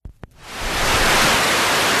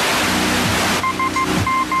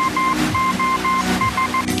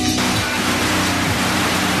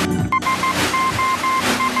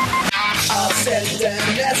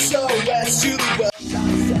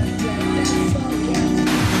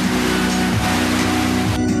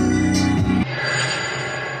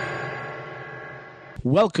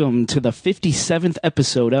Welcome to the 57th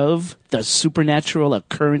episode of the Supernatural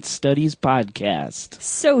Occurrence Studies Podcast.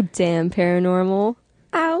 So damn paranormal.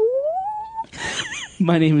 Ow.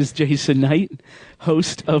 My name is Jason Knight,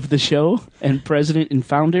 host of the show and president and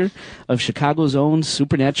founder of Chicago's own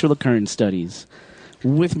Supernatural Occurrence Studies.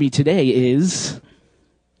 With me today is...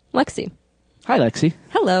 Lexi. Hi, Lexi.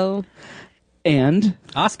 Hello. And...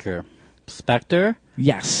 Oscar. Spectre?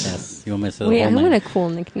 Yes. You want me to say Wait, the I whole want name? a cool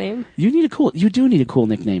nickname. You do need a cool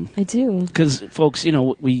nickname. I do. Because, folks,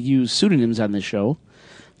 we use pseudonyms on this show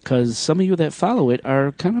because some of you that follow it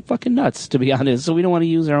are kind of fucking nuts, to be honest. So we don't want to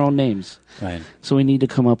use our own names. Right. So we need to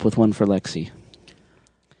come up with one for Lexi.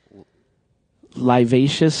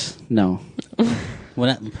 Livacious? No.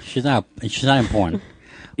 Well, she's not in porn.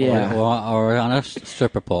 Yeah. Or on a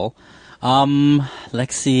stripper pole.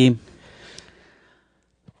 Lexi.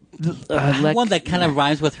 One that kind of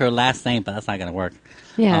rhymes with her last name, but that's not going to work.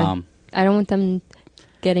 Yeah. I don't want them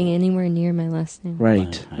getting anywhere near my last name.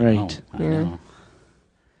 Right. I know.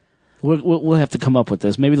 We'll have to come up with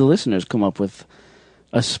this. Maybe the listeners come up with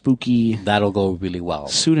a spooky That'll go really well.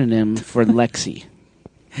 pseudonym for Lexi.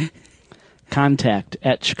 Contact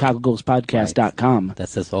at chicagoghostpodcast.com.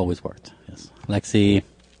 That has always worked. Yes. Lexi,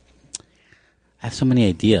 I have so many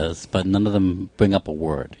ideas, but none of them bring up a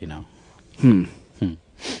word,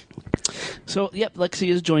 So, yep, Lexi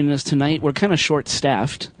is joining us tonight. We're kind of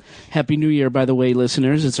short-staffed. Happy New Year, by the way,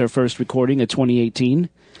 listeners. It's our first recording of 2018.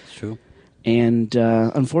 It's true. And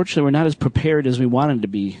unfortunately, we're not as prepared as we wanted to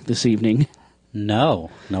be this evening.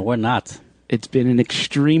 No, we're not. It's been an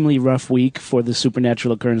extremely rough week for the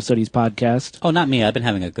Supernatural Occurrence Studies podcast. Oh, not me. I've been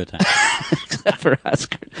having a good time. Except for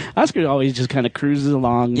Oscar. Oscar always just kind of cruises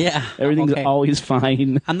along. Yeah. Everything's okay. always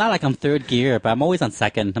fine. I'm not like I'm third gear, but I'm always on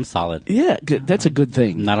second. I'm solid. Yeah, that's a good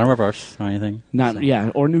thing. Not on reverse or anything.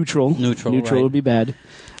 Or neutral. Neutral, Neutral right. would be bad.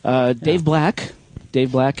 Dave Black.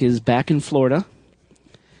 Dave Black is back in Florida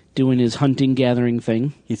doing his hunting gathering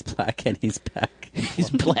thing. He's black and he's back. He's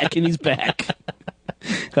black and he's back.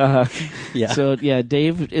 Yeah. So, yeah,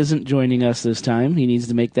 Dave isn't joining us this time. He needs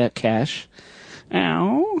to make that cash.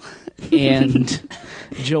 Ow. And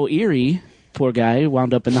Joe Erie, poor guy,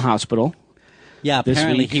 wound up in the hospital. Yeah, this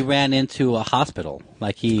apparently week. he ran into a hospital.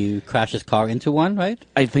 Like he crashed his car into one, right?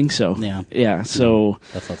 I think so. Yeah. Yeah, so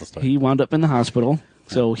That's not the story. he wound up in the hospital.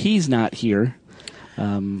 So he's not here. He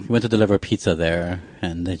went to deliver pizza there,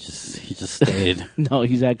 and he just stayed. No,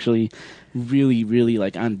 he's actually really, really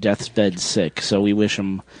like on death's bed sick. So we wish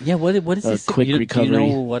him Yeah, what is a this? quick recovery. Do you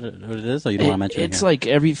know what it is, or you don't want to mention it? It's here? like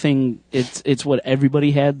everything. It's what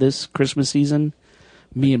everybody had this Christmas season.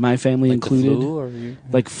 Me and my family Like included. The flu, or you...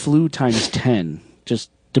 Like flu times 10, just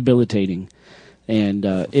debilitating, and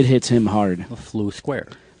it hits him hard, A flu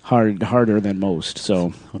squared. harder than most.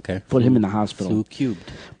 So Okay. put him in the hospital. Flu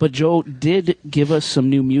cubed. But Joe did give us some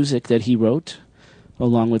new music that he wrote,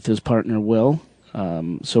 along with his partner Will.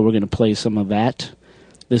 So we're going to play some of that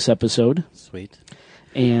this episode. Sweet.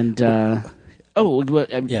 And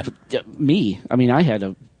me. I mean, I had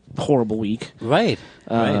a horrible week. Right.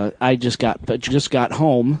 Right. I just got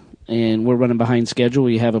home, and we're running behind schedule.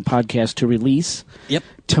 We have a podcast to release Yep.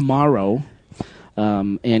 tomorrow,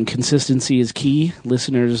 and consistency is key.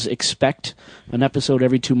 Listeners expect an episode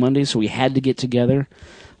every 2 Mondays, so we had to get together.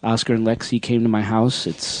 Oscar and Lexi came to my house.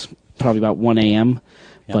 It's probably about 1 a.m.,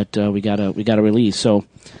 Yep. but we gotta release. So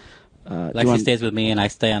Lexi stays with me, and I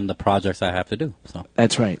stay on the projects I have to do. So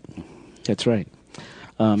that's right. That's right.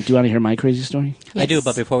 Do you want to hear my crazy story? I do, Yes.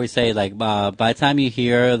 but before we say, like, by the time you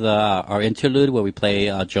hear our interlude where we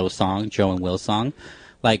play Joe's song, Joe and Will's song,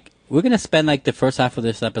 like, we're going to spend, like, the first half of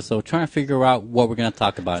this episode trying to figure out what we're going to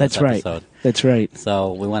talk about That's in this right. episode. That's right.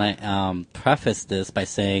 So we want to preface this by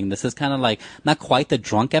saying this is kind of like not quite the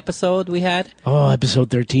drunk episode we had. Oh,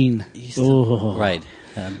 episode 13. Oh. Right.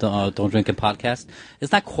 Don't drink in podcast.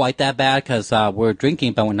 It's not quite that bad because we're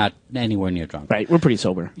drinking, but we're not anywhere near drunk. Right, we're pretty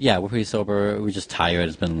sober. Yeah, we're pretty sober. We're just tired.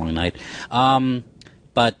 It's been a long night.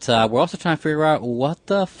 But we're also trying to figure out what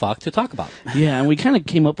the fuck to talk about. Yeah, and we kind of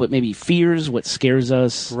came up with maybe fears, what scares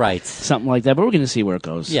us, Right. something like that, but we're going to see where it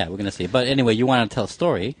goes. Yeah, we're going to see. But anyway, you want to tell a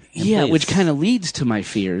story. Yeah, please. which kind of leads to my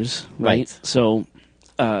fears, right? Right. So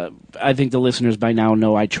I think the listeners by now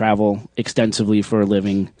know I travel extensively for a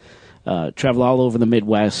living. Travel all over the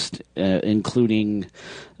Midwest, including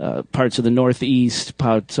parts of the Northeast,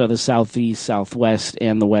 parts of the Southeast, Southwest,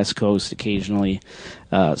 and the West Coast occasionally.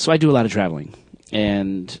 So I do a lot of traveling,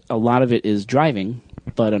 and a lot of it is driving,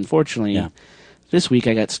 but unfortunately, this week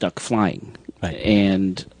I got stuck flying. Right.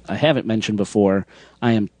 And I haven't mentioned before,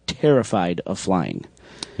 I am terrified of flying.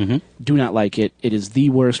 Mm-hmm. Do not like it. It is the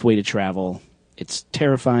worst way to travel. It's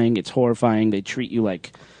terrifying. It's horrifying. They treat you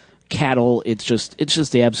like cattle. It's just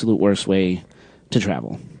the absolute worst way to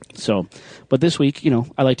travel. So, but this week,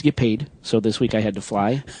 I like to get paid. So this week I had to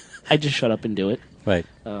fly. I just shut up and do it. Right.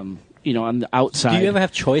 On the outside. Do you ever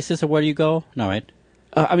have choices of where you go? No, right?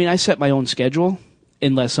 I set my own schedule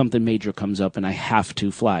unless something major comes up and I have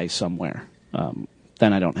to fly somewhere.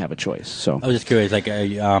 Then I don't have a choice. So I was just curious, like,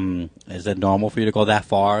 is it normal for you to go that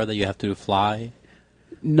far that you have to fly?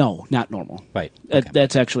 No, not normal. Right. Okay.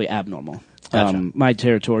 That's actually abnormal. Gotcha. My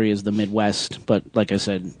territory is the Midwest, but like I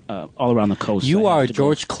said, all around the coast. You are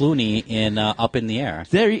George Clooney in Up in the Air.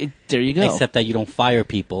 There you go. Except that you don't fire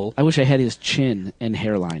people. I wish I had his chin and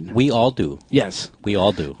hairline. We all do. Yes. We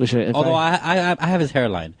all do. Although I have his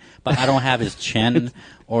hairline, but I don't have his chin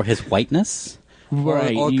or his whiteness.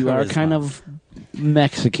 Right. Or you charisma. are kind of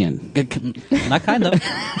Mexican. Not kind of.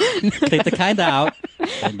 Take the kind of out,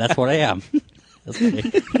 and that's what I am.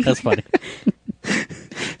 That's funny.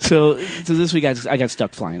 So this week I got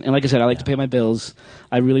stuck flying, and like I said, I like to pay my bills.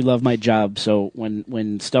 I really love my job, so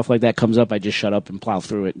when stuff like that comes up, I just shut up and plow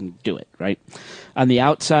through it and do it. Right. On the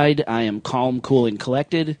outside, I am calm, cool, and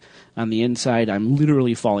collected. On the inside, I'm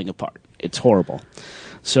literally falling apart. It's horrible.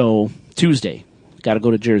 So Tuesday, got to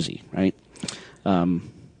go to Jersey. Right.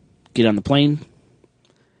 Get on the plane.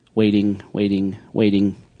 Waiting.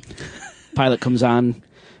 Pilot comes on.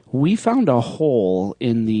 We found a hole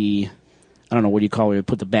in the, I don't know, what do you call it? We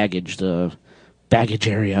put the baggage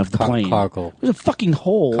area of the plane. Cargo. There's a fucking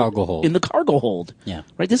hole. Cargo hold. In the cargo hold. Yeah.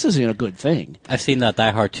 Right? This isn't a good thing. I've seen that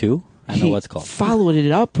Die Hard 2. I know what it's called. Followed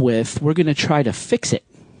it up with, we're going to try to fix it.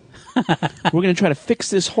 We're going to try to fix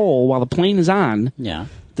this hole while the plane is on. Yeah.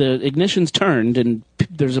 The ignition's turned and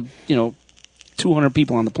there's 200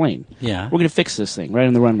 people on the plane. Yeah. We're going to fix this thing right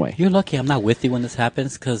on the runway. You're lucky I'm not with you when this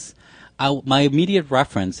happens, because my immediate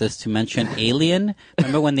reference is to mention Alien.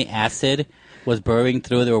 Remember when the acid was burrowing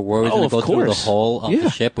through? They were worried it was going to go through the hull of the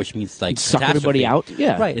ship, which means like suck everybody out.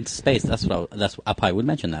 Yeah, right, into space. That's what I probably would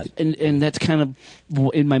mention that. And that's kind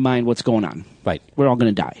of in my mind what's going on. Right, we're all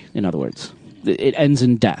going to die. In other words, it ends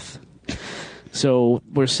in death. So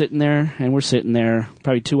we're sitting there.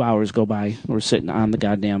 Probably 2 hours go by. We're sitting on the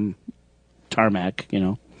goddamn tarmac.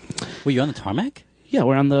 Were you on the tarmac? Yeah,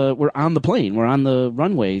 we're on the plane. We're on the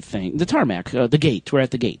runway thing. The tarmac, the gate. We're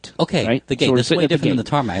at the gate. Okay, right? The gate. So That's way different than the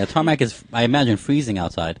tarmac. The tarmac is, I imagine, freezing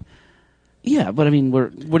outside. Yeah, but I mean, we're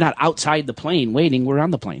not outside the plane waiting. We're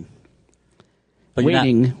on the plane, but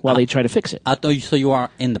waiting while they try to fix it. So you are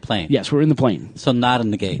in the plane. Yes, we're in the plane. So not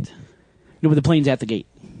in the gate. No, but the plane's at the gate.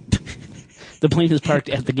 The plane is parked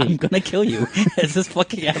at the gate. I'm gonna kill you. Is this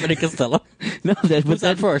fucking Abbott and Costello? No, Who's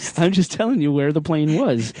that first? I'm just telling you where the plane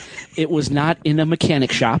was. It was not in a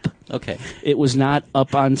mechanic shop. Okay. It was not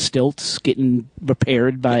up on stilts getting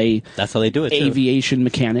repaired by that's how they do it. Aviation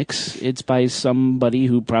mechanics. It's by somebody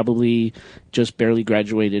who probably just barely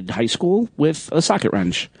graduated high school with a socket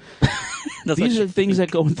wrench. These are things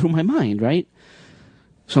that go through my mind, right?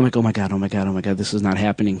 So I'm like, oh my god, this is not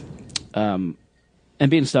happening. And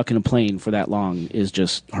being stuck in a plane for that long is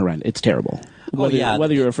just horrendous. It's terrible.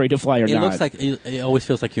 Whether you're afraid to fly or not. It looks like it always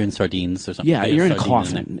feels like you're in sardines or something. Yeah, you're in a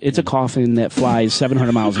coffin. It's a coffin that flies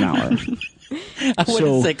 700 miles an hour. I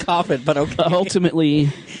wouldn't say coffin, but okay. Ultimately,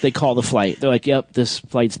 they call the flight. They're like, "Yep, this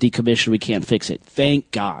flight's decommissioned. We can't fix it." Thank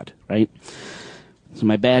God, right? So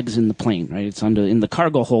my bag's in the plane, right? It's in the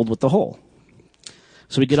cargo hold with the hole.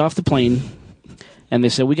 So we get off the plane, and they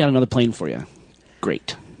said, "We got another plane for you."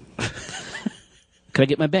 Great. Could I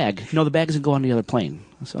get my bag? No, the bag doesn't go on the other plane.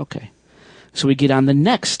 I said, okay. So we get on the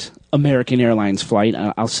next American Airlines flight.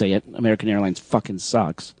 I'll say it. American Airlines fucking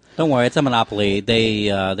sucks. Don't worry, it's a monopoly. They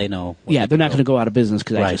know. Yeah, they're not going to go out of business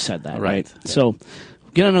because I just said that, right? Yeah. So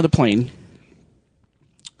get on another plane.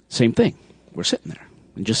 Same thing. We're sitting there.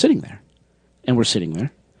 And just sitting there. And we're sitting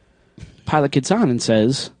there. Pilot gets on and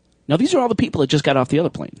says, now these are all the people that just got off the other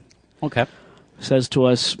plane. Okay. Says to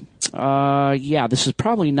us, yeah, this is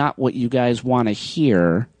probably not what you guys want to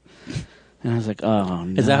hear. And I was like, oh,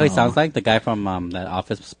 no. Is that how he sounds like? The guy from that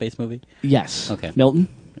Office Space movie? Yes. Okay. Milton?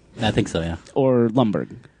 I think so, yeah. Or Lumberg?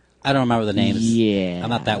 I don't remember the names. Yeah. I'm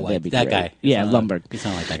not that white. That great. guy. Yeah, Lumberg. You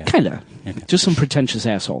sound like that guy. Kind of. Okay. Just some pretentious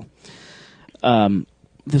asshole.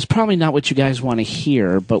 This is probably not what you guys want to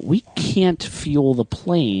hear, but we can't fuel the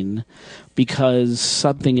plane because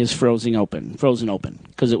something is frozen open,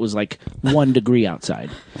 because it was like 1 degree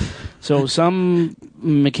outside. So some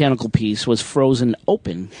mechanical piece was frozen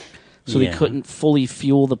open, so they couldn't fully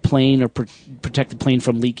fuel the plane or protect the plane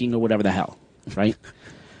from leaking or whatever the hell, right?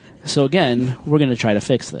 So again, we're going to try to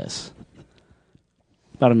fix this.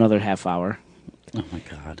 About another half hour. Oh my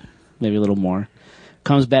God. Maybe a little more.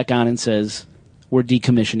 Comes back on and says, we're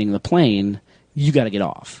decommissioning the plane. You got to get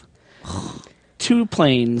off. 2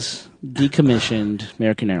 planes decommissioned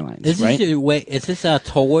American Airlines, right? Is this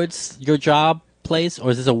towards your job place, or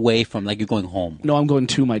is this away from, like, you're going home? No, I'm going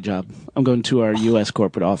to my job. I'm going to our U.S.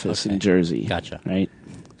 corporate office in Jersey. Gotcha. Right?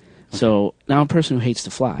 Okay. So now I'm a person who hates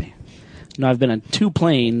to fly. Now, I've been on 2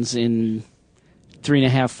 planes in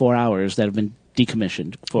 3.5, 4 hours that have been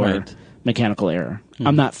decommissioned for mechanical error.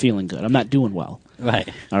 I'm not feeling good. I'm not doing well. Right.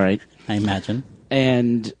 All right? I imagine.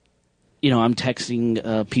 And, I'm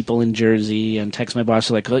texting people in Jersey and text my boss,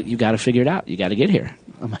 like, oh, you got to figure it out. You got to get here.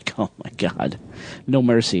 I'm like, oh, my God. No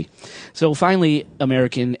mercy. So finally,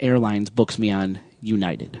 American Airlines books me on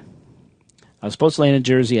United. I was supposed to land in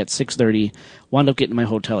Jersey at 6:30, wound up getting to my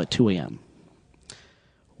hotel at 2 a.m.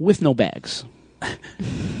 with no bags.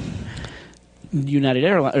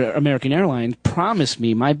 American Airlines promised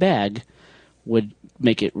me my bag would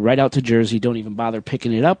make it right out to Jersey. Don't even bother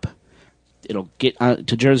picking it up. It'll get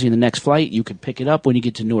to Jersey in the next flight. You can pick it up when you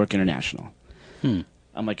get to Newark International.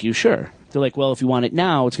 I'm like, you sure? They're like, well, if you want it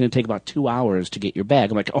now, it's going to take about 2 hours to get your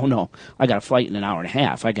bag. I'm like, oh, no, I got a flight in an hour and a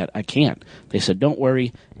half. I can't. They said, don't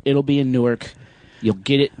worry. It'll be in Newark. You'll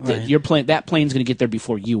get it. Right. That plane's going to get there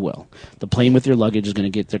before you will. The plane with your luggage is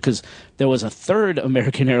going to get there. Because there was a third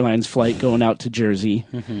American Airlines flight going out to Jersey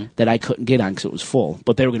that I couldn't get on because it was full.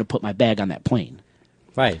 But they were going to put my bag on that plane.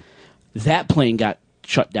 Right. That plane got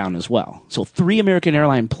shut down as well. So 3 American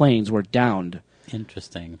Airlines planes were downed.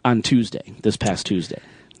 Interesting. On Tuesday, this past Tuesday.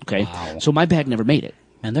 Okay? Wow. So my bag never made it.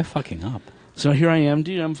 Man, they're fucking up. So here I am,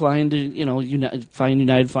 dude. I'm flying to, flying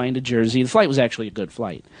United, flying to Jersey. The flight was actually a good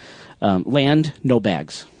flight. Land, no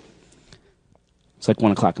bags. It's like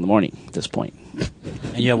 1 o'clock in the morning at this point.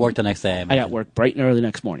 And you have work the next day. I got work bright and early the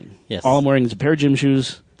next morning. Yes. All I'm wearing is a pair of gym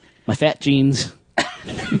shoes, my fat jeans,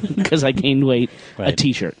 because I gained weight, a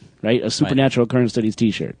T-shirt, right? A Supernatural Current Studies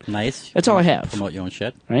T-shirt. Nice. That's all I have. Promote your own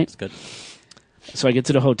shit. Right? That's good. So I get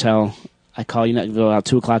to the hotel. I call United about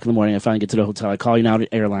 2 o'clock in the morning. I finally get to the hotel. I call United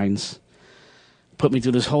Airlines. Put me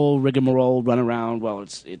through this whole rigmarole, run around. Well,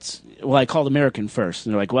 I called American first.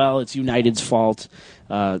 And they're like, well, it's United's fault.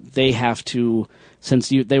 They have to, since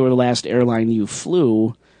they were the last airline you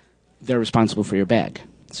flew, they're responsible for your bag.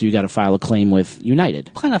 So you got to file a claim with United.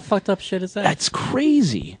 What kind of fucked up shit is that? That's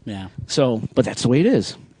crazy. Yeah. So, but that's the way it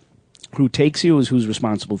is. Who takes you is who's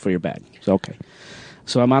responsible for your bag. So, okay.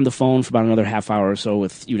 So I'm on the phone for about another half hour or so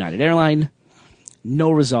with United Airlines.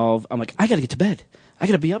 No resolve. I'm like, I got to get to bed. I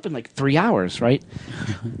got to be up in like 3 hours, right?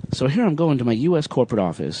 So here I'm going to my U.S. corporate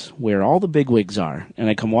office where all the bigwigs are. And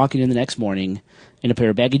I come walking in the next morning in a pair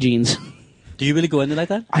of baggy jeans. Do you really go in there like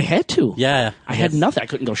that? I had to. Yeah. I had nothing. I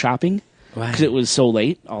couldn't go shopping because it was so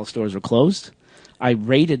late. All stores were closed. I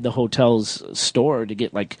raided the hotel's store to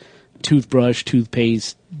get like toothbrush,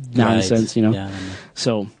 toothpaste, nonsense, Yeah,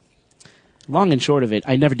 So long and short of it,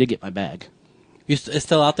 I never did get my bag. It's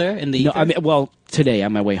still out there in the ether? Well, today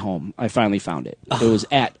on my way home, I finally found it. It was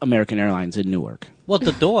at American Airlines in Newark. Well,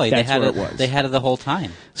 the door, That's where it was. They had it the whole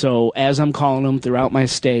time. So as I'm calling them throughout my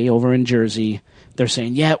stay over in Jersey, they're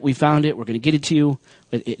saying, yeah, we found it. We're going to get it to you.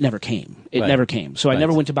 But it never came. It never came. So I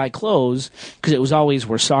never went to buy clothes because it was always,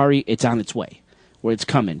 we're sorry, it's on its way. Where it's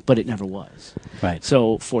coming. But it never was. Right.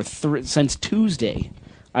 So since Tuesday,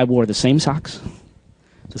 I wore the same socks,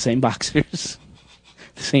 the same boxers,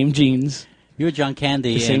 the same jeans. You were John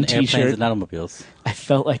Candy same in T-shirt. Airplanes and Automobiles. I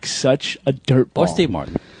felt like such a dirtball. Or Steve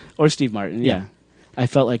Martin. Or Steve Martin, yeah. I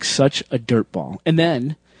felt like such a dirtball. And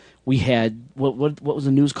then we had, what was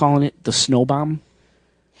the news calling it? The snow bomb?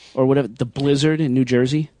 Or whatever, the blizzard in New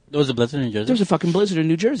Jersey. There was a blizzard in New Jersey? There was a fucking blizzard in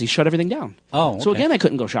New Jersey. Shut everything down. Oh, okay. So again, I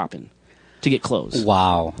couldn't go shopping to get clothes.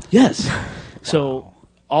 Wow. Yes. So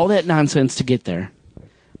all that nonsense to get there.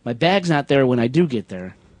 My bag's not there when I do get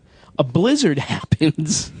there. A blizzard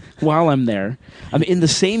happens while I'm there. I'm in the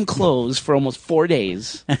same clothes for almost 4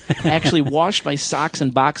 days. I actually washed my socks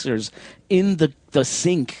and boxers in the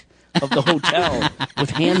sink of the hotel with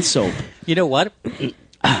hand soap. You know what?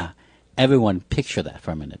 Everyone, picture that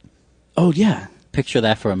for a minute. Oh, yeah. Picture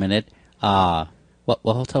that for a minute. What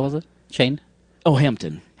hotel was it? Chain? Oh,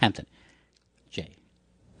 Hampton. Jay.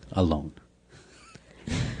 Alone.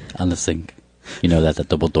 On the sink. You know that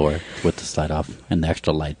double door with the slide off and the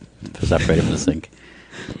extra light separated from the sink.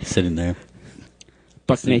 Sitting there.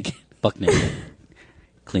 Buck naked.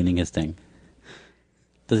 Cleaning his thing.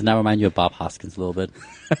 Does it not remind you of Bob Hoskins a little bit?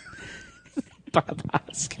 Bob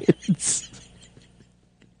Hoskins.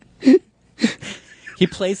 He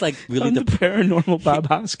plays like really the paranormal Bob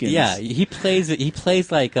Hoskins. Yeah, he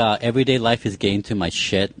plays like everyday life is getting to my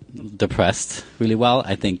shit, depressed really well.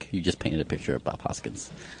 I think you just painted a picture of Bob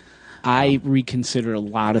Hoskins. I reconsider a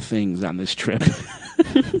lot of things on this trip.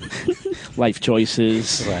 Life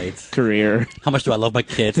choices, right? Career. How much do I love my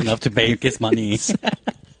kids enough to make his money?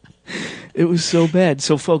 It was so bad.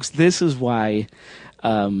 So, folks, this is why.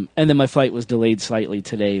 And then my flight was delayed slightly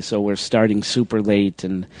today, so we're starting super late.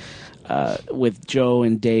 And with Joe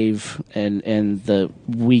and Dave and the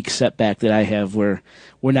week setback that I have, we're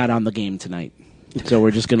not on the game tonight. So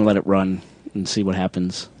we're just going to let it run and see what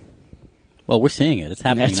happens. Well, we're seeing it. It's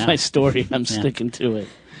happening That's now. my story. I'm sticking to it.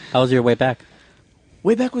 How was your way back?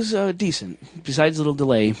 Way back was decent. Besides a little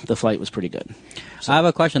delay, the flight was pretty good. So. I have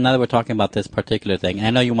a question now that we're talking about this particular thing. And I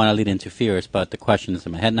know you want to lead into fears, but the question is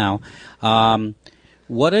in my head now.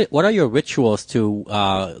 What are your rituals to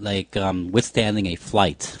withstanding a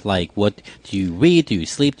flight? Like, what do you read? Do you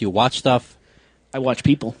sleep? Do you watch stuff? I watch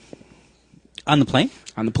people. On the plane?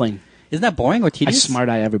 On the plane. Isn't that boring or I tedious? smart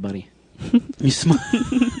eye everybody. You smart.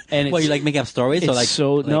 And Well, you like making up stories?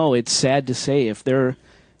 No, it's sad to say if they're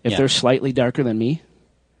slightly darker than me,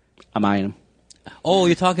 I'm eyeing them. Oh,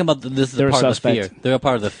 you're talking about this is They're a part a of the suspect. fear. They're a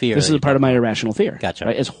part of the fear. This is a part of my irrational fear. Gotcha.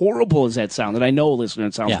 Right? As horrible as that sounds, and I know, listener,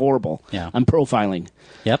 it sounds horrible. Yeah. I'm profiling.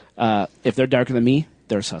 Yep. If they're darker than me,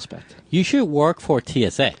 they're a suspect. You should work for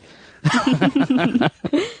TSA.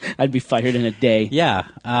 I'd be fired in a day. Yeah.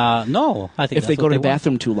 No, I think If they that's go what to the want.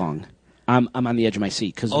 bathroom too long, I'm on the edge of my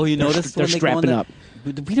seat because Oh, you noticed they're when they go strapping on up.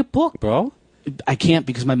 Read a book, bro. I can't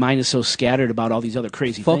because my mind is so scattered about all these other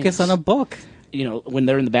crazy Focus things. on a book. You know, when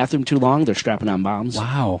they're in the bathroom too long, they're strapping on bombs.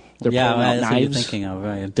 Wow. They're yeah, pulling out that's what you're knives. thinking of,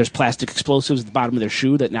 right? There's plastic explosives at the bottom of their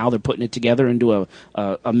shoe that now they're putting it together into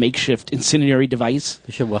a makeshift incendiary device.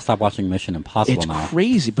 You should stop watching Mission Impossible It's now.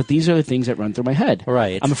 crazy, but these are the things that run through my head.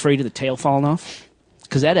 Right. I'm afraid of the tail falling off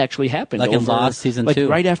because that actually happened. Like in over, Lost Season 2.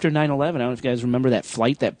 right after 9/11. I don't know if you guys remember that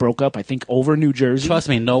flight that broke up, I think, over New Jersey. Trust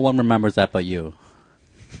me, no one remembers that but you.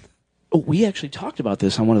 Oh, we actually talked about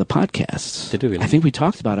this on one of the podcasts. Did we really? I think we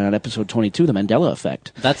talked about it on episode 22, the Mandela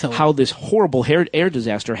Effect. That's how this horrible air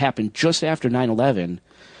disaster happened just after 9/11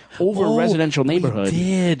 over a residential neighborhood.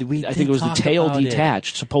 We I think it was the tail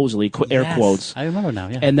detached, supposedly, air quotes. I remember now,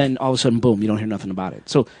 yeah. And then all of a sudden, boom, you don't hear nothing about it.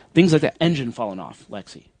 So things like that, engine falling off,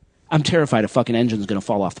 Lexi. I'm terrified a fucking engine's going to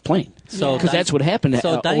fall off the plane. So Because that's what happened at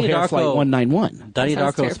O'Hare Flight 191. Donnie That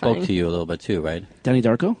sounds Darko spoke terrifying. to you a little bit too, right? Donnie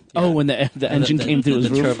Darko? Yeah. Oh, when the engine came through his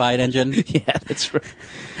the roof? turbine engine. Yeah, that's right.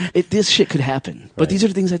 This shit could happen. But Right. these are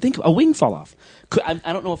the things I think of. A wing fall off. I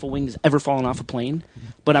don't know if a wing has ever fallen off a plane,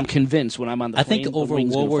 but I'm convinced when I'm on the I plane, think the over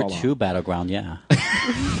wing's World War gonna fall II battleground, yeah.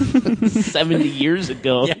 off. 70 years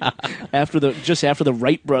ago, Yeah. after the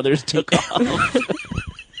Wright brothers took off.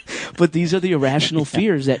 But these are the irrational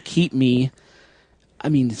fears that keep me,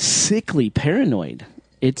 sickly paranoid.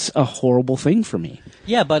 It's a horrible thing for me.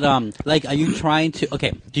 Yeah, but are you trying to?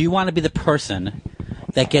 Okay, do you want to be the person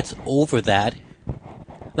that gets over that,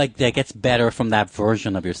 like that gets better from that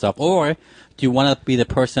version of yourself, or do you want to be the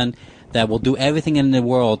person that will do everything in the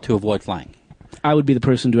world to avoid flying? I would be the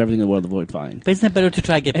person to do everything in the world to avoid flying. But isn't it better to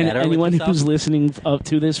try to get And better? with anyone yourself? who's listening up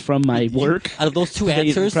to this from my work, out of those two they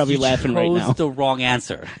answers, probably you laughing right chose now. the wrong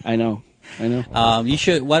answer. I know. You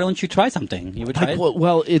should. Why don't you try something? You would try it?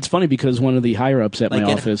 Well, it's funny because one of the higher ups at my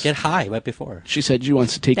office, get high right before. she said she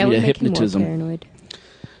wants to take That me would to make him more hypnotism. paranoid.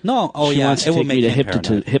 No, She wants to it will take make me to him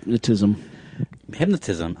paranoid. hypnotism.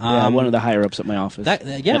 Hypnotism. Yeah, one of the higher ups at my office. That,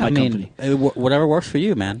 at my company. whatever works for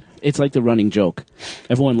you, man. It's like the running joke.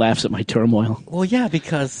 Everyone laughs at my turmoil. Well, yeah,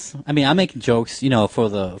 because I'm making jokes, for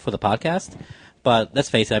the podcast. But let's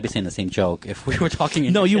face it, I'd be saying the same joke if we were talking.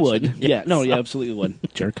 In No, you kitchen. would. Yeah, no, you absolutely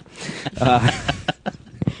would. Jerk.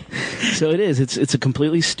 So it is. It's a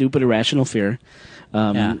completely stupid, irrational fear.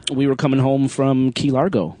 We were coming home from Key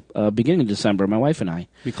Largo, beginning of December, my wife and I.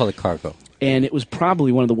 We call it cargo. And it was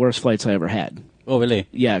probably one of the worst flights I ever had. Oh, really?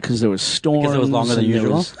 Yeah, because there was storms. Because it was longer than and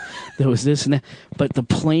usual? There was this and that. But the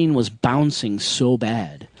plane was bouncing so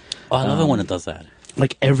bad. Oh, I love it when it does that.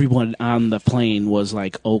 Like, everyone on the plane was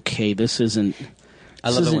like, okay, this isn't I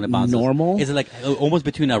love it when it bounces. normal. Is it like almost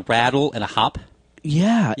between a rattle and a hop?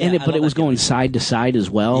 Yeah, Yeah, but I it love was that going feeling. side to side as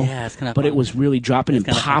well. Yeah, it's kinda But it fun. was really dropping and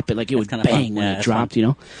kinda fun. popping. Like, it It's would kinda fun. bang when Yeah, it it's dropped,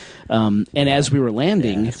 fun. And as we were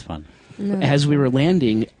landing... Yeah, it's fun. As we were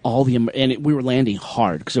landing, we were landing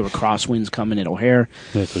hard because there were crosswinds coming at O'Hare,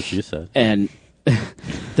 That's what she said. and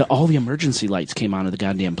all the emergency lights came on of the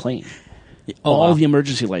goddamn plane. Oh, All wow. the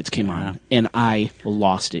emergency lights came on, and I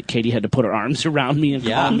lost it. Katie had to put her arms around me and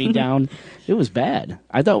Yeah. calm me down. It was bad.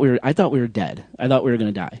 I thought we were dead. I thought we were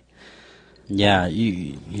going to die. Yeah,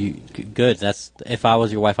 you good. That's if I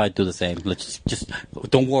was your wife, I'd do the same. Let's just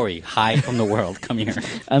don't worry, hide from the world. Come here.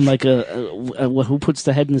 I'm like who puts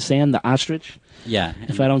the head in the sand? The ostrich. Yeah.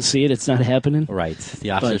 If I don't see it, it's not happening. Right, the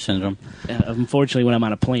ostrich syndrome. Unfortunately, when I'm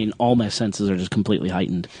on a plane, all my senses are just completely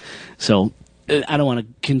heightened. So I don't want to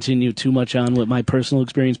continue too much on with my personal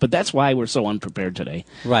experience, but that's why we're so unprepared today.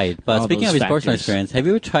 Right. But All speaking those of his personal factors. experience, have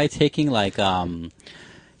you ever tried taking like, Ambien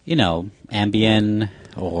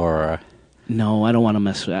or? No, I don't want to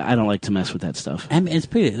mess. I don't like to mess with that stuff.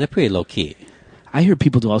 They're pretty low key. I hear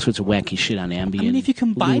people do all sorts of wacky shit on Ambien. I mean, if you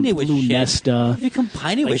combine it with Lunesta, if you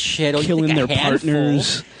combine it with shit, or killing you take their a handful,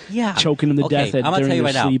 partners, yeah, choking them to death I'm gonna during tell you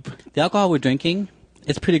their right sleep. now, the alcohol we're drinking,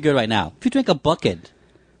 it's pretty good right now. If you drink a bucket,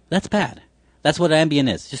 that's bad. That's what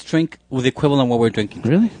Ambien is. Just drink with the equivalent of what we're drinking.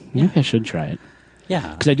 Really? Maybe I should try it.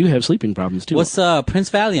 Yeah. Because I do have sleeping problems, too. What's Prince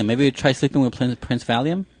Valium? Maybe you try sleeping with Prince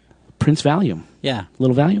Valium? Prince Valium? Yeah.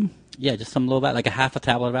 Little Valium? Yeah, just some little, like a half a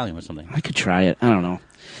tablet of Valium or something. I could try it. I don't know.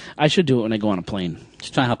 I should do it when I go on a plane.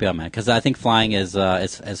 Just try and help you out, man. Because I think flying is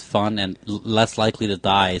fun and less likely to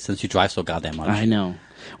die since you drive so goddamn much. I know.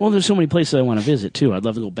 Well, there's so many places I want to visit, too. I'd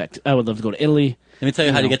love to go back. I would love to go to Italy. Let me tell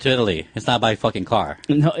you how to get to Italy. It's not by fucking car.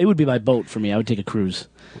 No, it would be by boat for me. I would take a cruise.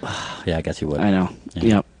 Yeah, I guess you would. I know. Yeah.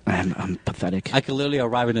 Yep. I'm pathetic. I could literally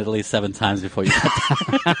arrive in Italy 7 times before you get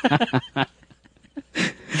there.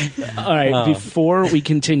 All right. Before we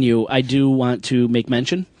continue, I do want to make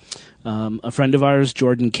mention. A friend of ours,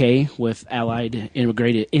 Jordan Kay, with Allied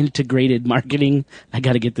Integrated Marketing, I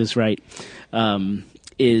got to get this right,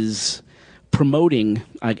 is promoting,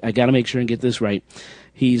 I got to make sure and get this right,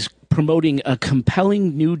 he's promoting a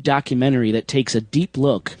compelling new documentary that takes a deep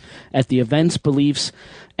look at the events, beliefs,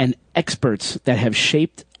 and experts that have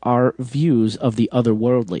shaped our views of the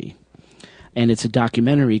otherworldly. And it's a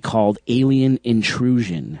documentary called Alien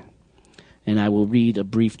Intrusion. And I will read a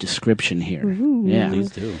brief description here. Ooh. Yeah. Please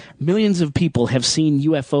do. Millions of people have seen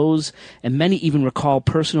UFOs, and many even recall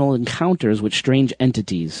personal encounters with strange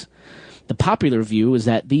entities. The popular view is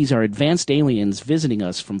that these are advanced aliens visiting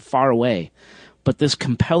us from far away. But this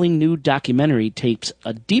compelling new documentary takes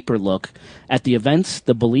a deeper look at the events,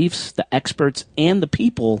 the beliefs, the experts, and the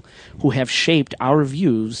people who have shaped our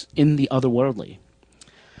views in the otherworldly.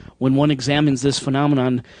 When one examines this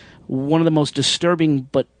phenomenon, one of the most disturbing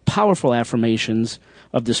but powerful affirmations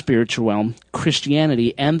of the spiritual realm,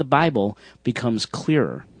 Christianity, and the Bible becomes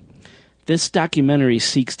clearer. This documentary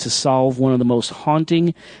seeks to solve one of the most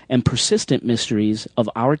haunting and persistent mysteries of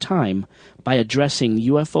our time by addressing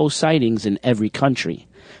UFO sightings in every country,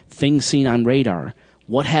 things seen on radar,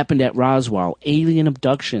 what happened at Roswell, alien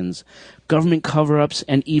abductions, government cover-ups,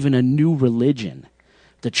 and even a new religion.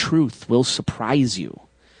 The truth will surprise you.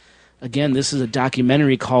 Again, this is a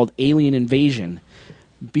documentary called Alien Invasion,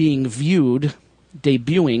 debuting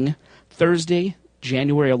Thursday,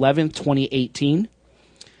 January 11th, 2018,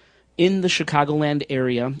 in the Chicagoland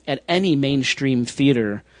area at any mainstream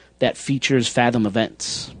theater that features Fathom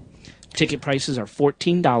events. Ticket prices are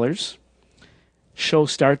 $14. Show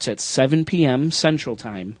starts at 7 p.m. Central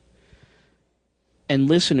Time. And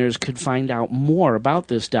listeners could find out more about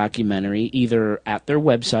this documentary either at their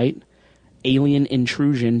website,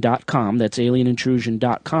 alienintrusion.com. That's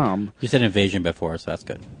alienintrusion.com. You said invasion before, so that's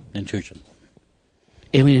good. Intrusion.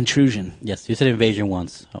 Alien Intrusion. Yes, you said invasion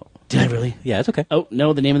once. Oh. Did I really? Yeah, it's okay. Oh,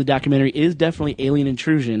 no, the name of the documentary is definitely Alien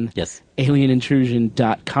Intrusion. Yes.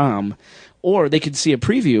 alienintrusion.com. Or they could see a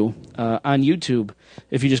preview on YouTube.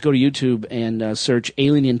 If you just go to YouTube and search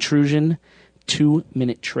Alien Intrusion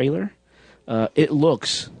 2-minute trailer, it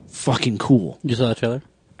looks fucking cool. You saw the trailer?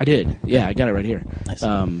 I did. Yeah, I got it right here. Nice.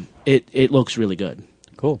 It looks really good.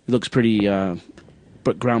 Cool. It looks pretty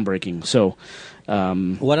groundbreaking. So,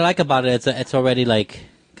 what I like about it, it's already like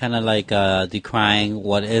kind of like decrying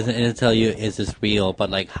what isn't. It'll tell you is this real, but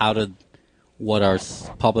like what our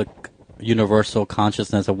public universal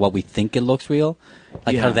consciousness of what we think it looks real.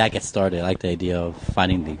 Like how did that get started? I like the idea of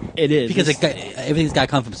finding the. It is because everything's got to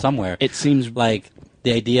come from somewhere. It seems like.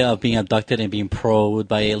 The idea of being abducted and being probed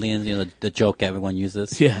by aliens, you know, the joke everyone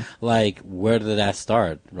uses. Yeah. Like, where did that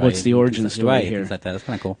start? Right? What's the origin story right, here? Things like that. That's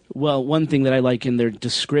kind of cool. Well, one thing that I like in their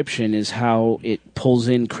description is how it pulls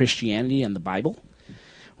in Christianity and the Bible,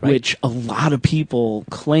 which a lot of people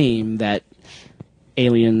claim that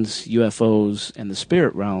aliens, UFOs, and the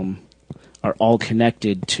spirit realm are all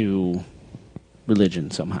connected to religion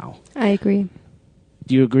somehow. I agree.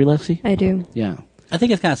 Do you agree, Lexi? I do. Yeah. I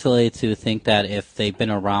think it's kind of silly to think that if they've been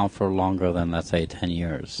around for longer than, let's say, 10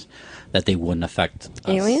 years, that they wouldn't affect us.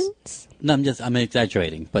 Aliens? No, I'm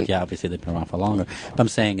exaggerating, but yeah, obviously they've been around for longer. What I'm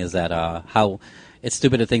saying is that how it's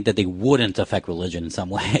stupid to think that they wouldn't affect religion in some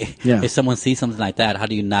way. Yeah. If someone sees something like that, how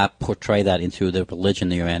do you not portray that into the religion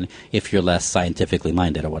that you're in if you're less scientifically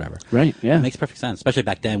minded or whatever? Right, yeah. It makes perfect sense, especially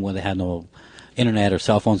back then when they had no internet or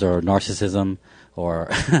cell phones or narcissism. or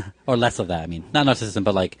or less of that. I mean, not narcissism,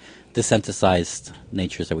 but like desensitized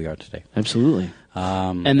natures that we are today. Absolutely.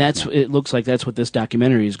 And that's it looks like that's what this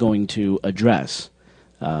documentary is going to address.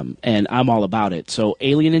 And I'm all about it. So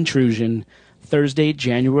Alien Intrusion, Thursday,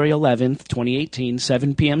 January 11th, 2018,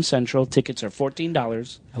 7 p.m. Central. Tickets are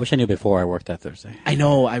 $14. I wish I knew before I worked that Thursday. I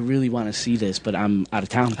know. I really want to see this, but I'm out of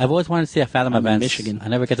town. I've always wanted to see a Fathom I'm in events. Michigan. I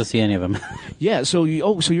never get to see any of them. Yeah. So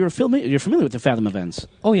you're familiar with the Fathom events.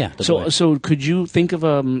 Oh yeah. So could you think of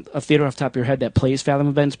a theater off the top of your head that plays Fathom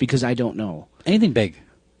events? Because I don't know. Anything big.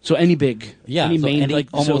 So any big, Yeah, any so main, any- like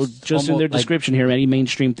almost- just in their almost like- description here, any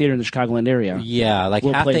mainstream theater in the Chicagoland area. Yeah, like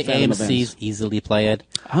We'll half play the Fathom AMC's events. easily play it.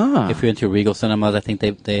 Ah. If you're into Regal Cinemas, I think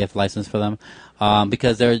they have license for them,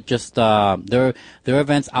 because they're just they're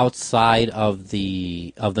events outside of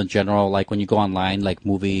the general, like when you go online, like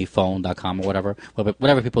moviephone.com or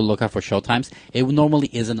whatever people look up for showtimes. It normally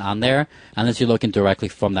isn't on there unless you're looking directly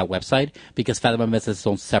from that website, because Fathom Events is its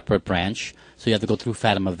own separate branch. So you have to go through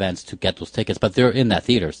Fathom Events to get those tickets, but they're in that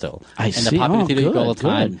theater still. I And see. the popular Oh, theater you go all the good,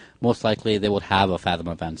 time, good. most likely they would have a Fathom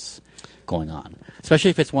Events going on.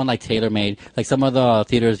 Especially if it's one like tailor-made. Like some of the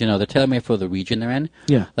theaters, they're tailor-made for the region they're in.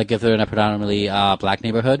 Yeah. Like if they're in a predominantly black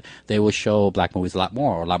neighborhood, they will show black movies a lot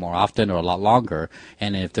more often, or a lot longer.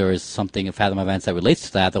 And if there is something in Fathom Events that relates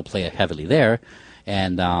to that, they'll play it heavily there.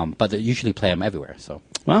 And but they usually play them everywhere. So.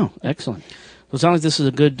 Wow, excellent. Well, it sounds like this is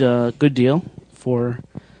a good deal for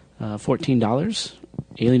 $14.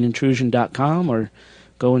 AlienIntrusion.com, or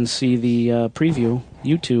go and see the preview,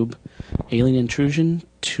 YouTube, Alien Intrusion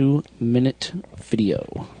 2-minute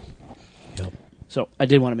video. Yep. So I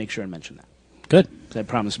did want to make sure and mention that. Good. 'Cause I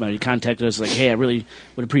promised somebody to contact us, like, hey, I really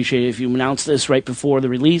would appreciate it if you announced this right before the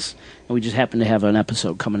release, and we just happen to have an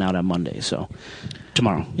episode coming out on Monday, so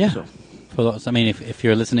tomorrow. Yeah. So. For those, I mean, if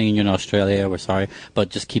you're listening and you're in Australia, we're sorry, but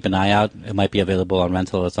just keep an eye out. It might be available on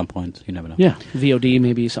rental at some point. You never know. Yeah, VOD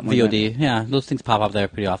maybe, something like that. VOD, yeah, those things pop up there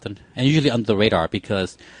pretty often, and usually under the radar,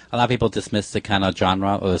 because a lot of people dismiss the kind of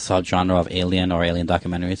genre or the subgenre of alien or alien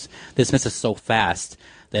documentaries. They dismiss it so fast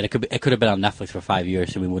that it could have been on Netflix for 5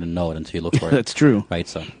 years and we wouldn't know it until you look for it. That's true. Right.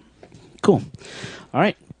 So Cool. All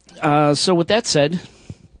right. So with that said,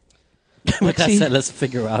 with that said, let's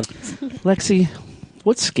figure out. Lexi,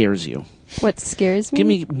 what scares you? What scares me? Give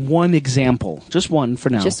me one example, just one for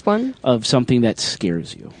now. Just one? Of something that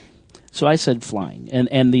scares you. So I said flying,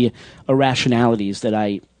 and the irrationalities that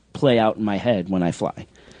I play out in my head when I fly.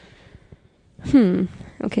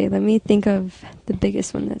 Okay, let me think of the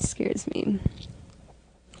biggest one that scares me.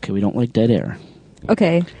 Okay, we don't like dead air.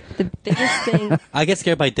 Okay, the biggest thing... I get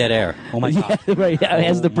scared by dead air. Oh my god! Right,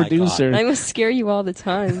 as Oh the my producer. I must scare you all the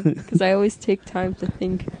time, because I always take time to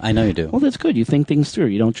think. I know you do. Well, that's good. You think things through.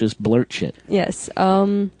 You don't just blurt shit. Yes,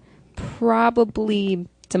 probably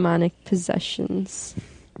demonic possessions.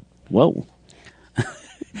 Whoa.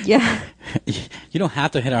 Yeah. You don't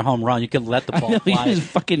have to hit a home run. You can let the ball You fly. just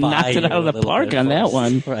fucking by knocked it you out of a the little park bit on that first.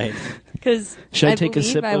 one. Right. Because Should I I take a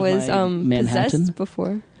believe sip I of was my Manhattan? possessed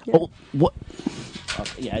before. Yeah. Oh, what? Oh,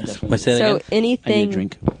 yeah, I definitely. Wait, say that So again? I need a anything,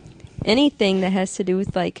 drink. anything that has to do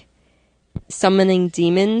with like summoning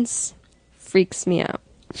demons freaks me out.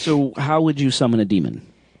 So how would you summon a demon?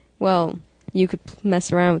 Well, you could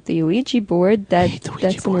mess around with the Ouija board. That hate the Ouija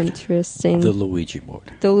that's board. an interesting. The Luigi board.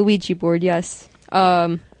 The Luigi board, yes.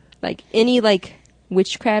 Like any like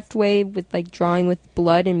witchcraft way with like drawing with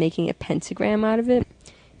blood and making a pentagram out of it.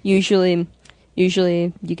 Usually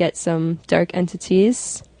you get some dark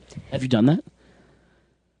entities. Have you done that?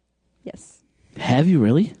 Yes. Have you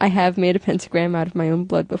really? I have made a pentagram out of my own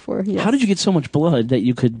blood before. Yes. How did you get so much blood that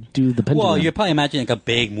you could do the pentagram? Well, you're probably imagining like a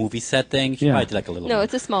big movie set thing. You should Yeah. probably do like a little. No,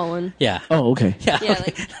 it's a small one. Yeah. Oh, okay. Yeah. Yeah, okay.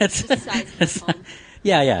 like That's- the size of that's- my palm.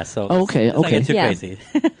 Yeah, yeah. So. Oh, okay, let's not okay. get too Yeah. crazy.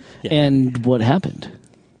 Yeah. And what happened?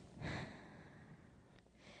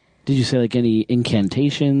 Did you say like any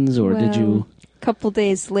incantations, or did you? Well, a couple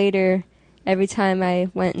days later, every time I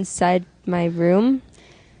went inside my room,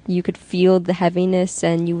 you could feel the heaviness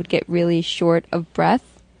and you would get really short of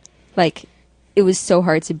breath. Like, it was so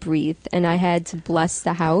hard to breathe. And I had to bless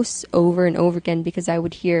the house over and over again because I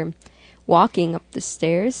would hear walking up the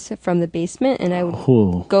stairs from the basement, and I would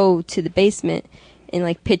Oh. go to the basement in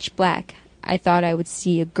like pitch black. I thought I would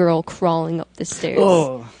see a girl crawling up the stairs.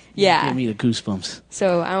 Oh, Yeah. Give me the goosebumps.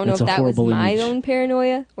 So I don't know That's if a that was horrible my image. own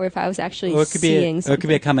paranoia or if I was actually Or it could be seeing or it something. could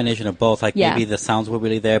be a combination of both. Like Yeah. maybe the sounds were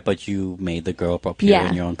really there, but you made the girl appear Yeah.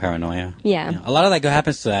 in your own paranoia. Yeah. A lot of that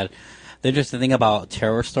happens to that. The interesting thing about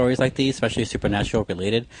terror stories like these, especially supernatural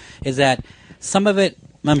related, is that some of it,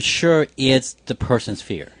 I'm sure, is the person's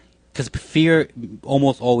fear. because fear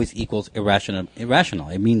almost always equals irrational.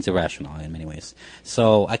 It means irrational in many ways.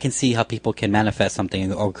 So I can see how people can manifest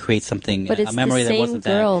something or create something, But it's a memory the that same wasn't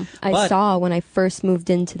girl there. I saw when I first moved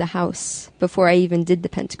into the house before I even did the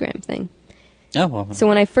pentagram thing. Oh, well. So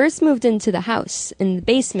when I first moved into the house, in the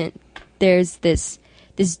basement, there's this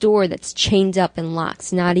door that's chained up and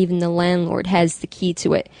locked. Not even the landlord has the key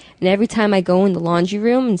to it. And every time I go in the laundry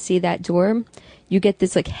room and see that door, you get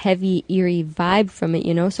this like heavy, eerie vibe from it,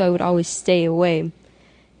 you know? So I would always stay away.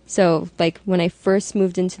 So like when I first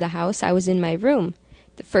moved into the house, I was in my room.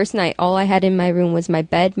 The first night, all I had in my room was my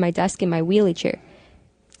bed, my desk, and my wheelie chair.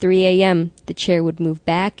 3 a.m., the chair would move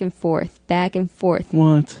back and forth, back and forth.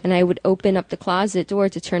 What? And I would open up the closet door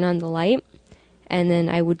to turn on the light, and then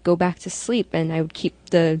I would go back to sleep, and I would keep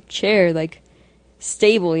the chair, like,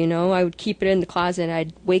 stable, you know? I would keep it in the closet, and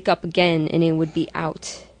I'd wake up again, and it would be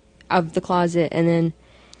out of the closet. And then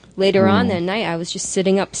later on that night, I was just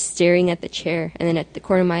sitting up staring at the chair, and then at the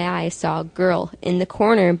corner of my eye, I saw a girl in the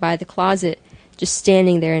corner by the closet just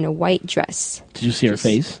standing there in a white dress. Did you see her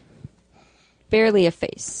face? Barely a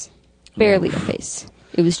face. Barely a face.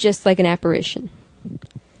 It was just like an apparition.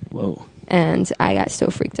 Whoa. And I got so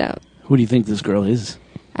freaked out. Who do you think this girl is?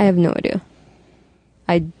 I have no idea.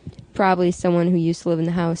 Probably someone who used to live in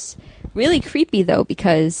the house. Really creepy, though,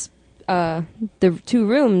 because the two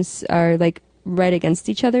rooms are, like, right against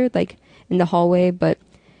each other, like, in the hallway. But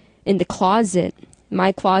in the closet,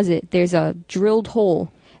 my closet, there's a drilled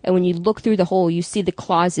hole. And when you look through the hole, you see the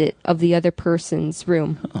closet of the other person's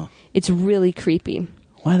room. Oh. It's really creepy.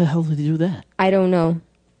 Why the hell did he do that? I don't know.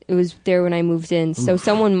 It was there when I moved in. So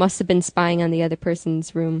someone must have been spying on the other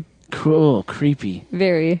person's room. Cool, creepy.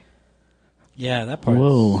 Very. Yeah, that part.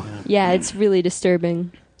 Whoa. Yeah, it's really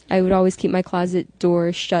disturbing. I would always keep my closet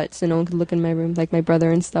door shut so no one could look in my room, like my brother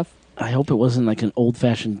and stuff. I hope it wasn't like an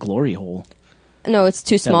old-fashioned glory hole. No, it's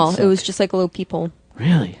too That would small. suck. It was just like a little peephole.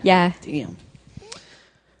 Really? Yeah. Damn.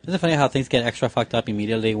 Isn't it funny how things get extra fucked up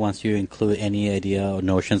immediately once you include any idea or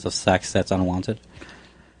notions of sex that's unwanted?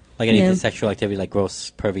 Like any Yeah. sexual activity, like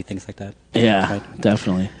gross, pervy, things like that. Yeah, Right?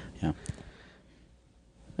 definitely. Yeah.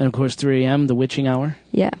 And of course, 3 a.m., the witching hour,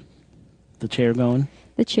 Yeah. the chair going.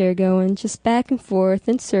 The chair going just back and forth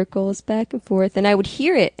in circles, back and forth. And I would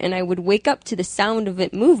hear it, and I would wake up to the sound of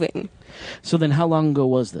it moving. So then how long ago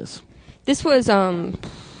was this? This was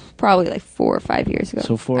probably like 4 or 5 years ago.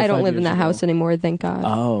 So 4 or I don't 5 live in years that ago. house anymore, thank God.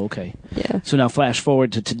 Oh, okay. Yeah. So now flash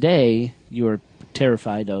forward to today, you're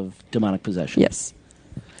terrified of demonic possession. Yes.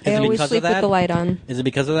 Is I it always because of sleep with that? the light on. Is it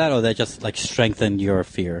because of that, or that just like strengthened your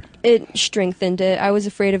fear? It strengthened it. I was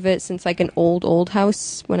afraid of it since like an old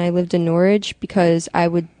house when I lived in Norwich, because I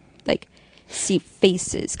would like see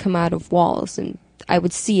faces come out of walls, and I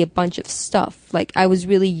would see a bunch of stuff. Like I was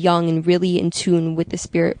really young and really in tune with the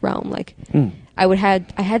spirit realm. Like I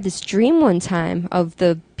had this dream one time of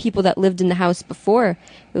the people that lived in the house before.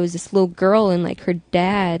 It was this little girl and like her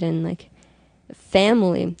dad and like a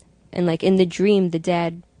family, and like in the dream the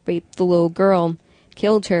dad raped the little girl,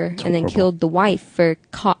 killed her, and then horrible. killed the wife for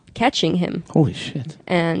catching him. Holy shit.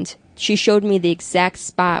 And she showed me the exact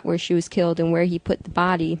spot where she was killed and where he put the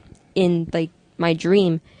body in like my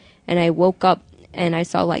dream. And I woke up and I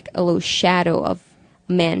saw like a little shadow of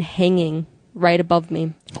a man hanging right above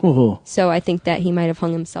me. Oh, So I think that he might have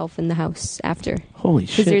hung himself in the house after. holy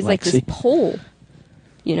Because shit, there's like this Lexi. pole,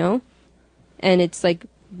 you know? And it's like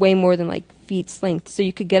way more than like feet's length. So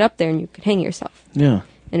you could get up there and you could hang yourself. Yeah.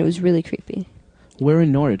 And it was really creepy. Where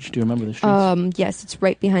in Norwich? Do you remember the streets? Yes, it's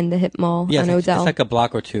right behind the Hip Mall Yes, on it's Odell. like a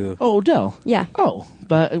block or two. Oh, Odell. Yeah. Oh,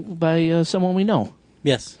 by someone we know.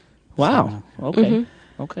 Yes. Wow. Okay.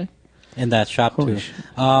 Mm-hmm. Okay. In that shop Holy too. shit.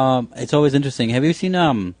 It's always interesting. Have you seen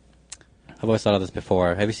I've always thought of this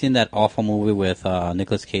before. Have you seen that awful movie with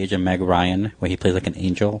Nicolas Cage and Meg Ryan where he plays like an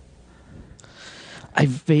angel? I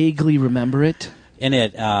vaguely remember it. In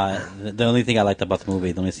it, the only thing I liked about the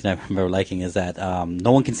movie, the only thing I remember liking is that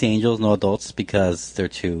no one can see angels, no adults, because they're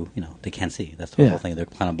too, they can't see. That's the Yeah. whole thing. They're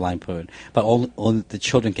kind of blindfolded. But only the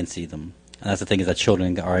children can see them. And that's the thing, is that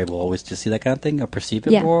children are able always to see that kind of thing or perceive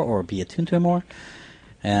it Yeah. more or be attuned to it more.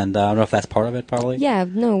 And I don't know if that's part of it, probably. Yeah,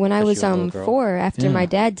 no, when I Especially was a little girl. 4, after Yeah. my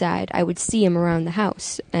dad died, I would see him around the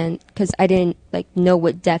house, and because I didn't like know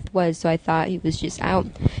what death was, so I thought he was just out.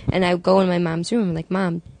 And I would go in my mom's room, I'm like,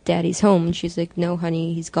 Mom, Daddy's home, and she's like, No,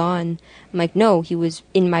 honey, he's gone. I'm like, No, he was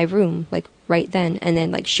in my room, like right then. And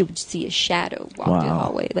then like she would see a shadow walk through the Wow.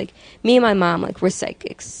 hallway. Like me and my mom, like we're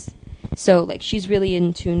psychics, so like she's really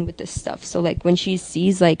in tune with this stuff. So like when she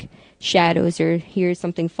sees like shadows or hears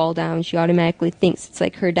something fall down, she automatically thinks it's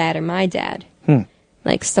like her dad or my dad.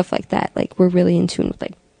 Like stuff like that. Like we're really in tune with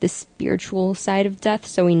like the spiritual side of death,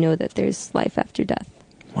 so we know that there's life after death.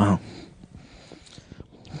 Wow.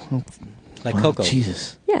 Like Wow, Coco.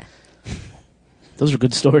 Jesus. Yeah. Those are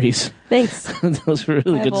good stories. Thanks. Those are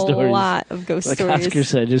really I good have stories. a lot of ghost Like stories. Oscar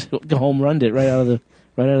said, just go home run it right out of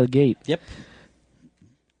the gate. Yep.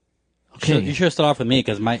 Okay. You should start off with me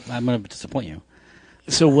because I'm going to disappoint you.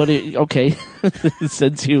 So okay.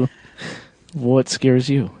 Since what scares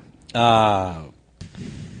you?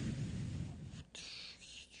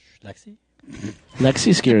 Lexi?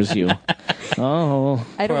 Lexi scares you. Oh.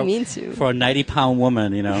 I don't mean to. For a 90-pound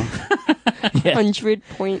woman, you know. Yeah.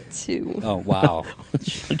 100.2. Oh, wow.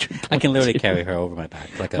 I can literally carry her over my back.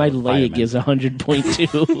 Like My leg is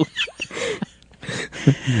 100.2.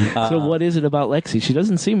 So what is it about Lexi? She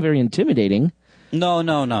doesn't seem very intimidating. No.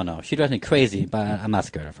 She drives me crazy, but I'm not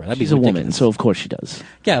scared of her. That'd She's be a ridiculous. woman, so of course she does.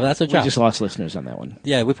 Yeah, but that's her We job. just lost listeners on that one.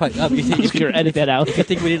 Yeah, we probably... Oscar, edit that out. If you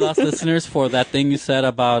think we lost listeners for that thing you said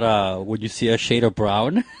about would you see a shade of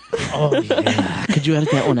brown? Oh, yeah. Could you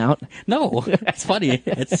edit that one out? No, it's funny.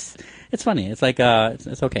 It's funny. It's like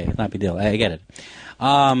it's okay. It's not a big deal. I get it.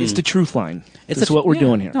 It's the truth line. It's what we're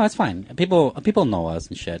doing here. No, it's fine. People know us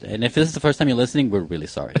and shit. And if this is the first time you're listening, we're really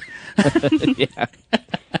sorry. Yeah.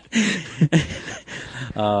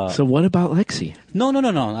 So what about Lexi? No.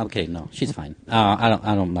 I'm kidding. No, she's fine.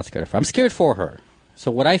 I'm not scared of her. I'm scared for her.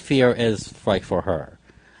 So what I fear is for her.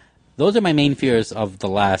 Those are my main fears of the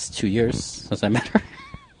last 2 years since I met her.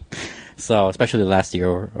 So especially the last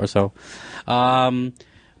year or so.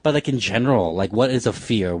 But like in general, like what is a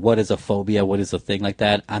fear? What is a phobia? What is a thing like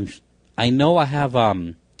that? I know I have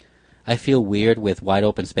I feel weird with wide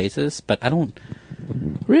open spaces, but I don't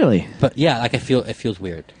Really? But yeah, like it feels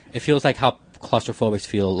weird. It feels like how claustrophobics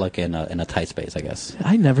feel like in a tight space, I guess.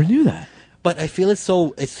 I never knew that. But I feel it's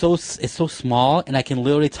so small, and I can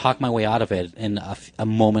literally talk my way out of it in a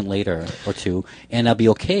moment later or two, and I'll be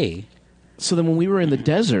okay. So then when we were in the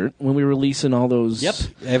desert, when we were releasing all those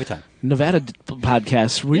Every time. Nevada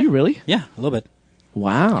podcasts, were you really? Yeah, a little bit.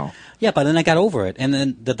 Wow. Yeah, but then I got over it. And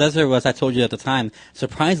then the desert was, I told you at the time,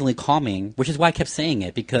 surprisingly calming, which is why I kept saying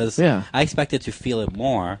it, because I expected to feel it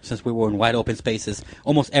more since we were in wide open spaces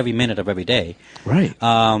almost every minute of every day. Right.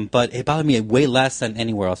 But it bothered me way less than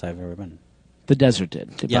anywhere else I've ever been. The desert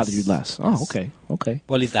did. It Yes. bothered you less. Oh, Yes. okay. Okay.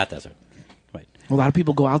 Well, at least that desert. Right. A lot of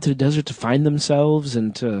people go out to the desert to find themselves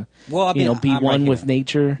and to Well, I mean, be I'm one right with here.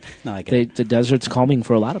 nature. No, I get it. The desert's calming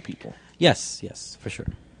for a lot of people. Yes, for sure.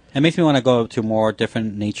 It makes me want to go to more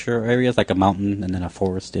different nature areas, like a mountain and then a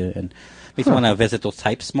forest, and makes me want to visit those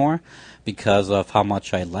types more because of how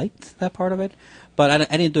much I liked that part of it. But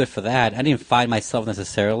I didn't do it for that. I didn't find myself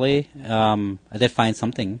necessarily. I did find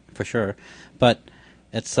something for sure, but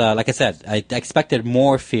it's like I said, I expected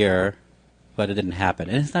more fear, but it didn't happen.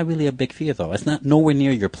 And it's not really a big fear, though. It's not nowhere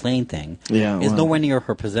near your plane thing. Yeah, it's well. nowhere near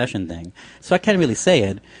her possession thing. So I can't really say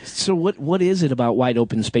it. So what is it about wide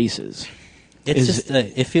open spaces? It's just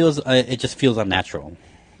it just feels unnatural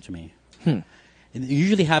to me. It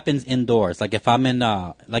usually happens indoors. Like if I'm in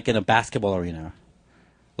like in a basketball arena,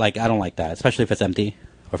 like I don't like that, especially if it's empty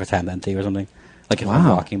or if it's half empty or something. Like if I'm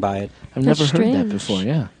Wow. walking by it. I've That's never heard that strange. before.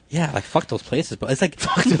 Yeah. Yeah, like fuck those places, but it's like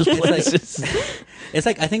fuck those places. It's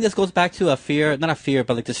like I think this goes back to a fear, not a fear,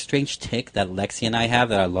 but like this strange tick that Lexi and I have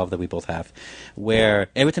that I love that we both have, where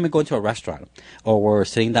every time we go into a restaurant or we're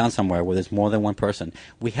sitting down somewhere where there's more than one person,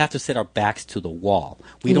 we have to sit our backs to the wall.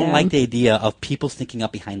 We don't Yeah. like the idea of people sneaking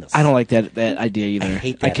up behind us. I don't like that idea either. I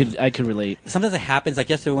hate that. I could relate. Sometimes it happens. Like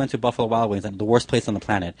yesterday, we went to Buffalo Wild Wings, the worst place on the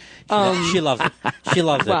planet. She loves it. She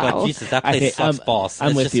loves it. But Wow. Jesus, that place sucks balls. I'm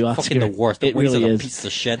It's with just you, fucking Oscar. the worst. The It wings really are the is. pieces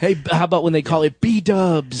of shit. Hey, how about when they call it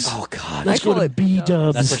B-dubs? Oh God. Let's I go call to it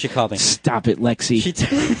B-dubs. That's what she called me. Stop it, Lexi. She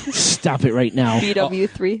Stop it right now.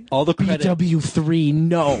 BW3. all the credit. BW3,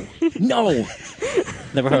 no. No.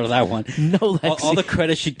 Never heard of that one. No, Lexi. All the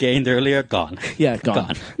credit she gained earlier, gone. Yeah,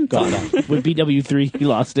 gone. Gone. With BW3, he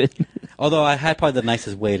lost it. Although I had probably the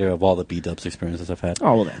nicest waiter of all the B-dubs experiences I've had.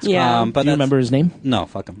 Oh, well, that's Yeah. But Do you that's- remember his name? No,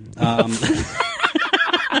 fuck him.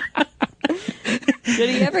 Did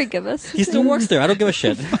he ever give us? He still works there. I don't give a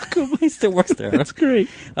shit. He still works there. That's great.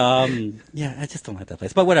 Yeah, I just don't like that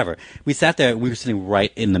place. But whatever. We sat there. We were sitting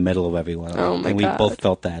right in the middle of everyone. Oh, my and we God. both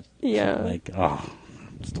felt that. Yeah. Like, oh,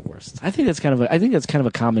 it's the worst. I think that's kind of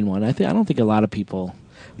a common one. I don't think a lot of people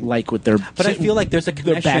like with their. But I feel like there's a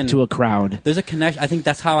They're connection. back to a crowd. There's a connection. I think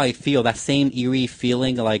that's how I feel. That same eerie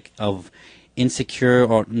feeling, like of insecure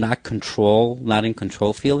or not in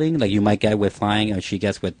control feeling, like you might get with flying, or she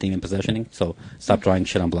gets with demon possessioning. So stop drawing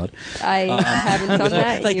shit on blood. I haven't done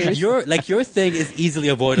that. Like in years. your thing is easily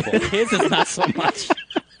avoidable. His is not so much.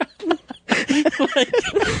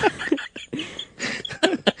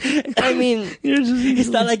 I mean, It's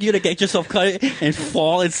not like you're gonna get yourself cut and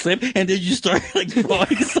fall and slip, and then you start like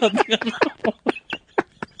drawing something.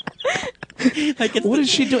 Like What is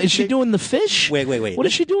she doing? Is she doing the fish? Wait. What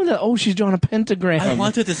is she doing? Oh, she's drawing a pentagram. I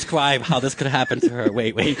want to describe how this could happen to her.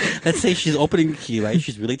 Wait. Let's say she's opening the key, right?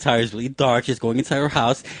 She's really tired. It's really dark. She's going inside her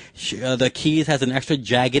house. The keys has an extra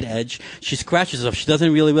jagged edge. She scratches herself. She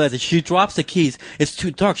doesn't really realize it. She drops the keys. It's too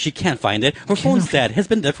dark. She can't find it. Her phone's dead. It's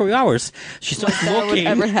been dead for hours. She starts That would looking,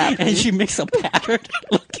 ever happen. and she makes a pattern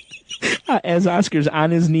looking. As Oscar's on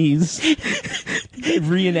his knees,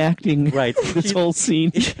 reenacting Right. this whole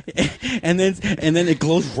scene. And then it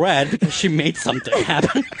glows red because she made something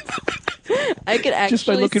happen. I could Just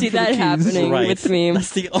by actually looking see for the that keys. happening Right. with me.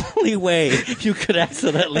 That's the only way you could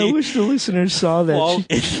accidentally. I wish the listeners saw Well,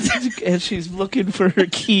 that. As she's looking for her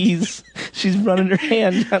keys, she's running her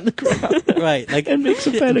hand on the ground. Right, like And makes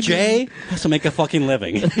a pentagram. Jay has to make a fucking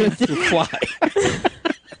living to fly.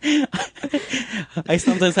 I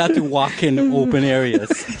sometimes have to walk in open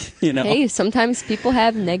areas, you know. Hey, sometimes people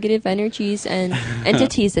have negative energies and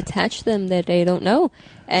entities attached to them that they don't know.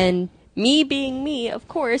 And me being me, of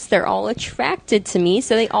course, they're all attracted to me,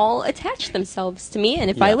 so they all attach themselves to me. And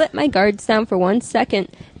if I Yeah. let my guards down for 1 second,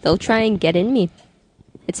 they'll try and get in me.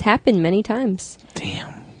 It's happened many times.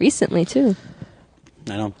 Damn. Recently, too.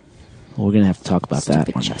 I know. Well, we're gonna have to talk about that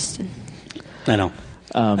Stupid one. Justin. I know.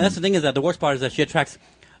 And that's the thing is that the worst part is that she attracts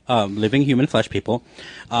living human flesh people.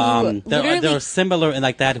 There literally- are similar and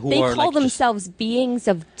like that who They are call like just- themselves beings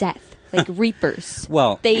of death, like reapers.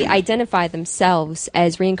 Well- they identify themselves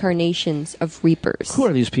as reincarnations of reapers. Who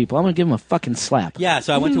are these people? I'm gonna give them a fucking slap. Yeah,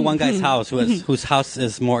 so I went to one guy's house whose house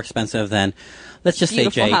is more expensive than, let's just say,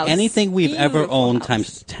 Beautiful Jay, house. anything we've ever Beautiful owned house.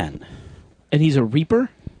 times 10. And he's a reaper.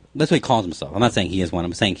 That's what he calls himself. I'm not saying he is one.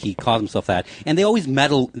 I'm saying he calls himself that. And they always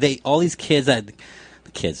meddle. All these kids I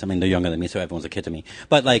mean, they're younger than me, so everyone's a kid to me.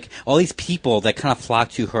 But like all these people that kind of flock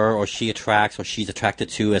to her, or she attracts, or she's attracted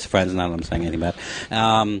to as friends. Not that I'm saying anything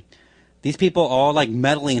bad. These people all like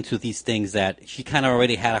meddling into these things that she kind of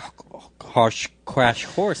already had a harsh crash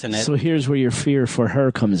course in it. So here's where your fear for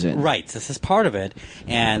her comes in. Right, this is part of it,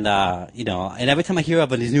 and and every time I hear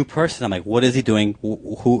of a new person, I'm like, what is he doing?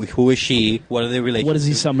 Who is she? What are they related? What is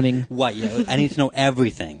he to? summoning? What? Yeah, I need to know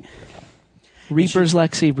everything. Reapers,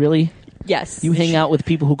 Lexi, really? Yes. You hang out with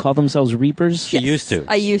people who call themselves reapers? She used to.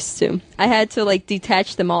 I used to. I had to like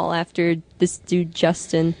detach them all after this dude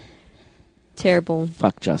Justin. Terrible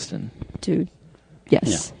Fuck Justin. dude.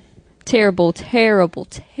 Yes. Terrible.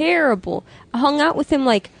 I hung out with him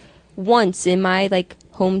like once in my like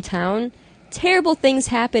hometown. Terrible things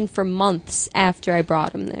happened for months after I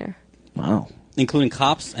brought him there. Wow. Including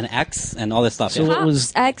cops and ex and all this stuff. So yeah. what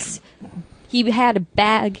was- He had a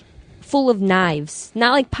bag full of knives,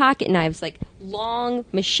 not like pocket knives, like long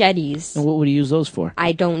machetes. And what would he use those for?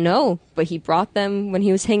 I don't know, but he brought them when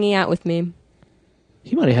he was hanging out with me.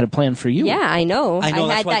 He might have had a plan for you. Yeah, I know. I know, I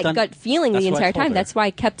that's had what I've that done- gut feeling that's the what I entire told time. her. That's why I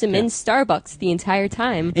kept him in Yeah. Starbucks the entire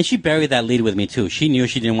time. And she buried that lead with me too. She knew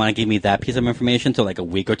she didn't want to give me that piece of information until like a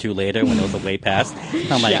week or two later when it was way past.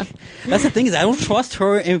 I'm like, Yeah. that's the thing is I don't trust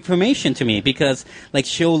her information to me because like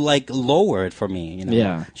she'll like lower it for me. You know?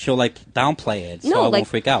 Yeah. She'll like downplay it, so No, I like won't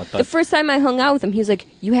freak out. the But first time I hung out with him, he was like,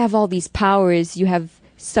 "You have all these powers. You have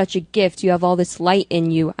such a gift. You have all this light in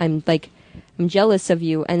you. I'm jealous of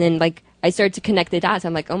you." And then like I started to connect the dots.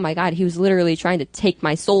 I'm like, "Oh my god, he was literally trying to take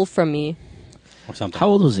my soul from me." or something. How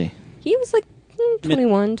old was he? He was like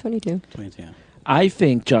 21, 22. Yeah. I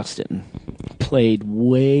think Justin played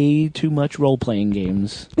way too much role-playing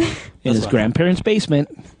games in his what- grandparents' basement,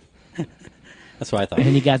 That's what I thought. and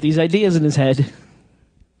he got these ideas in his head.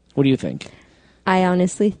 What do you think? I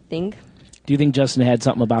honestly think Do you think Justin had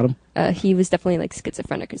something about him? he was definitely like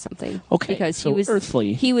schizophrenic or something. Okay, because so he was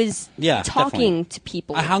earthly. He was Yeah, talking definitely. to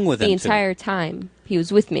people. I hung with the him, too. entire time. He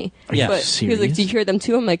was with me. Are you but he was like, serious? "Do you hear them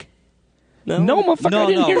too?" I'm like, "No, No, motherfucker, I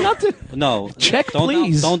didn't hear nothing. No. Check, don't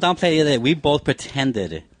please. Don't downplay it. We both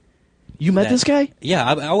pretended. You met that- this guy? Yeah,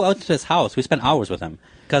 I went to his house. We spent hours with him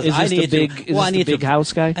because Is I this the needed big, to. is well, this I the needed big to,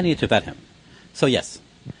 house guy? I needed to vet him. So yes,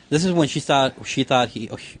 this is when she thought he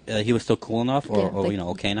was still cool enough or, Yeah, or like- you know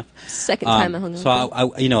okay enough. Second time I hung out So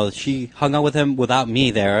with him. she hung out with him without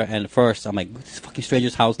me there. And first, I'm like, this fucking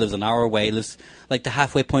stranger's house lives an hour away. Lives like the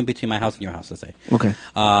halfway point between my house and your house. Let's say. Okay.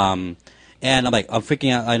 And I'm like, I'm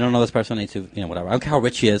freaking out. I don't know this person. I need to, whatever. I don't care how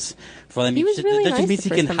rich he is. For them, He was really that nice just means the he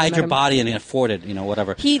first can time I hide met your him. body and afford it.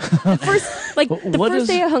 Whatever. He the What first is-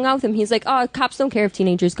 day I hung out with him, he's like, "Oh, cops don't care if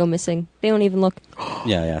teenagers go missing. They don't even look."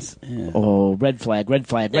 Yeah. Oh, red flag, red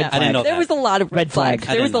flag, red Yeah, flag. I didn't know there that. was a lot of Red flag. flags.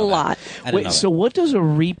 I There was didn't a know that. lot. I didn't know Wait, that. so what does a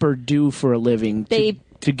reaper do for a living? They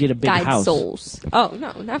to get a big guide house. souls. Oh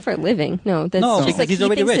no, not for a living. No, that's No, just because like he's he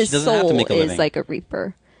already thinks rich. his He doesn't have to soul make a living. is like a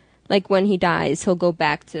reaper. Like when he dies, he'll go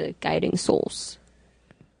back to guiding souls.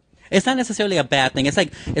 It's not necessarily a bad thing. It's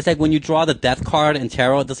like when you draw the death card in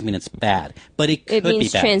tarot, it doesn't mean it's bad, but it could It be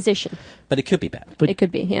means bad. transition. But it could be bad. But It could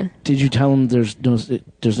be, yeah. did you tell him there's no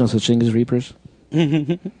such thing as reapers?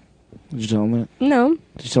 Did you tell him that? No,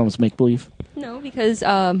 Did you tell him it's make believe? no, because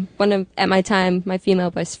at my time, my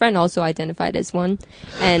female best friend also identified as one,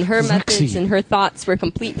 and her methods Lexi. and her thoughts were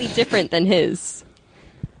completely different than his.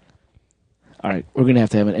 All right, we're gonna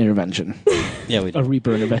have to have an intervention, Yeah, we a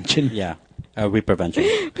reaper intervention. yeah, reprevention.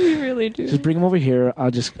 We really do. Just bring him over here.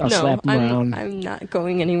 I'll slap him around. I'm not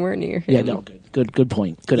going anywhere near him. Yeah, no, good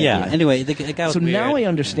point. Good Yeah. idea. Anyway, the guy was So weird. now I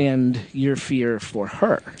understand your fear for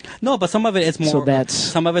her. No, but some of it is more. So that's-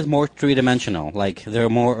 some of it's more three-dimensional. Like there are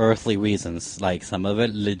more earthly reasons. Like some of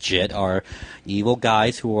it legit are evil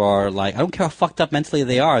guys who are like, I don't care how fucked up mentally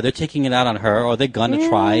they are. They're taking it out on her, or they're gonna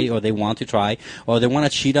try, or they want to try, or they want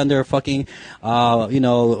to cheat on their fucking,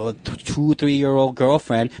 2-3-year-old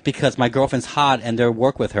girlfriend because my girlfriend's hot and they're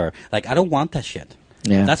work with her. Like I don't want that shit.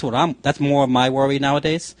 Yeah. That's more of my worry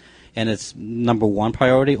nowadays, and it's number one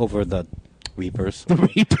priority over the Reapers.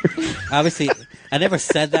 Reaper. Obviously, I never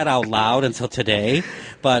said that out loud until today,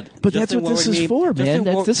 but But that's what this is for, man.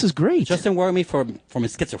 This is great. Justin worried me from a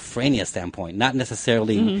schizophrenia standpoint, not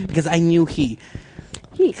necessarily because I knew he's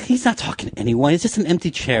not talking to anyone. It's just an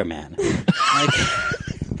empty chair, man. Like,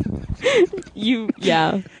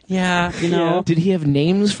 Yeah. yeah, you know. Did he have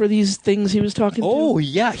names for these things he was talking Oh to?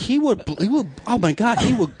 yeah, he would. Oh my God,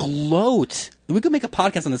 he would gloat. We could make a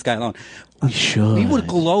podcast on this guy alone. We should. He would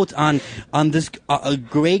gloat on this a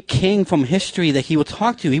great king from history that he would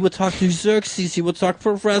talk to. He would talk to Xerxes. He would talk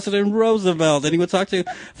to President Roosevelt, and he would talk to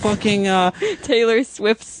fucking Taylor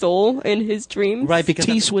Swift's soul in his dreams. right because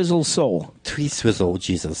T-Swizzle Soul. Swizzle,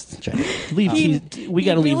 Jesus, Jay. We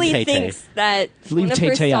gotta leave really Tay-Tay. thinks that Leave one of her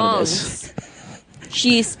Tay-Tay out of songs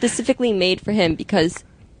she specifically made for him because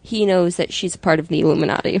he knows that she's a part of the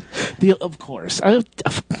Illuminati. Of course.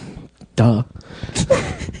 Duh.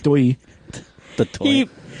 Doi. The toy. He,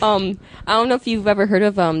 I don't know if you've ever heard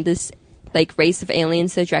of this like race of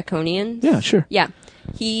aliens, the Draconians. Yeah, sure. Yeah,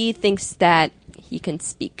 he thinks that he can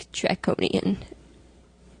speak Draconian,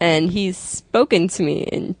 and he's spoken to me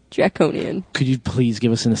in Draconian. Could you please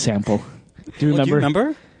give us a sample? Do you Oh, remember? do you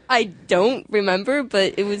remember? I don't remember,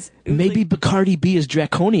 but it was Maybe like, Bacardi B is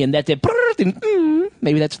draconian. That did.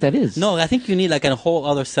 Maybe that's what that is. No, I think you need like a whole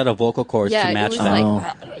other set of vocal cords yeah, to it match was that.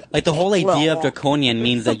 Oh. Like the whole idea of draconian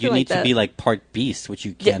means that you Something need like to that. be like part beast, which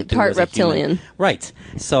you can't do part as a human. reptilian. Right.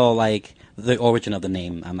 So like the origin of the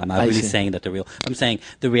name. I'm not I really see. saying that I'm saying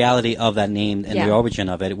the reality of that name and Yeah. the origin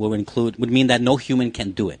of it would mean that no human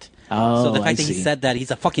can do it. Oh, so the I fact that he see. said that,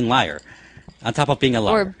 he's a fucking liar. On top of being a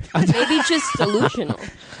liar. or maybe just delusional.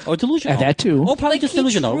 Or delusional. That too. Oh, probably Like just he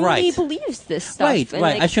delusional. truly Right. believes this stuff. Right, and,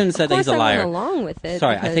 right. like, I shouldn't have said of that he's a course I liar. went along with it.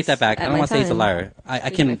 Sorry, I take that back. I don't want to say he's a liar.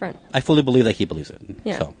 He's my friend. I fully believe that he believes it.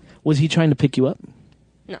 Yeah. So. Was he trying to pick you up?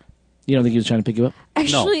 No. You don't think he was trying to pick you up?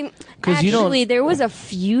 Actually, 'Cause you don't- there was a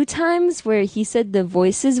few times where he said the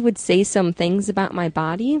voices would say some things about my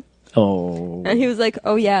body, Oh. and he was like,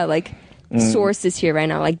 "Oh yeah, like Source is here right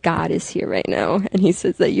now, like God is here right now," and he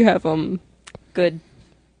says that you have good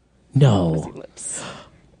No. lips,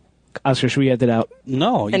 Oscar, should we edit that out?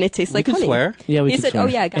 No. and it tastes we like can honey. swear. Yeah, we He can said, swear. "Oh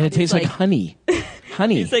yeah, God and it is tastes like like- honey.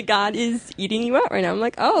 Honey. He's like, God is eating you out right now. I'm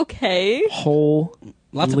like, oh, okay. Whole.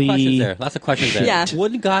 Lots of questions there. Lots of questions there. Yeah.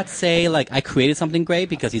 Wouldn't God say, like, I created something great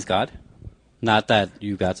because he's God? Not that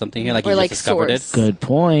you got something here, like Or you like just discovered Source. Good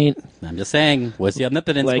point. it. I'm just saying, what's the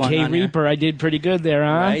omnipotence Like, going hey, on here? Reaper, I did pretty good there,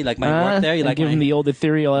 huh? Right, like my work there? You And like give my- him the old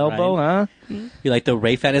ethereal elbow, Right. huh? You like the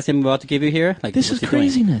Ray fantasy I'm about to give you here? Like, This what's is he doing?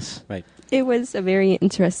 craziness. Right. It was a very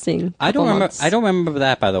interesting. I don't couple remember. months. I don't remember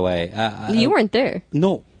that, by the way. You weren't there.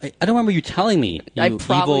 No, I don't remember you telling me. You I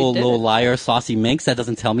probably evil didn't. little liar, saucy minx that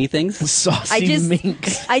doesn't tell me things. Saucy I just,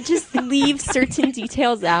 minx. I just leave certain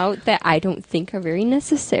details out that I don't think are very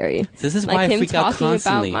necessary. This is Like why I him freak out talking about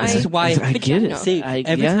constantly. my This is why I get it. See,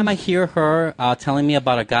 every yeah. time I hear her telling me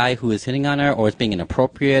about a guy who is hitting on her, or is being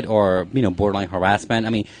inappropriate, or borderline harassment. I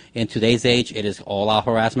mean, in today's age, it is all-out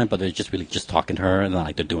harassment, but they're just really just talking to her, and not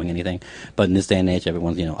like they're doing anything. But in this day and age,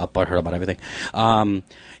 everyone's up about her about everything.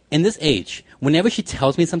 In this age, whenever she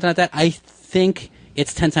tells me something like that, I think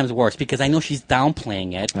it's 10 times worse because I know she's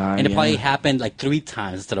downplaying it, and it yeah. probably happened like 3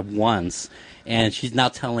 times instead of once, and she's now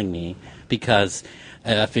telling me because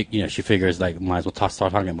she figures like might as well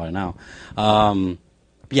start talking about it now.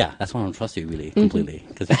 Yeah, that's why I don't trust you really completely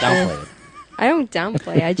because you downplay it. I don't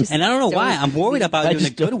downplay. I just And I don't know why. I'm worried about you in a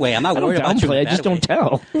good way. I'm not worried about you in a I bad just don't way.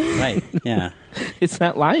 tell. Right. Yeah. It's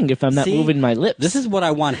not lying if I'm not See, moving my lips. This is what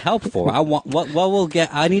I want help for.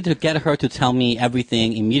 I need to get her to tell me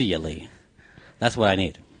everything immediately. That's what I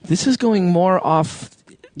need. This is going more off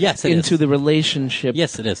Yes, it into is. the relationship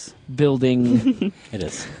Yes, it is. building It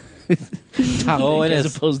is. topic Oh, it as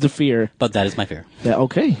is. opposed to fear. But that is my fear. Yeah,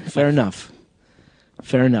 okay, fair enough.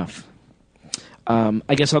 Fair enough.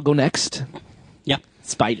 I guess I'll go next. Yeah.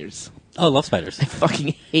 Spiders. Oh, I love spiders. Fucking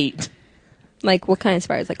hate like what kind of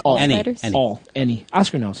spiders? Like all Any. spiders? Any. all any.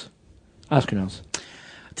 Oscar knows. Oscar knows.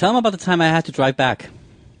 Tell them about the time I had to drive back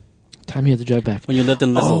Time you had to drive back. when you lived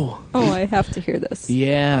in Lisle. Oh, I have to hear this.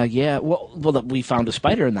 Yeah. Well, we found a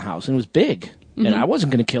spider in the house, and it was big. And I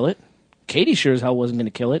wasn't going to kill it. Katie sure as hell wasn't going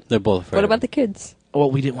to kill it. They're both afraid. What about the kids?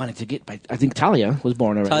 Well, we didn't want it to get by... I think Talia was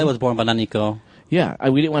born already. Talia was born by Nico. Yeah,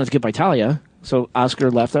 we didn't want it to get by Talia. So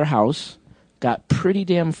Oscar left our house, got pretty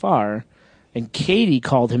damn far, and Katie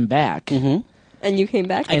called him back. Mm-hmm. And you came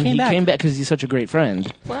back? And came he back. came back because he's such a great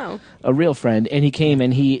friend, Wow. a real friend. And he came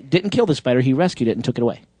and he didn't kill the spider. He rescued it and took it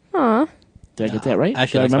away. Aw. Did I get that right?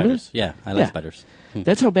 Actually, I Did like I remember spiders. Yeah, I like Yeah. spiders.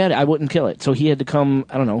 That's how bad I wouldn't kill it. So he had to come,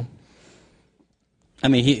 I don't know, I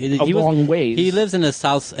mean, he a was, long ways. He lives in a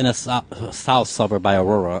south suburb by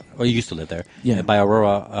Aurora, or he used to live there. Yeah. By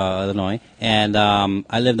Aurora, Illinois, and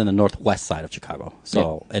I lived in the northwest side of Chicago.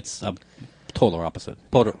 So it's a polar opposite.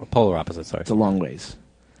 Sorry. It's a long ways.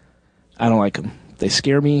 I don't like them. They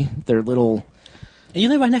scare me. They're little... And you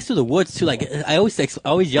live right next to the woods too. Like I always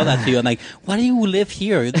yell that to you. I'm like, why do you live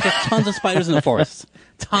here? There's tons of spiders in the forest.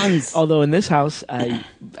 Tons. Although in this house,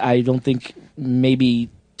 I don't think maybe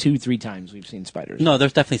 2-3 times we've seen spiders. No,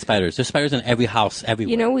 there's definitely spiders. There's spiders in every house,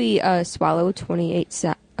 everywhere. You know we swallow 28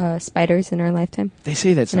 spiders in our lifetime? They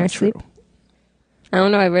say that's In our not true. sleep? I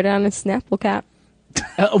don't know. I read it on a Snapple cap.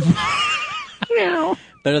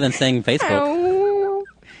 Better than saying Facebook. Ow.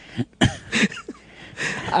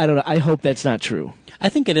 I don't know. I hope that's not true. I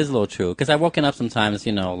think it is a little true because I've woken up sometimes,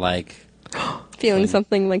 like Feeling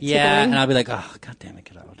something like tickling. yeah, and I'll be like, oh, god damn it,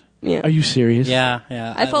 get out. Yeah. Are you serious? Yeah.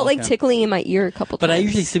 I felt like tickling in my ear a couple times. But I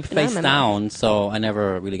usually sleep And I'm face in down, so I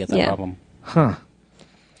never really get that Yeah. problem. Huh.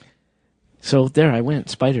 So there I went.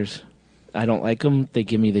 Spiders. I don't like them. They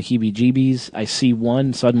give me the heebie-jeebies. I see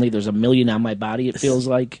one, suddenly there's a million on my body, it feels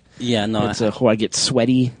like. Yeah, no, I get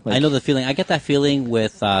sweaty. Like, I know the feeling. I get that feeling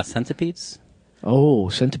with centipedes. Oh,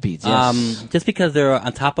 centipedes, yes. Just because they're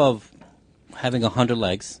on top of having 100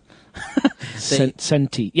 legs. Yes,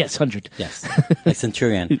 100. Yes, like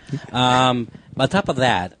centurion. On top of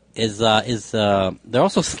that is they're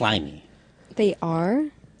also slimy. They are?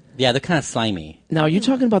 Yeah, they're kind of slimy. Now, are you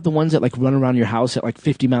talking about the ones that like run around your house at like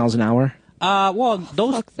 50 miles an hour? Well,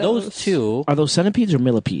 those Fuck those. two. Are those centipedes or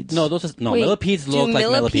millipedes? No, Wait, millipedes look like do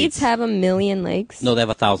millipedes have a million legs? No, they have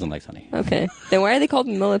 1,000 legs, honey. Okay. Then why are they called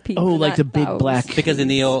millipedes? Oh, and like not the big thous? Oh, black... Because in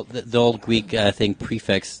the old Greek thing,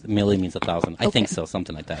 prefix milli means 1,000. I think so,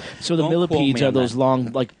 something like that. So the Don't quote millipedes me are on those that.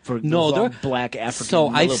 long, like, for No, those long they're black African So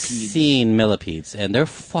I've millipedes. seen millipedes, and they're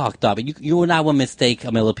fucked up. You and I will mistake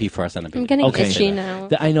a millipede for a I'm centipede. getting Okay. itchy now.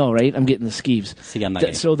 I know, right? I'm getting the skeeves. See, I'm not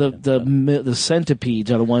getting So the centipedes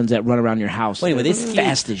are the ones that run around your house. Wait, They're they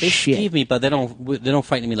fast as they shit. skeeve me, but they don't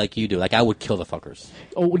frighten me like you do. Like I would kill the fuckers.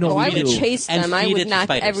 Oh no, Oh, we I would do. chase And them. I feed it would to knock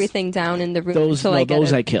spiders. everything down in the room Those, until no, I get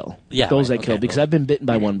those it. I kill. Yeah, those right, I kill okay. because I've been bitten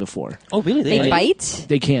by one before. Oh, really? They bite?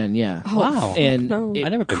 They can, yeah. Oh, Wow. And no. it I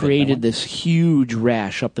never been bitten by created one. this huge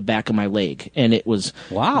rash up the back of my leg, and it was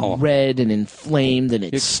Wow. red and inflamed, and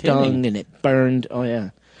it You're stung kidding. and it burned. Oh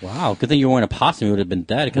yeah, Wow. Good thing you weren't a possum. You would have been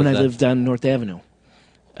dead. 'cause when I that- lived on North Avenue.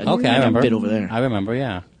 Okay, I got remember. bit over there. I remember.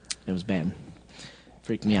 Yeah. It was bad.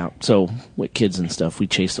 Freaked me out. So with kids and stuff, we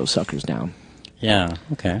chased those suckers down. Yeah.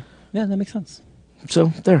 Okay. Yeah, that makes sense.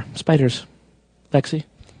 So there, spiders. Lexi,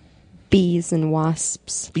 Bees and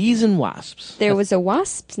wasps. bees and wasps. There was a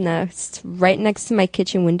wasp's nest right next to my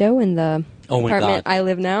kitchen window in the Oh my apartment God. I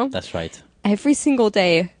live now. That's right. Every single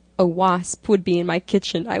day, a wasp would be in my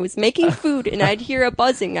kitchen. I was making food and I'd hear a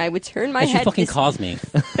buzzing. I would turn my And she head. fucking This calls me.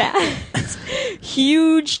 fat,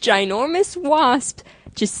 huge, ginormous wasp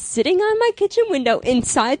just sitting on my kitchen window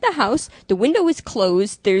inside the house. The window is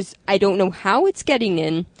closed. I don't know how it's getting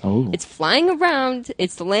in. Oh. It's flying around.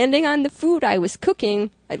 It's landing on the food I was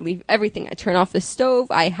cooking. I leave everything. I turn off the stove.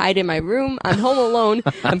 I hide in my room. I'm home alone.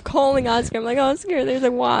 I'm calling Oscar. I'm like, Oscar, there's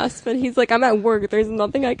a wasp. And he's like, I'm at work. There's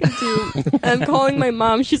nothing I can do. And I'm calling my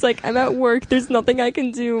mom. She's like, I'm at work. There's nothing I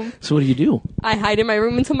can do. So what do? I hide in my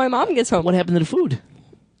room until my mom gets home. What happened to the food?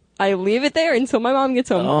 I leave it there until my mom gets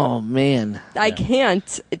home. Oh man. I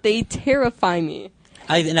can't. They terrify me.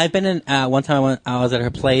 I've been in one time I was at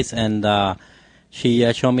her place and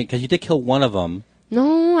She showed me, because you did kill one of them.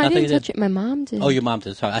 No, I thought you didn't touch did. it. My mom did. Oh, your mom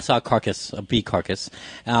did. Sorry. I saw a carcass, a bee carcass.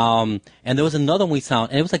 And there was another one we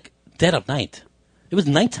found, and it was like dead of night. It was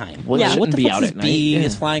nighttime. Well, Yeah. it What shouldn't the be fuck out is at this night. bee Yeah.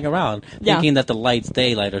 is flying around, Yeah. thinking that the light's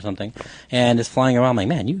daylight or something, and it's flying around. I'm like,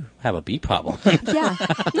 man, you have a bee problem. Yeah.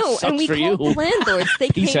 No, Sucks and we for called you. the landlords. They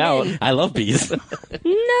Peace came out. in. I love bees.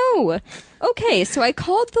 No. Okay, so I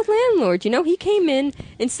called the landlord. You know, he came in.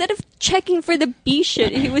 Instead of checking for the bee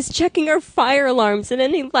shit, he was checking our fire alarms, and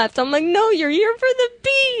then he left. I'm like, no, you're here for the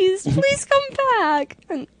bees. Please come back.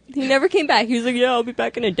 And he never came back. He was like, yeah, I'll be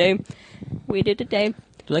back in a day. Waited a day.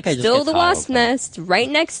 Like I just Still get the tired wasp of them. nest right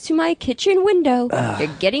next to my kitchen window. They're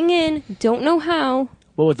getting in. Don't know how.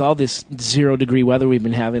 Well, with all this 0-degree weather we've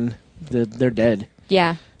been having, they're dead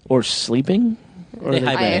Yeah. or sleeping. Or They they-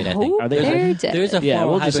 hibernate, I think. hope Are they they're dead? dead. There's a Yeah, form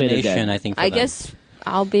we'll of just say they're hibernation, dead. I think. For I them. guess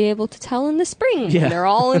I'll be able to tell in the spring. Yeah. They're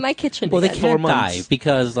all in my kitchen. Well, they again. can't 4 months. die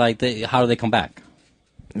because, like, how do they come back?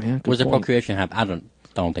 Yeah, good Where's the point. procreation happen? I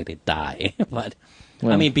don't think they die, but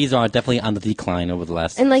Well. I mean, bees are definitely on the decline over the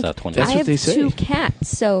last And like 20 That's I what have they say. 2 cats,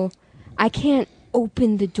 so I can't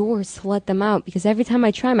open the doors to let them out because every time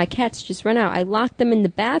I try, my cats just run out. I lock them in the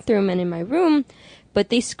bathroom and in my room, but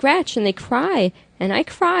they scratch and they cry, and I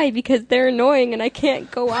cry because they're annoying and I can't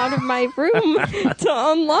go out of my room to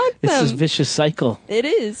unlock It's this them. vicious cycle. It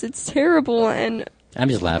is. It's terrible and I'm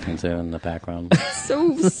just laughing too in the background.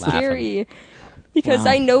 so scary. Because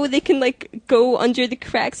Wow. I know they can like go under the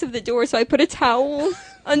cracks of the door, so I put a towel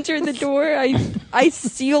under the door. I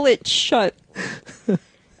seal it shut.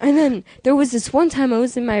 And then there was this one time I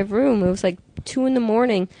was in my room. It was like 2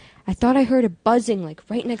 a.m. I thought I heard a buzzing like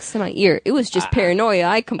right next to my ear. It was just paranoia.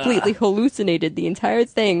 I completely hallucinated the entire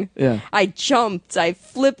thing. Yeah. I jumped. I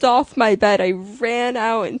flipped off my bed. I ran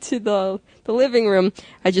out into the living room.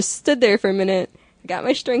 I just stood there for a minute. I got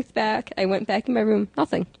my strength back. I went back in my room.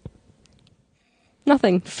 Nothing.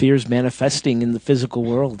 Nothing. Fears manifesting in the physical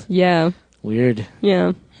world. Yeah. Weird.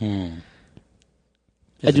 Yeah.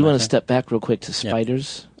 I do want to step back real quick to Yeah.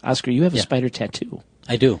 spiders. Oscar, you have a Yeah. spider tattoo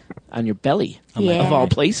I do. on your belly, Yeah. of all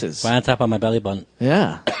places. Right on top of my belly button.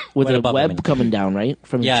 Yeah, with Right a above, I web mean. coming down, right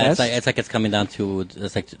from your Yeah, chest. it's like it's coming down to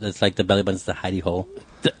it's like the belly button's the hidey hole.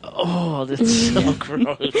 Oh, that's so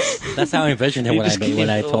gross. That's how I envisioned it You when just when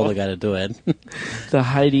I can't- told the guy to do it. The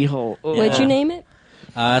hidey hole. Oh. What'd you name it?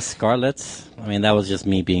 Scarlet. I mean, that was just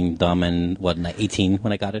me being dumb and 18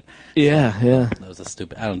 when I got it. Yeah, yeah. That was a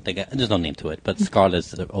stupid. I don't think there's no name to it, but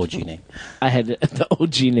Scarlet's the OG name. I had the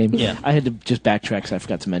OG name. Yeah. I had to just backtrack, so I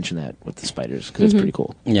forgot to mention that with the spiders because it's pretty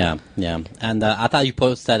cool. Yeah, yeah. And I thought you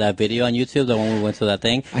posted that video on YouTube, the one we went to that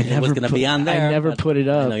thing. I It never was going to put- be on there. I never but- put it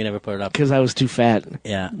up. I know you never put it up. Because I was too fat.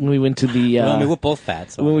 Yeah. When we went to the Well, I mean, we're both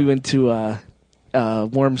fat. So. when we went to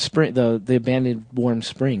Warm Spring, the abandoned Warm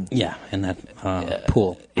Spring. Yeah, in that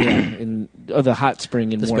pool. Yeah, in the hot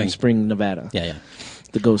spring in The Warm spring. Spring, Nevada. Yeah, yeah.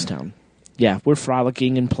 The ghost town. Yeah, we're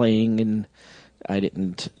frolicking and playing, and I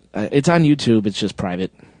didn't. It's on YouTube. It's just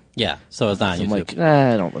private. Yeah, so it's not on So I'm YouTube. like,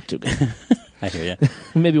 I don't look too good. I hear you.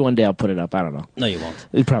 Maybe one day I'll put it up. I don't know. No, you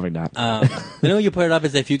won't. Probably not. The way you put it up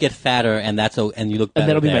is if you get fatter and and you look better and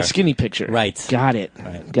that'll be there. my skinny picture. Right. Got it.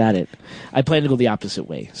 Right. Got it. I plan to go the opposite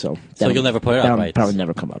way. So you'll never put it up, that'll right? Probably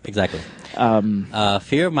never come up. Exactly.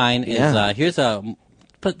 Fear of mine is Yeah. here's a.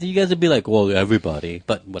 But you guys would be like, well, everybody,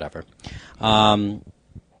 but whatever.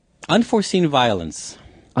 Unforeseen violence.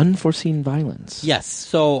 Unforeseen violence. Yes.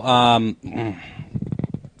 So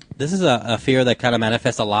this is a fear that kind of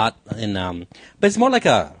manifests a lot in, but it's more like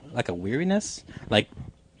a weariness. Like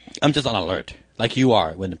I'm just on alert, like you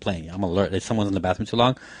are when playing. I'm alert. If someone's in the bathroom too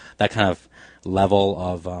long, that kind of level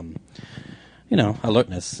of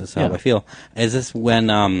alertness is how Yeah. I feel. Is this when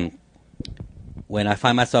I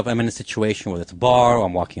find myself, I'm in a situation where it's a bar, or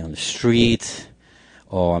I'm walking on the street,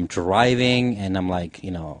 or I'm driving, and I'm like,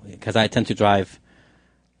 because I tend to drive.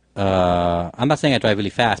 I'm not saying I drive really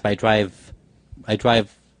fast, but I drive,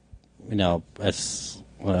 as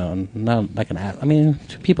not like an ass. I mean,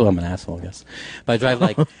 to people, I'm an asshole, I guess. But I drive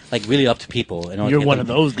like really up to people. In order to You're get one them- of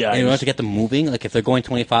those guys. In order to get them moving, like if they're going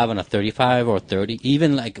 25 on a 35 or 30,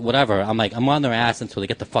 even like whatever, I'm on their ass until they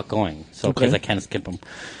get the fuck going. So because Okay. I can't skip them.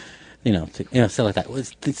 Stuff like that.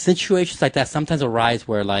 The situations like that sometimes arise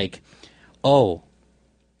where like, oh,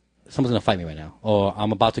 someone's gonna fight me right now, or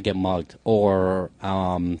I'm about to get mugged, or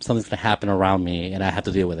something's gonna happen around me and I have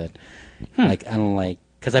to deal with it. Like I don't like,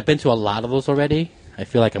 because I've been to a lot of those already. I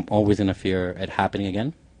feel like I'm always gonna fear it happening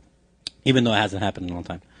again, even though it hasn't happened in a long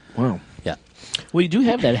time. Wow. Yeah. Well, you do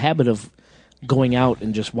have that habit of going out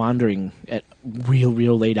and just wandering at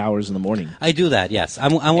real late hours in the morning. I do that. Yes,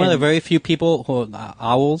 I'm one of the very few people who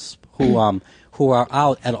owls who are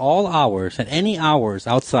out at all hours, at any hours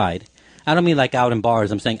outside, I don't mean like out in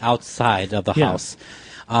bars. I'm saying outside of the Yeah. house,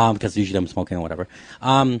 because usually I'm smoking or whatever.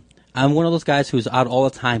 I'm one of those guys who's out all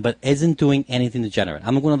the time, but isn't doing anything degenerate.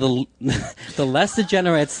 I'm one of the the less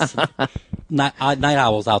degenerates night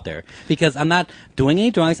owls out there, because I'm not doing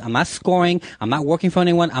any drugs. I'm not scoring. I'm not working for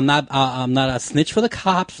anyone. I'm not a snitch for the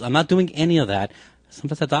cops. I'm not doing any of that.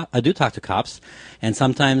 Sometimes I do talk to cops, and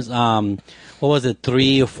sometimes, what was it,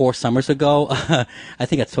 3 or 4 summers ago? I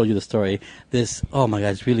think I told you the story. This, oh my God,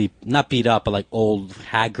 it's really not beat up, but like old,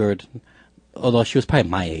 haggard, although she was probably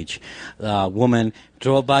my age, woman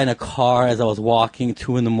drove by in a car as I was walking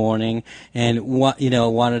 2 a.m. and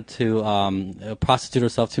wanted to prostitute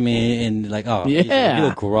herself to me, and like, oh, Yeah. you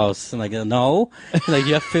look gross. I'm like, no, like,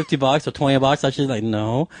 you have $50 or $20. She's like,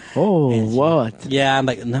 no. Oh, And what? Yeah, I'm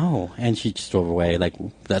like, no, and she just drove away, like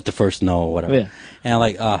at the first no or whatever. Yeah. And I'm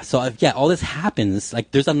like, yeah, all this happens. Like,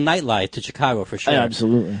 there's a nightlife to Chicago for sure. Yeah,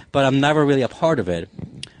 absolutely. But I'm never really a part of it.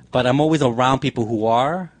 But I'm always around people who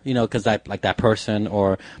are, because I like that person,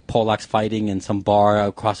 or Polacks fighting in some bar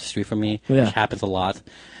across the street from me, Yeah. which happens a lot.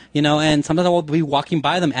 And sometimes I will be walking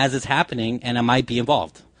by them as it's happening, and I might be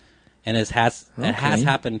involved. And it has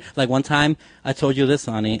happened. Like one time, I told you this,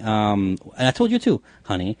 honey, and I told you too,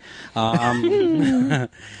 honey,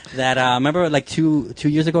 that remember like two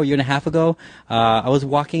years ago, a year and a half ago, I was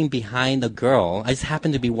walking behind a girl. I just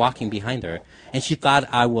happened to be walking behind her, and she thought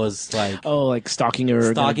I was like, Oh, like stalking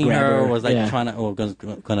her. stalking gonna grab her, was like Yeah. trying to, or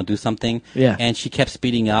gonna do something. Yeah. And she kept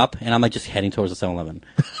speeding up, and I'm like just heading towards the 7-Eleven.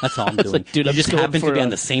 That's all I'm It's doing. like, dude, you I'm just going happen to for be a- on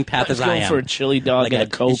the same path I'm as I going am. for a chili dog Like and a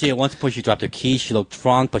and Coke. she, at one point, she dropped her keys. She looked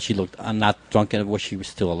drunk, but she looked not drunk enough. She was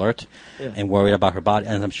still alert and worried about her body,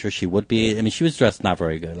 and I'm sure she would be. I mean, she was dressed not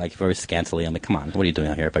very good, like very scantily. I'm like, come on, what are you doing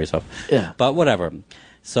out here by yourself? Yeah. But whatever.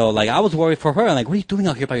 So, like, I was worried for her. I'm like, what are you doing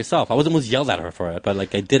out here by yourself? I was almost yelled at her for it, but,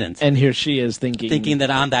 like, I didn't. And here she is thinking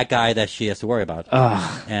That I'm that guy that she has to worry about.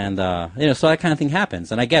 Ah. And, so that kind of thing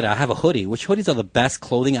happens. And I get it. I have a hoodie, which hoodies are the best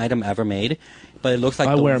clothing item ever made, but it looks like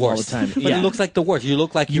I the wear worst. them all the time. But Yeah. it looks like the worst. You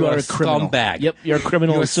look like you you're are a criminal. scumbag. Yep, you're a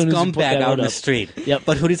criminal You're as soon a as you put scumbag that out in up. the street. Yep.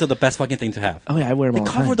 But hoodies are the best fucking thing to have. Oh, yeah, I wear them They all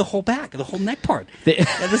the cover time. the whole back, the whole neck part. They-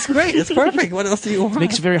 Yeah, that's great. It's perfect. What else do you want?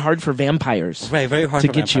 Makes it very hard for vampires. Right, very hard to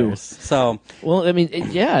for get vampires. So, Well, I mean,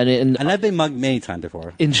 yeah, and I've been mugged many times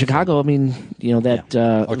before. in Chicago, I mean, that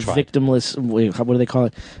Or tried. victimless. Wait, what do they call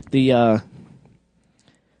it? The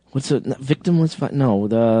what's it? Not victimless? No,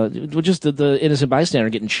 the innocent bystander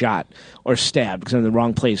getting shot or stabbed because they're in the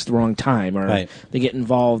wrong place, the wrong time, or Right. they get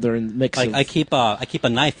involved or in the mix. Like of, I keep a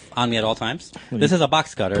knife on me at all times. This is a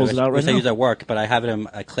box cutter, Pulls it out right which I now? use at work, but I have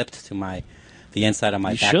it clipped to the inside of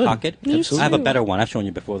my You back should. pocket. Absolutely. I have a better one. I've shown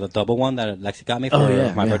you before, the double one that Lexi got me for Oh,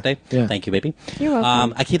 yeah, my yeah, birthday. yeah. Thank you, baby. You're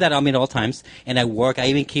welcome. I keep that on me at all times, and at work I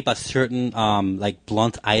even keep a certain like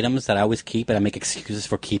blunt items that I always keep, and I make excuses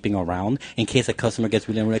for keeping around in case a customer gets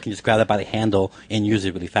really angry. I can just grab it by the handle and use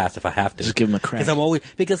it really fast if I have to. Just give 'em a crack.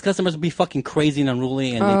 Because customers will be fucking crazy and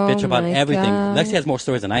unruly, and Oh they bitch about my everything. God. Lexi has more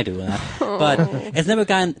stories than I do, but it's never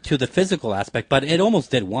gotten to the physical aspect. But it almost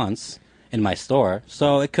did once in my store,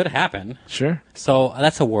 so it could happen. Sure. So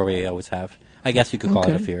that's a worry I always have. I guess you could call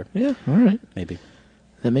it a fear, Yeah. All right. maybe.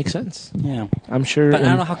 That makes sense. Yeah. I'm sure. But I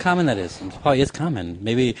don't know how common that is. It probably is common.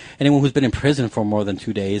 Maybe anyone who's been in prison for more than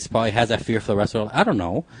 2 days probably has that fear for the rest of their life. I don't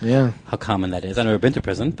know Yeah. how common that is. I've never been to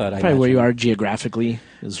prison, but I Probably where imagine- you are geographically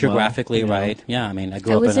as Geographically, well, you know. right. Yeah, I mean, I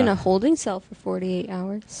grew I up was in in a holding cell for 48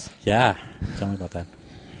 hours. Yeah, tell me about that.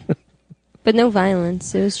 But no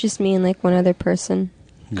violence. It was just me and like one other person.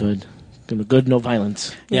 Good. Good. No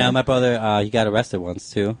violence. Yeah, Yeah. my brother, he got arrested once,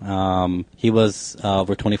 too. He was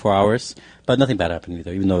over 24 hours, but nothing bad happened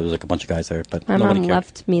either, even though there was like a bunch of guys there, but My nobody mom cared.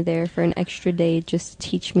 left me there for an extra day just to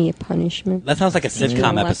teach me a punishment. That sounds like a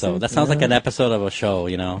sitcom a episode. lesson. That sounds like an episode of a show,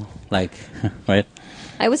 like, right?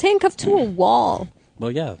 I was handcuffed to a wall.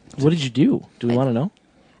 Well, yeah. What did you do? Do we want to know?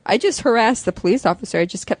 I just harassed the police officer. I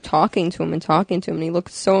just kept talking to him, and he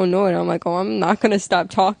looked so annoyed. I'm like, oh, I'm not going to stop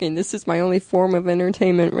talking. This is my only form of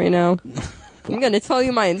entertainment right now. I'm going to tell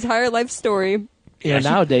you my entire life story. Yeah.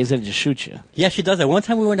 Nowadays, they just shoot you. Yeah, she does that. One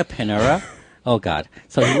time we were in a Panera. Oh, God.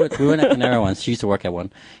 So we were in a Panera once. She used to work at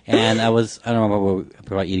one. And I don't remember, we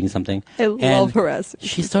were eating something. I And love harassing.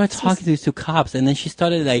 She started talking to these two cops, and then she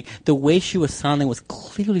started, like, the way she was sounding was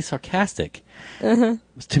clearly sarcastic. To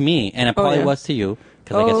me, and it probably yeah. was to you,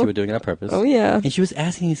 because I guess Oh. you were doing it on purpose. Oh, yeah. And she was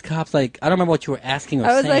asking these cops, like, I don't remember what you were asking or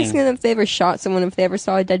I was saying. asking them if they ever shot someone, if they ever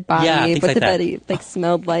saw a dead body, Yeah, things what like the that. body like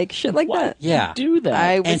smelled like, shit like that. Yeah. Do that.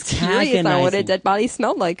 I was curious on what a Antagonizing. dead body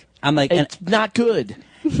smelled like. I'm like, and It's not good.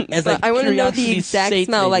 it's But like, I want to know the curiosity exact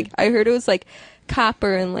smell. satiated. Like I heard it was like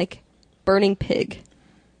copper and like burning pig.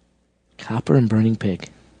 Copper and burning pig.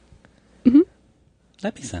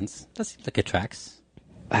 that makes sense. That seems like it tracks.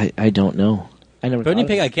 I don't know. I never. Burning thought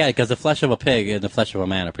pig, of I it. get it because the flesh of a pig and the flesh of a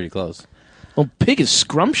man are pretty close. Well, pig is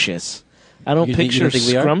scrumptious. I don't You picture don't think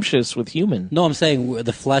we are? scrumptious with human. No, I'm saying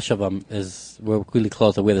the flesh of them we're really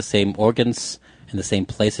close. That we have the same organs in the same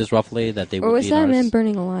places roughly that they Or would was be in that ours. man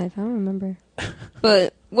burning alive? I don't remember.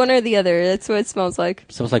 But one or the other. That's what it smells like.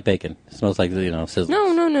 It smells like bacon. It smells like sizzle.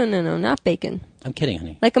 No, not bacon. I'm kidding,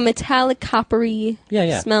 honey. Like a metallic, coppery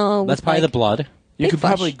Yeah. smell. That's with, probably like, the blood. You Big could flesh.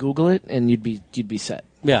 probably Google it, and you'd be set.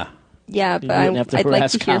 Yeah. Yeah, You but wouldn't have to I'd like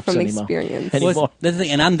harass to hear cops from anymore. experience. Anymore. Well, that's the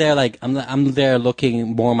thing, and I'm there like I'm there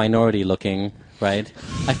looking more minority looking, right?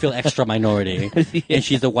 I feel extra minority, and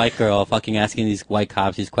she's a white girl fucking asking these white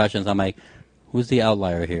cops these questions. I'm like, who's the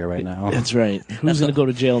outlier here right now? That's right. Who's going to go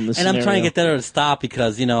to jail in this And I'm scenario? trying to get her to stop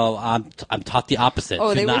because I'm taught the opposite. Oh,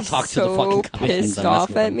 Do they not were talk to the so fucking cops. pissed I'm messing off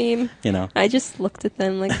with at them, me. You know. I just looked at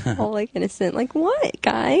them like all like innocent. Like, what,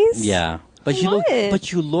 guys? Yeah. But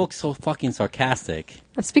What? you look so fucking sarcastic.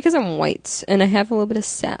 That's because I'm white and I have a little bit of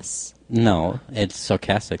sass. No, it's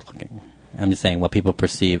sarcastic looking. I'm just saying what people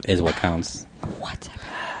perceive is what counts. What?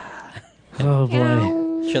 Oh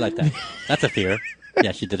boy. Shit like that. That's a fear.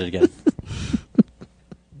 Yeah, she did it again.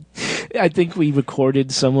 I think we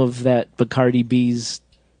recorded some of that Bacardi B's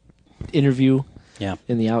interview Yeah.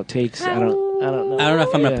 in the outtakes. I don't know. I don't know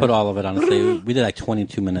if I'm going Yeah. to put all of it, honestly. We did like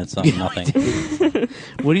 22 minutes on nothing.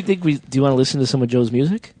 What do you think? Do you want to listen to some of Joe's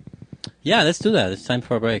music? Yeah, let's do that. It's time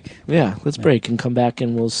for a break. Yeah, let's break and come back,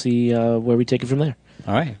 and we'll see where we take it from there.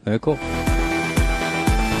 All right. Very cool.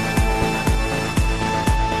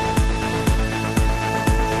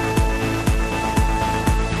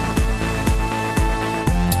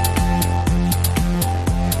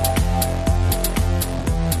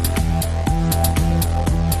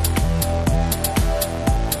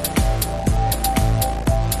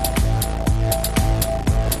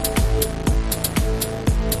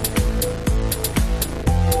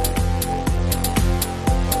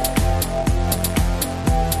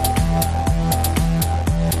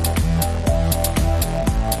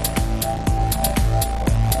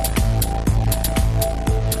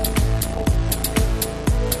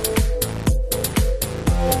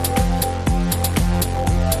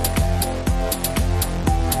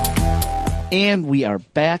 And we are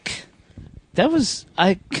back.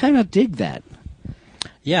 I kind of dig that.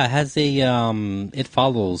 Yeah, it has a It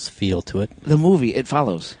Follows feel to it. The movie, It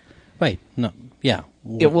Follows. Right. No. Yeah.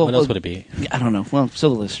 Well, what else would it be? I don't know. Well, so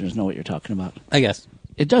the listeners know what you're talking about. I guess.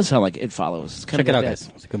 It does sound like It Follows. It's kind Check of it out, like guys.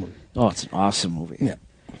 It's a good movie. Oh, it's an awesome movie.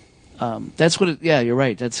 Yeah. That's what it... Yeah, you're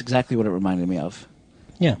right. That's exactly what it reminded me of.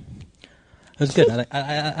 Yeah. It was good.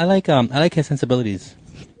 I like his sensibilities.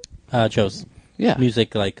 Joe's. Yeah.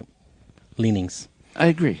 Music, like, leanings. I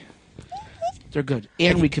agree. They're good.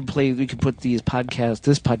 And we can put this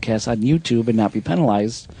podcast on YouTube and not be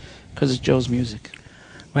penalized because it's Joe's music.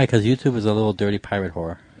 Right, because YouTube is a little dirty pirate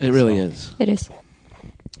whore. It really is. It is.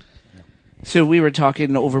 So we were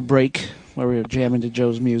talking over break where we were jamming to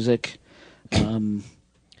Joe's music, talking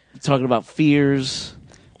about fears,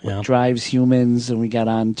 what Yeah. drives humans, and we got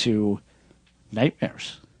on to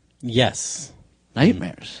nightmares. Yes.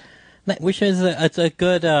 Nightmares. Which is it's a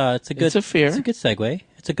good It's a fear. It's a good segue.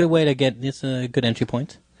 It's a good way to get. It's a good entry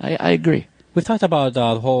point. I agree. We've talked about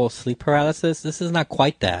the whole sleep paralysis. This is not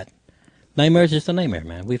quite that. Nightmare is just a nightmare,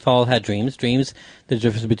 man. We've all had dreams. Dreams. The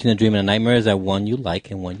difference between a dream and a nightmare is that one you like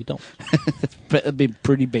and one you don't. But it'd be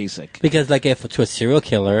pretty basic. Because, like, if to a serial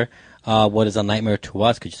killer, what is a nightmare to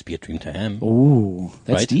us could just be a dream to him, Ooh,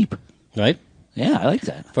 that's Right? deep. right? Yeah, I like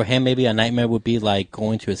that. For him, maybe a nightmare would be like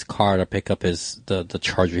going to his car to pick up the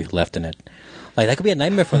charger he left in it. Like that could be a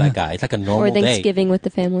nightmare for that guy. It's like a normal Or day. Thanksgiving with the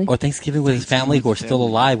family. Or Thanksgiving with his family who are still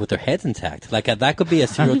alive with their heads intact. Like that could be a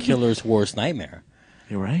serial killer's worst nightmare.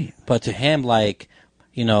 You're right. But to him, like,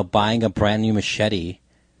 buying a brand new machete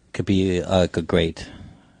could be a great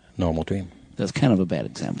normal dream. That's kind of a bad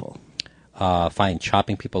example. Fine,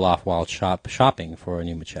 chopping people off while shopping for a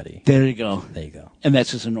new machete. There you go. There you go. And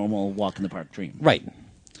that's just a normal walk in the park dream. Right.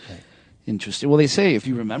 Interesting. Well, they say if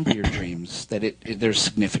you remember your dreams, that there's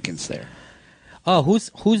significance there. Oh,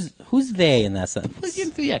 who's they in that sense? Well, you're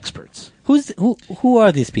the experts. Who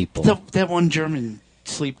are these people? That one German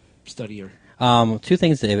sleep studier. Two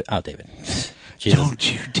things, David. Oh, David. Jesus.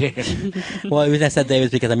 Don't you dare. Well, the reason I said David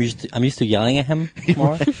is because I'm used to yelling at him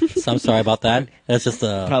more. So I'm sorry about that. That's just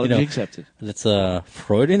Apology accepted. It's a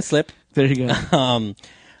Freudian slip. There you go.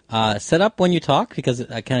 Set up when you talk because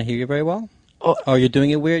I can't hear you very well. Oh. Or you're doing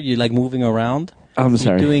it weird. You're like moving around. I'm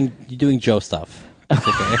sorry. You're doing Joe stuff. It's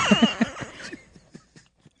okay.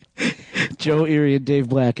 Joe Erie and Dave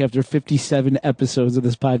Black, after 57 episodes of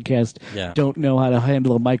this podcast, Yeah. don't know how to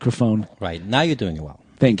handle a microphone. Right now you're doing it well.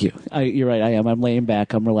 Thank you. You're right. I am. I'm laying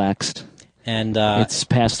back. I'm relaxed. And it's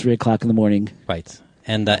past 3 o'clock in the morning. right.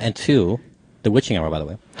 And 2, the witching hour, by the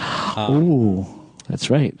way. Ooh, that's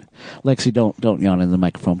right. Lexi, don't yawn in the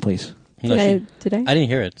microphone, please. No, Did I? I didn't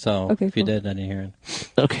hear it. So Okay, if you cool. did, I didn't hear it.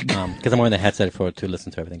 Okay. Because I'm wearing the headset to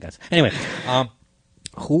listen to everything, guys. Anyway,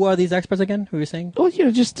 who are these experts again? Who are you saying? Well,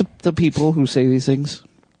 just the people who say these things.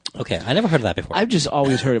 Okay, I never heard of that before. I've just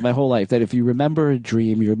always heard it my whole life that if you remember a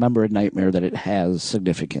dream, you remember a nightmare, that it has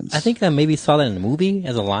significance. I think I maybe saw that in a movie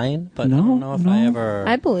as a line, but I don't know if I ever.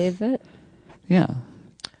 I believe it. Yeah.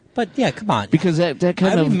 But yeah, come on. Because that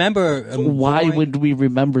kind I of... remember. why would we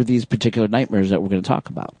remember these particular nightmares that we're going to talk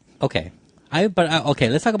about? Okay. Okay,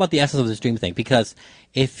 let's talk about the essence of this dream thing, because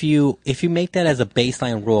if you make that as a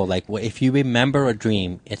baseline rule, like if you remember a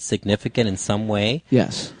dream, it's significant in some way.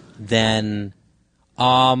 Yes. Then,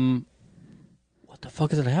 what the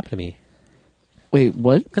fuck is going to happen to me? Wait,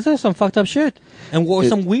 what? Because there's some fucked up shit, and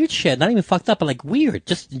some weird shit. Not even fucked up, but like weird,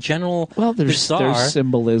 just general. Well, there's bizarre.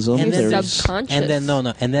 symbolism. And then there's subconscious. And then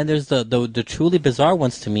and then there's the truly bizarre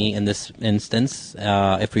ones to me in this instance.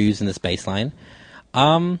 If we're using this baseline,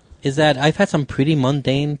 is that I've had some pretty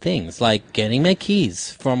mundane things, like getting my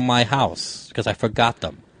keys from my house because I forgot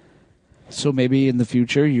them. So maybe in the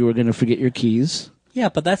future you are going to forget your keys. Yeah,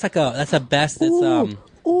 but that's a best. It's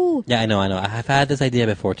Ooh. Yeah, I know. I've had this idea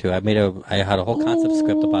before too. I had a whole concept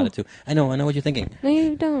script about it too. I know what you're thinking. No,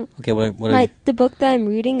 you don't. Okay, what The book that I'm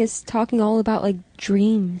reading is talking all about like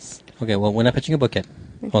dreams. Okay, well, we're not pitching a book yet.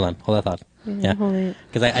 Hold that thought. Yeah, hold it.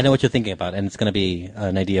 because I know what you're thinking about, and it's going to be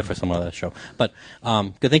an idea for some other show. But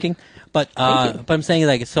good thinking. But I'm saying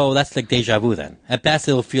like, so that's like deja vu then. At best,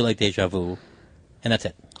 it'll feel like deja vu, and that's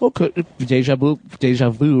it. Oh, deja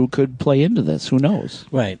vu could play into this. Who knows?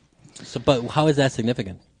 Right. So, but how is that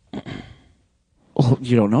significant? Well,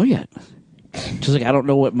 you don't know yet. Just like I don't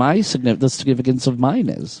know what the significance of mine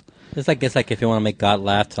is. It's like if you want to make God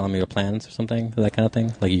laugh, tell him your plans or something, that kind of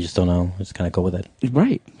thing. Like you just don't know, just kind of go with it.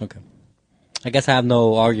 Right. Okay. I guess I have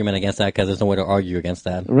no argument against that because there's no way to argue against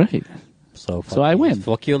that. Right. So I win.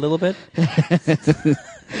 Fuck you a little bit.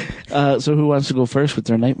 So who wants to go first with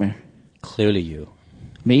their nightmare? Clearly you.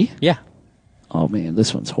 Me? Yeah. Oh man,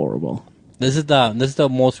 this one's horrible. This is the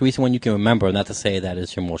most recent one you can remember. Not to say that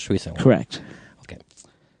is your most recent one. Correct. Okay.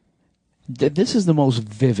 This is the most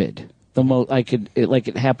vivid.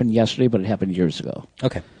 It happened yesterday, but it happened years ago.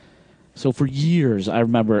 Okay. So for years, I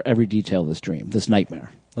remember every detail of this dream, this nightmare.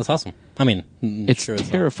 That's awesome. I mean, It's sure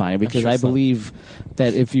terrifying because sure I it's not. believe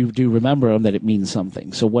that if you do remember them, that it means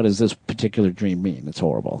something. So what does this particular dream mean? It's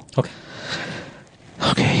horrible. Okay.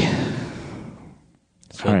 Okay.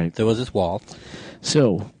 So All right. There was this wall.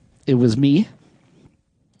 So it was me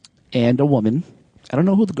and a woman. I don't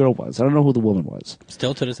know who the girl was. I don't know who the woman was.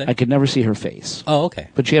 Still to this day? I could never see her face. Oh, okay.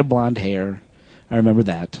 But she had blonde hair. I remember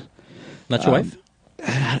that. Not your wife?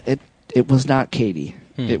 It was not Katie.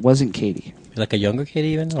 It wasn't Katie. Like a younger kid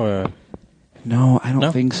even? Or No, I don't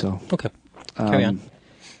No? think so. Okay. Carry on.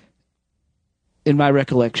 In my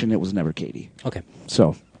recollection, it was never Katie. Okay.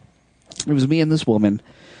 So it was me and this woman.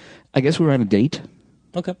 I guess we were on a date,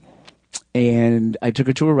 Okay. and I took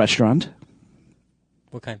her to a restaurant.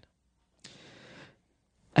 What kind?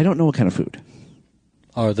 I don't know what kind of food.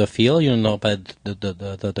 Or the feel? You don't know about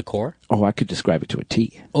the core? Oh, I could describe it to a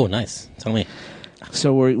T. Oh, nice. Tell me.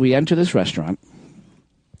 So we enter this restaurant,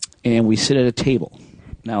 and we sit at a table.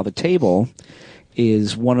 Now, the table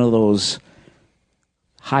is one of those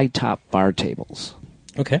high-top bar tables.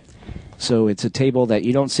 Okay. So it's a table that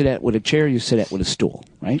you don't sit at with a chair, you sit at with a stool,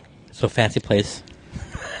 right? So fancy place.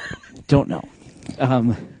 Don't know.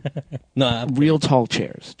 No, Real tall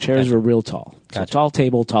chairs. Chairs Gotcha. were real tall. So Gotcha. tall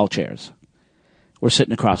table, tall chairs. We're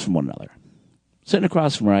sitting across from one another. Sitting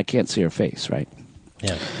across from her, I can't see her face, right?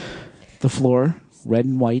 yeah. The floor, red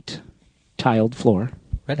and white, tiled floor.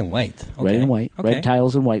 Red and white. Okay. Red and white. Okay. Red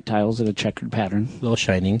tiles and white tiles in a checkered pattern. A little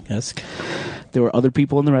shining-esque. There were other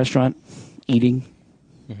people in the restaurant eating,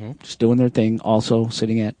 just doing their thing, also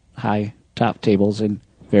sitting at high top tables and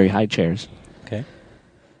very high chairs. Okay.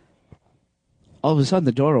 All of a sudden,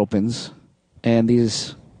 the door opens, and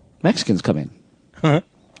these Mexicans come in. Huh?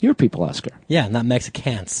 Your people, Oscar. Yeah, not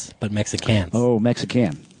Mexicans, but Mexicans. Oh,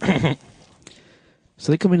 Mexican.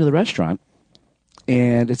 So they come into the restaurant,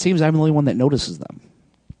 and it seems I'm the only one that notices them.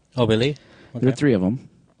 Oh, really? There are three of them,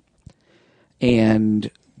 and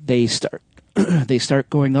they start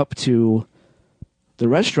going up to the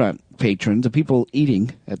restaurant patrons, the people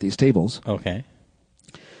eating at these tables, Okay.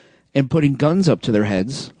 and putting guns up to their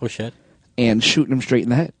heads Oh, shit. and shooting them straight in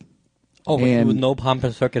the head. Oh, And- with no pomp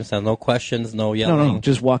and circumstance, no questions, no No, yelling. no,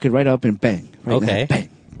 just walking right up and bang. Right in the Okay. head. Bang,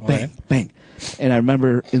 All bang, right. bang. And I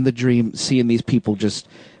remember in the dream seeing these people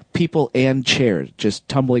and chairs just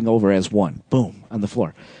tumbling over as one. Boom, on the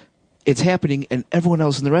floor. It's happening, and everyone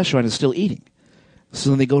else in the restaurant is still eating. So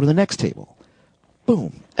then they go to the next table.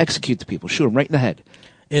 Boom, execute the people, shoot them right in the head.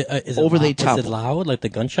 Is They it topple. loud, like the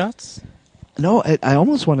gunshots? No, I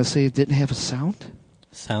almost want to say it didn't have a sound.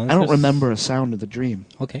 Sounds. I don't remember a sound of the dream.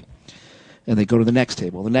 Okay. And they go to the next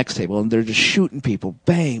table, and they're just shooting people.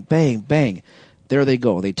 Bang, bang, bang. There they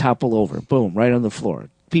go. They topple over. Boom, right on the floor.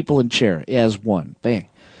 People in chair as one. Bang.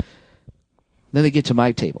 Then they get to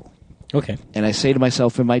my table. Okay. And I say to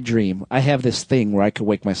myself in my dream, I have this thing where I can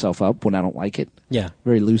wake myself up when I don't like it. Yeah.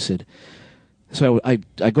 Very lucid. So I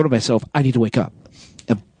go to myself, I need to wake up.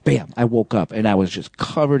 And bam, I woke up, and I was just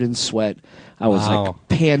covered in sweat. I was like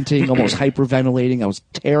panting, almost hyperventilating. I was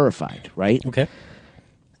terrified, right? Okay.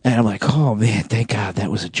 And I'm like, oh, man, thank God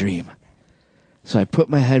that was a dream. So I put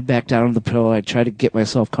my head back down on the pillow. I try to get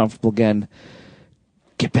myself comfortable again,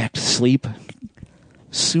 get back to sleep.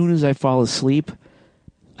 As soon as I fall asleep,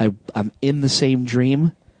 I'm in the same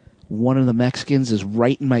dream. One of the Mexicans is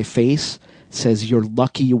right in my face, says, you're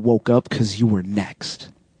lucky you woke up because you were next.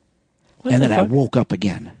 And then I woke up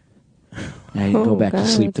again. And I didn't go back to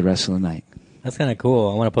sleep the rest of the night. That's kind of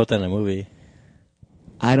cool. I want to put that in a movie.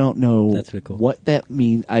 I don't know That's really cool. what that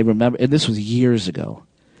means. I remember, and this was years ago.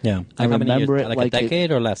 Yeah. I remember it like like a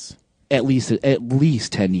decade or less? At least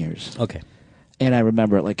 10 years. Okay. And I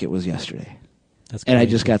remember it like it was yesterday. That's And I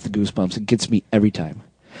crazy. just got the goosebumps. It gets me every time.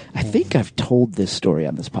 I think I've told this story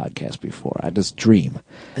on this podcast before. I just dream.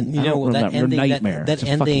 And I don't that remember. ending, Nightmare. That It's a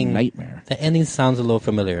ending, fucking nightmare. That ending sounds a little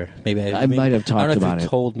familiar. Maybe I might have talked I don't know about if you it.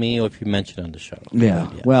 told me or if you mentioned it on the show. Yeah.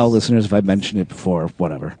 But yes. Well, listeners, if I mentioned it before,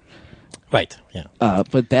 whatever. Right. Yeah.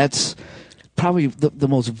 But that's probably the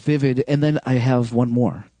most vivid. And then I have one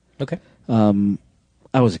more. Okay.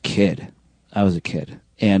 I was a kid.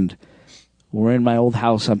 And we're in my old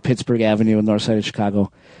house on Pittsburgh Avenue in the north side of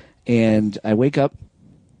Chicago. And I wake up.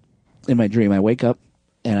 In my dream, I wake up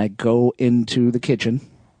and I go into the kitchen.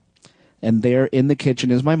 And there in the kitchen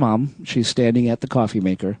is my mom. She's standing at the coffee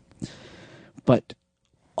maker. But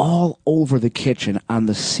all over the kitchen, on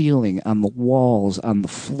the ceiling, on the walls, on the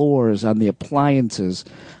floors, on the appliances,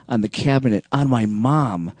 on the cabinet, on my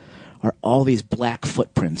mom, are all these black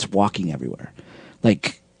footprints walking everywhere.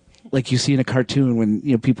 Like you see in a cartoon when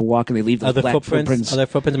people walk and they leave those black footprints. Are their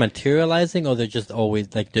footprints materializing, or they're just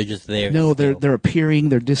always like they're just there? No, they're appearing,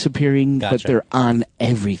 they're disappearing, Gotcha. but they're on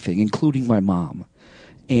everything, including my mom.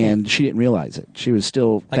 And she didn't realize it. She was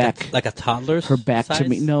still back, like a toddler's. her back size? to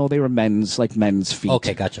me. No, they were men's feet.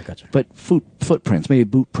 Okay, gotcha. But footprints, maybe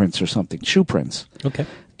boot prints or something, shoe prints. Okay.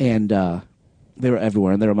 And they were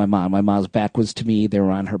everywhere, and they were my mom. My mom's back was to me. They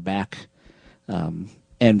were on her back.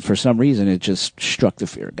 And for some reason, it just struck the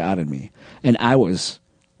fear of God in me. And I was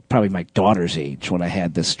probably my daughter's age when I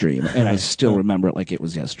had this dream, and I still remember it like it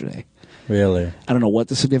was yesterday. Really? I don't know what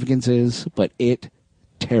the significance is, but it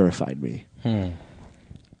terrified me.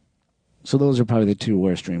 So those are probably the two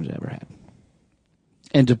worst dreams I ever had.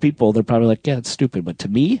 And to people, they're probably like, yeah, it's stupid. But to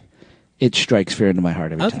me, it strikes fear into my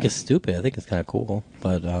heart every I don't time. think it's stupid. I think it's kind of cool.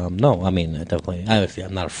 But no, I mean, obviously,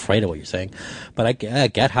 I'm not afraid of what you're saying. But I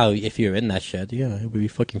get how if you're in that shit, yeah, it would be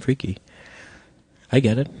fucking freaky. I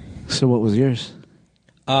get it. So what was yours?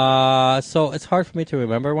 So it's hard for me to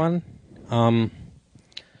remember one. I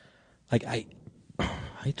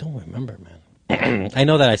don't remember, man. I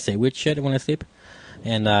know that I say weird shit when I sleep,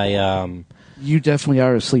 and You definitely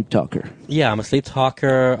are a sleep talker. yeah, I'm a sleep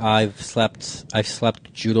talker. I've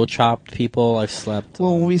slept judo chopped people. I've slept.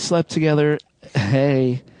 Well, when we slept together,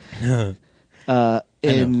 in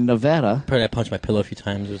Nevada, Probably I punched my pillow a few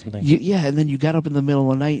times or something. and then you got up in the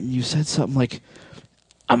middle of the night and you said something like,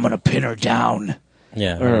 I'm going to pin her down,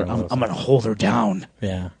 Yeah, I or don't know. I'm going to hold her down,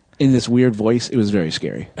 Yeah, in this weird voice. It was very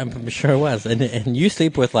scary. I'm sure it was. And you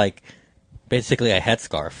sleep with like basically a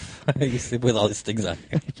headscarf. You sleep with all these things on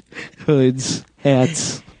you. Hoods,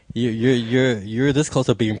 hats. You're this close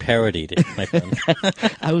to being parodied, my friend.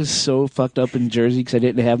 I was so fucked up in Jersey because I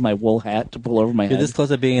didn't have my wool hat to pull over my You're head. this close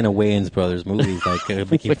to being in a Wayans Brothers movie, like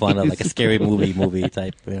making fun of like a scary movie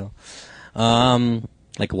type,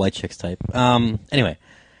 like a White Chicks type. Anyway,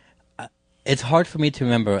 it's hard for me to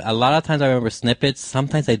remember. A lot of times I remember snippets.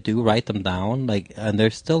 Sometimes I do write them down, and they're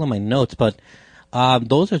still in my notes. But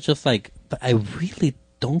those are just like. But I really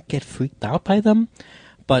don't get freaked out by them.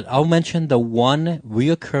 But I'll mention the one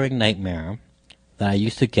reoccurring nightmare that I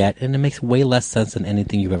used to get, and it makes way less sense than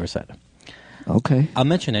anything you've ever said. Okay. I'll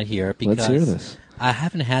mention it here because Let's hear this. I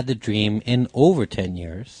haven't had the dream in over 10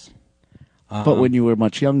 years. But when you were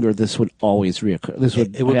much younger, this would always reoccur. This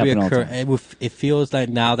would it would happen all the reoccur. time. It feels like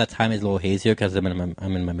now that time is a little hazier because I'm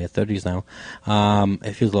in my mid-30s now.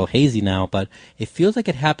 It feels a little hazy now, but it feels like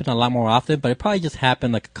it happened a lot more often. But it probably just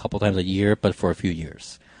happened like a couple times a year, but for a few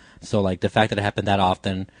years. So like the fact that it happened that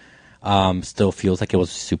often still feels like it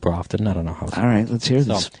was super often. I don't know how. All right, let's hear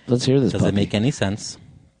this. Let's hear this. Does it make any sense?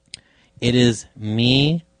 It is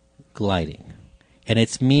me gliding, and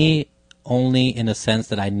it's me only in the sense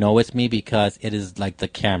that I know it's me because it is like the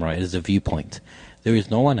camera. It is a viewpoint. There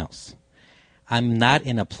is no one else. I'm not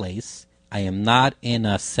in a place. I am not in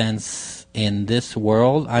a sense in this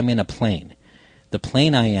world. I'm in a plane. The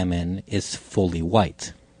plane I am in is fully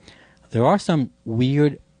white. There are some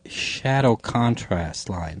weird shadow contrast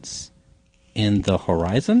lines in the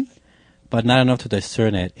horizon, but not enough to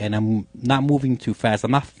discern it. And I'm not moving too fast.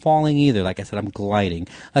 I'm not falling either. Like I said, I'm gliding.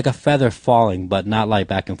 Like a feather falling, but not like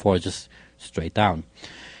back and forth, just straight down.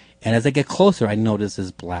 And as I get closer, I notice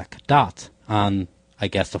this black dot on, I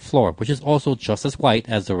guess, the floor, which is also just as white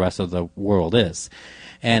as the rest of the world is.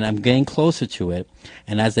 And I'm getting closer to it.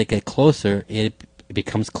 And as I get closer, it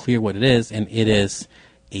becomes clear what it is. And it is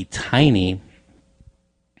a tiny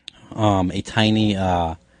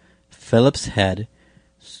Phillips head,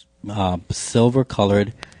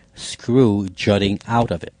 silver-colored screw jutting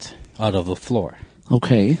out of the floor.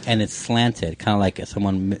 Okay. And it's slanted, kind of like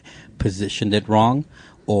someone positioned it wrong,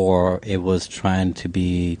 or it was trying to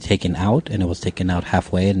be taken out, and it was taken out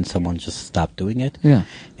halfway, and someone just stopped doing it. Yeah.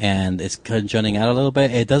 And it's kind of jutting out a little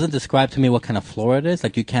bit. It doesn't describe to me what kind of floor it is.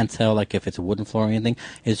 Like, you can't tell, like, if it's a wooden floor or anything.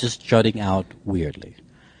 It's just jutting out weirdly.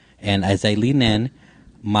 And as I lean in,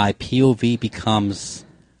 my POV becomes...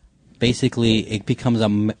 Basically, it becomes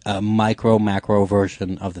a macro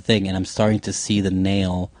version of the thing, and I'm starting to see the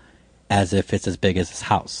nail as if it's as big as his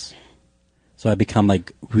house. So I become,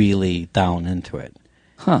 like, really down into it.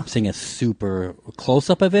 Huh. I'm seeing a super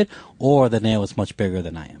close-up of it, or the nail is much bigger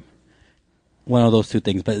than I am. One of those two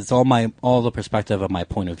things, but it's all the perspective of my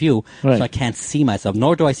point of view, right. So I can't see myself,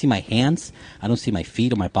 nor do I see my hands. I don't see my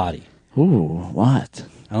feet or my body. Ooh, what?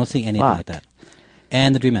 I don't see anything like that.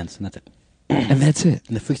 And the dream ends, and that's it. And that's it.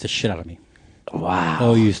 And it freaks the shit out of me. Wow.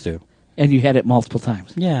 Oh, used to. And you had it multiple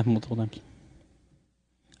times. Yeah, multiple times.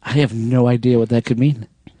 I have no idea what that could mean.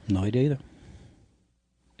 No idea either.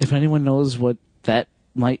 If anyone knows what that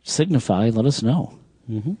might signify, let us know.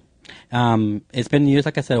 Mm-hmm. It's been years,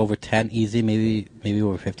 like I said, over 10, easy, maybe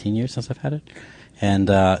over 15 years since I've had it. And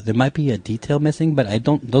there might be a detail missing, but I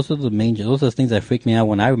don't. Those are the things that freaked me out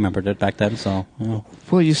when I remembered it back then. So,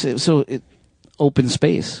 well, you say so. Open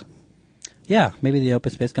space. Yeah, maybe the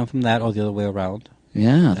open space comes from that, or the other way around.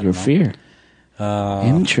 Yeah, your fear.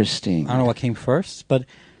 Interesting. I don't know what came first, but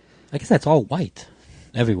like I said, it's all white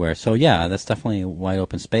everywhere. So yeah, that's definitely wide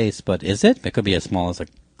open space. But is it? It could be as small as a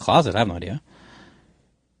closet. I have no idea.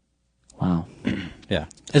 Wow. Yeah,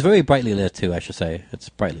 it's very brightly lit too. I should say it's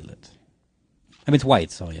brightly lit. I mean, it's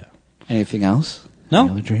white, so yeah. Anything else? No.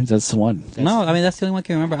 Any other dreams? That's the one. No, I mean, that's the only one I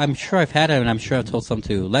can remember. I'm sure I've had it, and I'm sure I've told some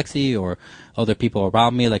to Lexi or other people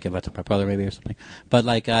around me, like if I told my brother maybe or something. But,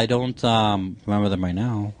 like, I don't remember them right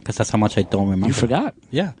now, because that's how much I don't remember. You forgot.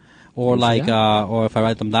 Yeah. Or, or if I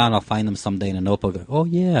write them down, I'll find them someday in a notebook. Like, oh,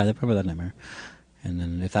 yeah, I remember that nightmare. And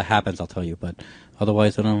then if that happens, I'll tell you. But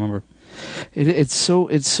otherwise, I don't remember. It's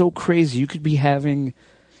so crazy. You could be having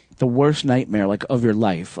the worst nightmare of your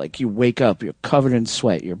life. Like you wake up, you're covered in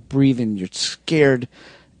sweat, you're breathing, you're scared,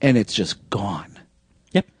 and it's just gone.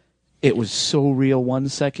 Yep. It was so real 1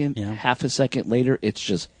 second, half a second later, it's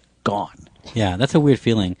just gone. Yeah, that's a weird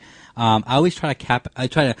feeling. I always try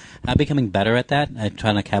to I'm becoming better at that. I'm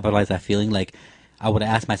trying to capitalize that feeling. Like, I would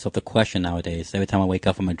ask myself the question nowadays, every time I wake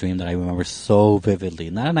up from a dream that I remember so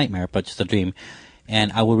vividly. Not a nightmare, but just a dream.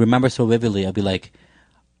 And I will remember so vividly, I'll be like,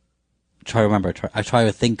 I try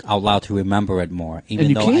to think out loud to remember it more,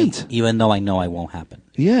 even though I know I won't happen.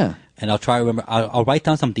 Yeah. And I'll try to remember. I'll write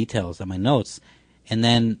down some details in my notes,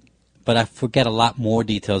 but I forget a lot more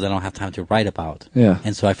details I don't have time to write about. Yeah.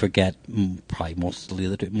 And so I forget probably most of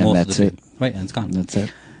the dream. Right, and it's gone. That's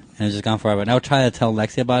it. And it's just gone forever. And I'll try to tell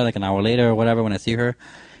Lexi about it like an hour later or whatever when I see her,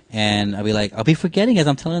 and I'll be forgetting as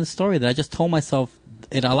I'm telling the story that I just told myself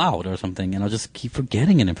it aloud or something, and I'll just keep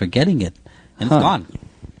forgetting it, and it's gone.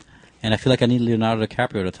 And I feel like I need Leonardo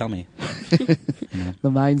DiCaprio to tell me. The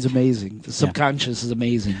mind's amazing. The subconscious is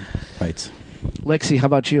amazing. Right. Lexi, how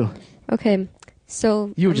about you? Okay,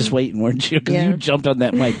 so... You were just waiting, weren't you? Because you jumped on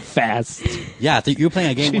that mic fast. Yeah, you were playing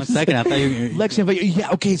a game 1 second. I thought you were...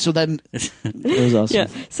 Lexi, okay, so then... It was awesome. Yeah,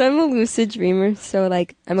 so I'm a lucid dreamer, so,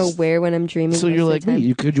 I'm aware when I'm dreaming. So you're like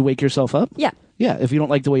me. Could you wake yourself up? Yeah. Yeah, if you don't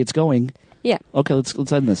like the way it's going, Yeah. Okay,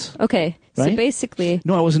 let's end this. Okay. So Right? basically,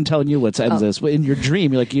 No, I wasn't telling you let's end this. But in your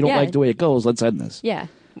dream, you're like, you don't Yeah. like the way it goes. Let's end this. yeah.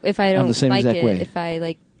 If I On don't the same like exact it, way. if I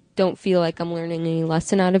like don't feel like I'm learning any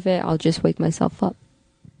lesson out of it, I'll just wake myself up.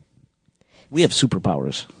 We have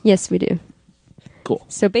superpowers. Yes, we do. Cool.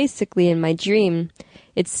 So basically, in my dream,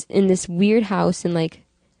 it's in this weird house in like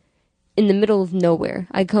in the middle of nowhere.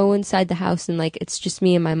 I go inside the house and like it's just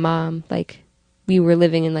me and my mom. Like we were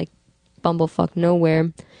living in like bumblefuck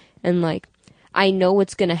nowhere, and like I know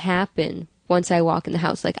what's gonna happen once I walk in the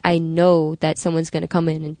house. Like I know that someone's gonna come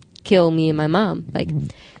in and kill me and my mom. Like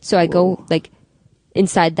so I go like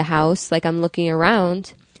inside the house. Like I'm looking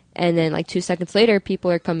around, and then like 2 seconds later,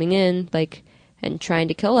 people are coming in like and trying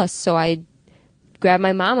to kill us. So I grab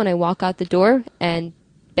my mom and I walk out the door, and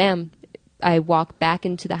bam, I walk back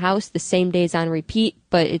into the house. The same day's on repeat,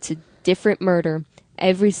 but it's a different murder.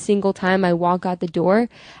 Every single time I walk out the door,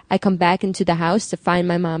 I come back into the house to find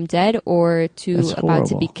my mom dead or That's about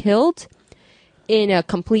to be horrible. killed in a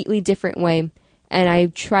completely different way. And I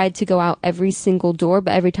tried to go out every single door,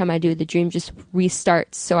 but every time I do, the dream just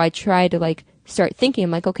restarts. So I try to like start thinking,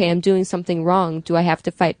 I'm like, okay, I'm doing something wrong. Do I have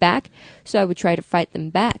to fight back? So I would try to fight them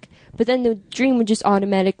back. But then the dream would just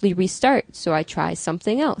automatically restart. So I try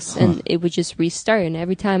something else, and it would just restart. And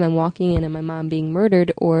every time I'm walking in and my mom being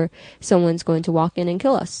murdered, or someone's going to walk in and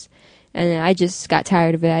kill us. And I just got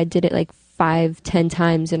tired of it. I did it like 5-10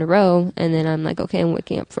 times in a row. And then I'm like, okay, I'm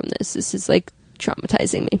waking up from this. This is like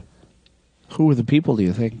traumatizing me. Who were the people, do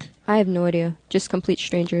you think? I have no idea. Just complete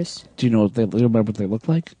strangers. Do you know do you remember what they looked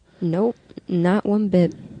like? Nope, not one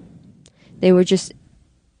bit. They were just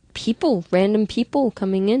people, random people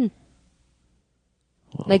coming in.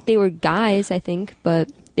 Whoa. Like they were guys, I think,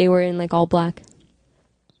 but they were in like all black.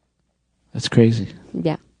 That's crazy.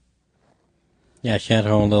 Yeah. Yeah, she had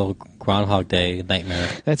her own little Groundhog Day nightmare.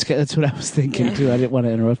 That's what I was thinking, too. I didn't want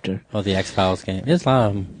to interrupt her. Oh, the X-Files game. There's a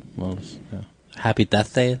lot of Happy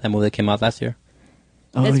Death Day, that movie that came out last year.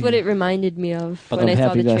 Oh, That's what yeah. it reminded me of But when I saw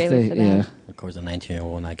Happy the Death trailer Day, for that. yeah. Of course, a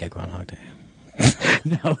 19-year-old will not get Groundhog Day.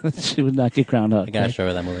 No, she would not get crowned up. I gotta show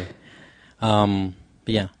her that movie.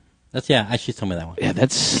 But yeah, she told me that one. Yeah,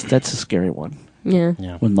 that's a scary one. Yeah.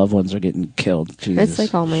 Yeah. When loved ones are getting killed. Jesus. That's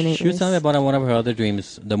like all my nightmares. She was telling me about one of her other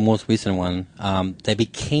dreams, the most recent one, that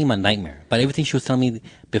became a nightmare. But everything she was telling me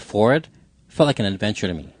before it felt like an adventure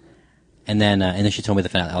to me. And then she told me the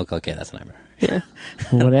finale. Oh, okay, that's a nightmare. Yeah.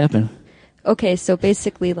 What happened? Okay, so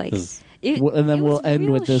basically, like, And then it we'll was end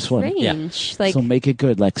real with this one. strange. Like, So make it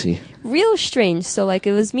good, Lexi. real strange. So, like,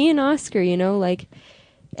 it was me and Oscar, you know, like,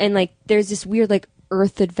 and like, there's this weird like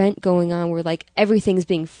Earth event going on where like everything's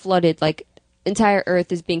being flooded, like entire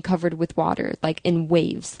Earth is being covered with water, like in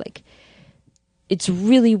waves, like. It's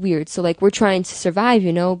really weird. So, like, we're trying to survive,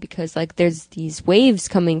 you know, because, like, there's these waves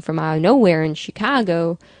coming from out of nowhere in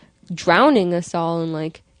Chicago, drowning us all and,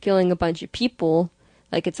 like, killing a bunch of people.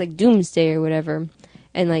 Like, it's, like, doomsday or whatever.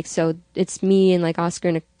 And, like, so it's me and, like, Oscar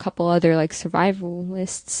and a couple other, like,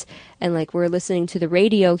 survivalists. And, like, we're listening to the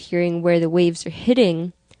radio, hearing where the waves are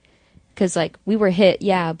hitting. Because, like, we were hit,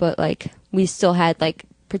 yeah, but, like, we still had, like,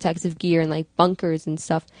 protective gear and, like, bunkers and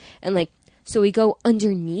stuff. And, like, so we go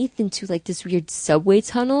underneath into, like, this weird subway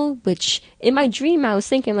tunnel, which in my dream I was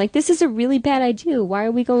thinking, like, this is a really bad idea. Why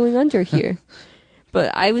are we going under here?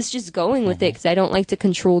 But I was just going with it because I don't like to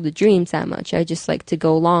control the dreams that much. I just like to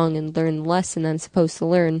go along and learn the lesson I'm supposed to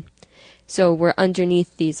learn. So we're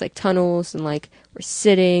underneath these, like, tunnels and, like, we're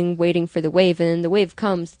sitting, waiting for the wave. And then the wave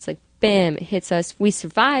comes. It's like, bam, it hits us. We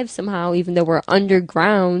survive somehow, even though we're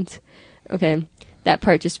underground. Okay, that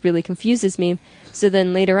part just really confuses me. So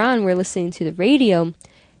then later on, we're listening to the radio,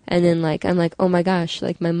 and then, like, I'm like, oh my gosh,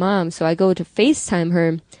 like, my mom. So I go to FaceTime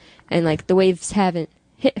her, and, like, the waves haven't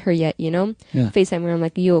hit her yet, you know? Yeah. FaceTime her, I'm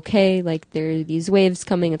like, are you okay? Like, there are these waves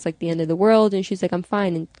coming, it's like the end of the world, and she's like, I'm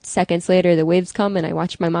fine. And seconds later, the waves come, and I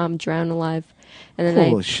watch my mom drown alive. And then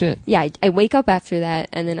Holy shit. yeah, I wake up after that,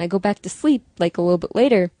 and then I go back to sleep, like, a little bit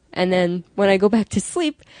later. And then when I go back to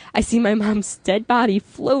sleep, I see my mom's dead body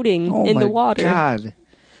floating Oh in my the water. God.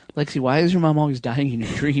 Lexi, why is your mom always dying in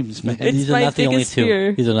your dreams, man? It's These are my not the only biggest two.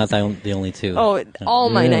 fear. These are not the only two. Oh, all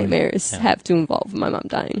my Really? nightmares Yeah. have to involve my mom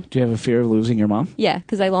dying. Do you have a fear of losing your mom? Yeah,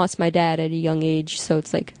 because I lost my dad at a young age, so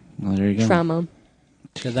it's like Well, there you go. trauma.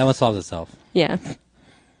 Yeah, that one solves itself. Yeah.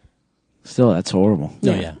 Still, that's horrible. Oh,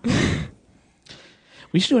 Yeah. yeah.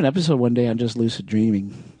 We should do an episode one day on just lucid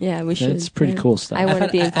dreaming. Yeah, we should. That's pretty yeah. cool stuff. I want to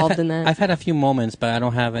be I've involved had- in that. I've had a few moments, but I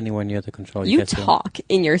don't have anywhere near the control. You guys do. talk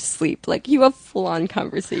in your sleep. Like, you have full-on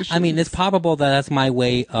conversations. I mean, it's probable that that's my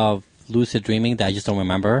way of lucid dreaming that I just don't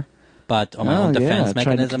remember. But on my own defense trying to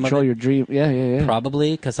mechanism control of it, your dream. Yeah.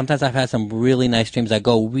 probably, because sometimes I've had some really nice dreams that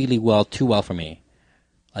go really well, too well for me.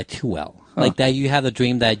 like too well. Like that you have a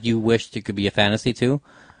dream that you wished it could be a fantasy too.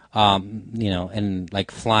 And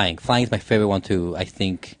like flying. Flying is my favorite one to, I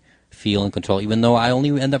think, feel and control, even though I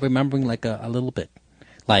only end up remembering like a little bit.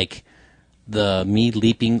 Like me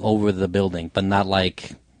leaping over the building, but not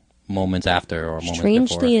like moments after or moments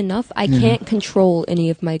Strangely before. enough, I can't control any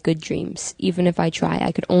of my good dreams. Even if I try,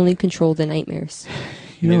 I could only control the nightmares.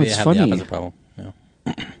 Maybe it's I have funny. the opposite problem.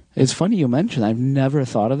 Yeah. It's funny you mentioned. I've never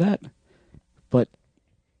thought of that, but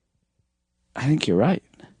I think you're right.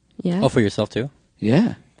 Yeah. Oh, for yourself too?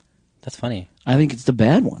 Yeah, That's funny. I think it's the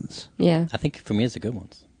bad ones. Yeah. I think for me it's the good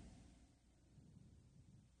ones.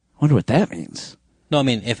 I wonder what that means. No, I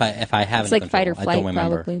mean if I have It's any like fight or control, I don't flight,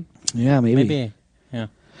 remember. probably. Yeah, maybe. Maybe. Yeah.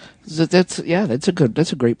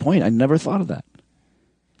 That's a great point. I never thought of that.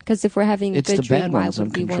 Because if we're having a It's good the bad dream, why ones I'm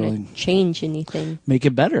would we want controlling. to change anything? Make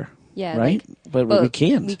it better. Yeah. Right? Like, But we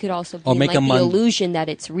can't. We could also be Or in, make like, a the mon- illusion that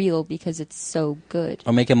it's real because it's so good.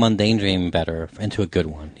 Or make a mundane dream better into a good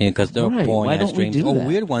one. Because there are Right. boring Why ass don't we dreams. do Or that?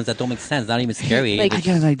 weird ones that don't make sense, not even scary. Like, I got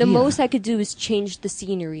an idea. the most I could do is change the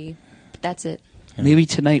scenery. But that's it. Maybe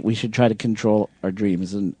tonight we should try to control our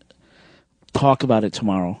dreams and talk about it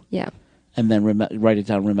tomorrow, Yeah. and then write it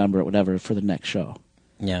down, remember it, whatever, for the next show.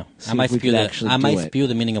 Yeah. See I might if we spew could the actually I do might it. spew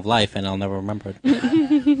the meaning of life and I'll never remember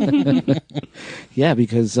it. Yeah,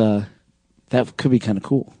 because that could be kind of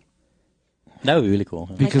cool. That would be really cool.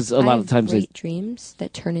 Because Like, a lot I of have times great dreams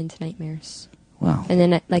that turn into nightmares. wow. And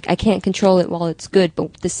then, I can't control it while it's good,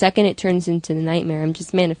 but the second it turns into the nightmare, I'm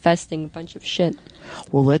just manifesting a bunch of shit.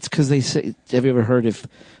 Well, that's because they say. Have you ever heard if,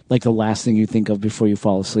 like, the last thing you think of before you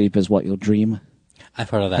fall asleep is what you'll dream? I've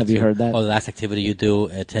heard of that Have too. you heard that? Or the last activity you do,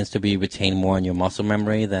 it tends to be retained more in your muscle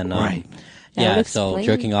memory than Right. That Yeah, would so explain-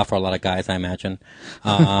 jerking off for a lot of guys, I imagine.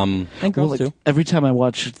 And Well, girls like, too. every time I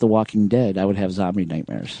watched The Walking Dead, I would have zombie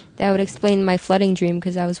nightmares. That would explain my flooding dream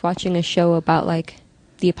because I was watching a show about, like,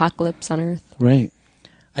 the apocalypse on Earth. Right.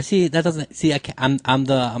 I see. That doesn't see. I can't,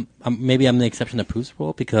 maybe I'm the exception that proves the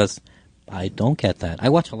rule because I don't get that. I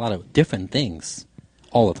watch a lot of different things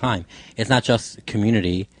all the time. It's not just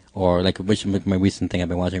Community or like my recent thing I've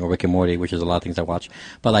been watching, or Rick and Morty, which is a lot of things I watch.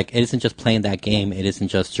 But like, it isn't just playing that game. It isn't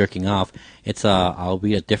just jerking off. It's I'll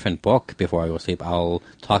read a different book before I go to sleep. I'll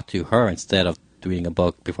talk to her instead of reading a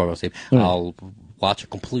book before I go to sleep. Right. I'll watch a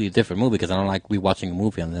completely different movie because I don't like rewatching a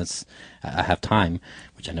movie unless I have time,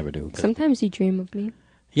 which I never do. 'Cause- Sometimes you dream of me.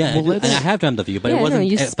 Yeah, Well, and I have dreamt of you, but yeah, it wasn't. no,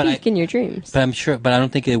 you but speak in your dreams. But I'm sure. But I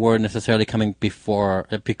don't think they were necessarily coming before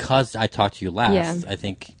because I talked to you last. Yeah. I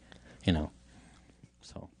think,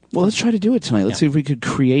 So Well, let's try to do it tonight. Let's Yeah. see if we could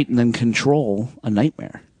create and then control a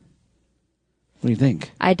nightmare. What do you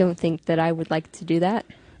think? I don't think that I would like to do that,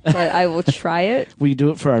 but I will try it. Will you do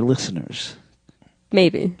it for our listeners?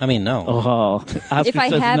 Maybe. I mean, no. Oh, Oscar If I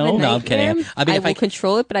says have no. a No, I'm nightmare, kidding. I mean, I if will I-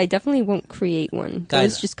 control it, but I definitely won't create one.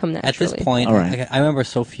 Guys, Those just come At naturally. this point, All right. I remember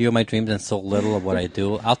so few of my dreams and so little of what I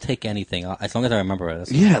do. I'll take anything as long as I remember it.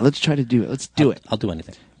 Yeah, let's try to do it. Let's do it. I'll do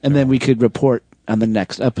anything. And then we could report on the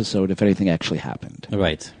next episode if anything actually happened.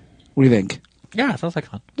 Right. What do you think? Yeah, sounds like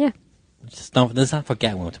fun. Yeah. Just don't. Let's not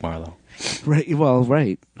forget one tomorrow, though. Right. Well,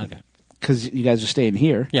 right. Okay. Because you guys are staying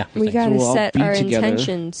here. Yeah. We thanks. gotta we'll all set be our together.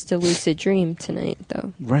 intentions to lucid dream tonight,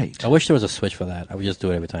 though. Right. I wish there was a switch for that. I would just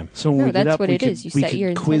do it every time. So when No, we get that's up, what we it could, is. You we set could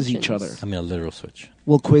your quiz each intentions. other. I mean, a literal switch.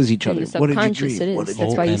 We'll quiz each In other. the What did you subconscious, dream? it What is. did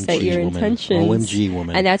That's why you set OMG, your woman. intentions. OMG,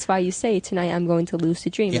 woman. And that's why you say, tonight I'm going to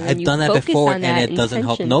lucid dream. and then I've you done that focus before, on and that it doesn't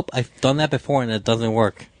help. intention. Nope, I've done that before, and it doesn't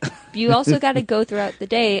work. You also got to go throughout the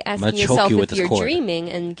day gonna asking choke yourself you with if this you're cord.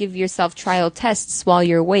 dreaming and give yourself trial tests while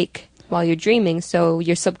you're awake, while you're dreaming. So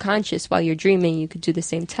your subconscious, while you're dreaming, you could do the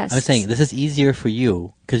same tests. I'm saying this is easier for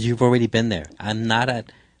you because you've already been there. I'm not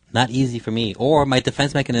easy for me, or my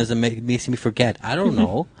defense mechanism makes me forget. I don't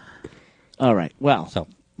know. All right. Well, So.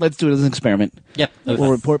 let's do it as an experiment. Yep.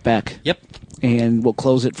 We'll report back. Yep. And we'll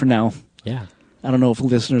close it for now. Yeah. I don't know if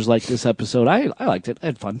listeners like this episode. I liked it. I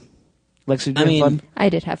had fun. Lexi, did you I mean- have fun? I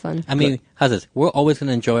did have fun. I mean, how's this? We're always going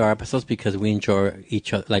to enjoy our episodes because we enjoy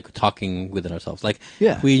each other, like talking within ourselves. Like,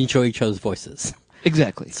 Yeah. we enjoy each other's voices.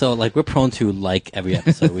 Exactly. So, like, we're prone to like every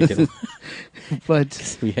episode we do.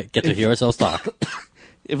 But We get to hear ourselves talk.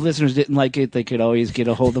 if listeners didn't like it, they could always get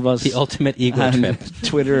a hold of us The ultimate ego on trip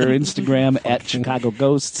Twitter or Instagram at Chicago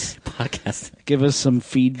Ghosts. podcast. Give us some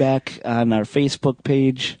feedback on our Facebook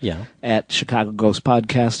page Yeah. at Chicago Ghost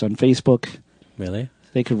Podcast on Facebook. Really?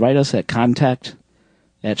 They could write us at contact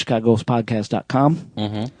at chicagoghostpodcast.com.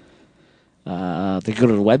 Mm-hmm. They could go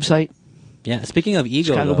to the website, Yeah. Speaking of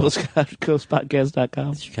ego, though,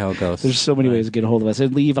 chicagoghostpodcast.com. Chicago Ghost. There's so many ways to get a hold of us.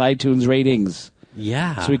 And leave iTunes ratings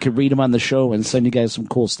Yeah. so we could read them on the show and send you guys some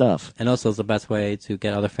cool stuff. And also, it's the best way to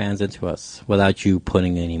get other fans into us without you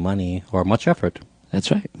putting any money or much effort.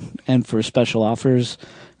 That's right. And for special offers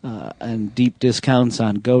and deep discounts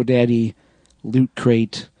on GoDaddy, Loot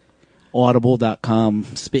Crate, Audible.com.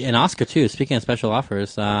 And Oscar, too, speaking of special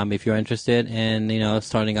offers, if you're interested in,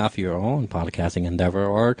 starting off your own podcasting endeavor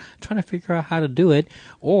or trying to figure out how to do it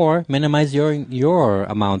or minimize your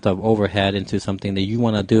amount of overhead into something that you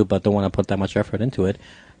want to do but don't want to put that much effort into it,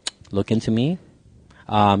 look into me.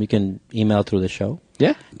 You can email through the show.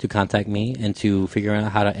 Yeah. To contact me and to figure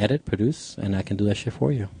out how to edit, produce, and I can do that shit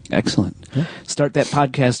for you. Excellent. Yeah. Start that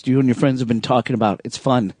podcast you and your friends have been talking about. It's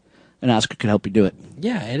fun. And Oscar can help you do it.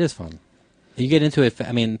 Yeah, it is fun. You get into it.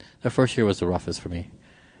 I mean, the first year was the roughest for me.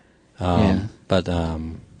 But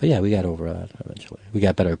yeah, we got over that eventually. We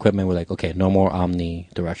got better equipment. We're like, okay, no more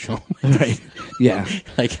omnidirectional. Right. Yeah.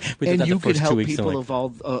 Like, we did and that you the first can help 2 weeks. people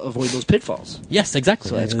avoid those pitfalls. Yes, exactly.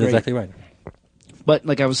 So that's great. Exactly right. But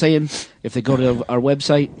like I was saying, if they go to our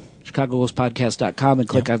website, chicagoghostpodcast.com, and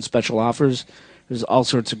click on special offers, there's all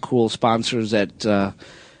sorts of cool sponsors that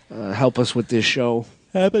help us with this show.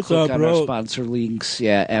 Amazon, click on our sponsor links.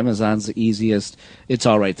 Yeah, Amazon's the easiest. It's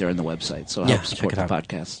all right there in the website, so help support the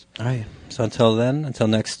podcast. All right. So until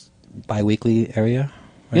next bi-weekly area.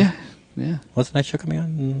 Right? Yeah. What's the next show coming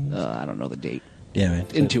on? I don't know the date. Yeah,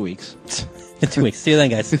 right. In 2 weeks. In 2 weeks. See you then,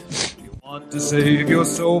 guys. Want to save your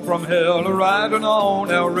soul from hell, riding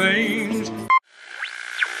on our range.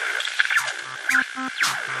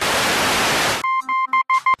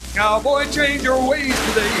 Cowboy, change your ways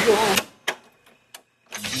today. Oh.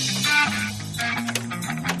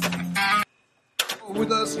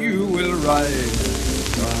 With us you will ride at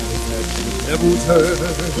the devil's herd.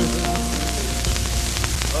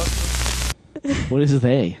 What is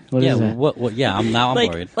they? What is that? What? Yeah, I'm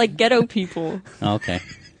worried. Like ghetto people. Okay.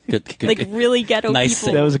 Good. Like really ghetto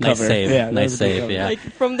people. That was a cover. Nice save. Yeah, nice save. cover. Yeah. Like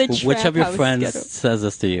from the trap Which of your house friends ghetto. says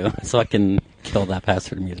this to you, so I can kill that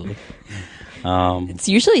bastard immediately? It's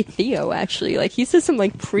usually Theo, actually. Like he says some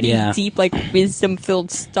like pretty deep, like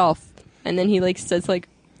wisdom-filled stuff, and then he like says like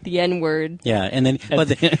the N-word. Yeah, and then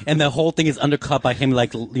and the whole thing is undercut by him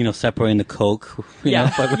like separating the coke. Yeah,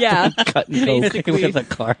 Cutting coke. basically. With a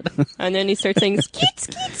card. And then he starts saying skeet,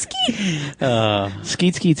 skeet, skeet.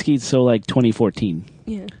 Skeet, skeet, skeet. So like 2014.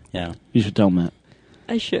 Yeah, Yeah. You should tell him that.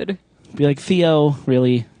 I should. Be like, Theo,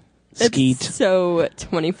 really? Skeet. It's so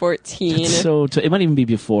 2014. So it might even be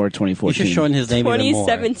before 2014. You should shorten his name even more.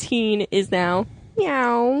 2017 is now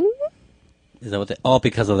meow. Is that what they... Oh,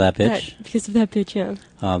 because of that bitch? Because of that bitch, yeah.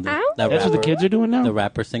 That That's what the rapper- kids are doing now? The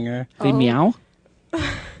rapper singer. They meow?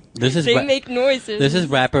 This is They make noises. This is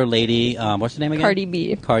rapper lady. What's her name again? Cardi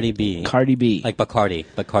B. Cardi B. Cardi B. Like Bacardi,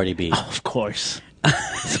 but Cardi B. Oh, of course.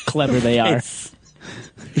 So clever they are. It's-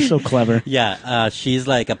 They're so clever. Yeah, she's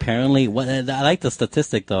like apparently. I like the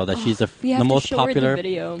statistic though that she's We have the to most show her popular. the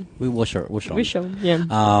video. We'll show. We show, yeah.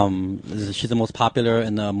 She's the most popular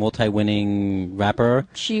and the multi-winning rapper.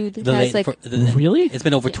 She The has la- like for- Really? It's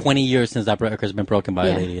been over 20 years since that record has been broken by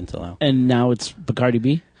a lady until now. And now it's Bacardi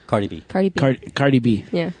B? Cardi B. Cardi B. Cardi B.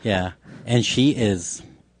 Yeah, Yeah, and she's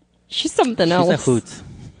she's something a else. hoot.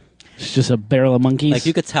 She's just a barrel of monkeys. Like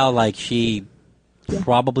you could tell, like she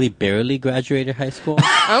probably barely graduated high school.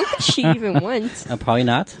 I don't think she even went. Probably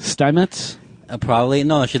not. Steinmetz? Probably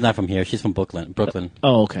no. She's not from here. She's from Brooklyn.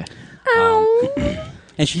 Oh, okay.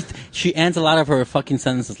 And she ends a lot of her fucking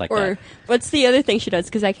sentences like Or that. what's the other thing she does?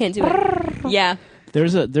 Because I can't do it. Yeah.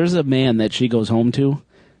 There's a man that she goes home to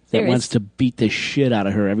that There wants is. to beat the shit out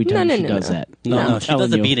of her every time she does that. No, I'm she telling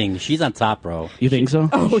does the you. beating. She's on top, bro. You think so?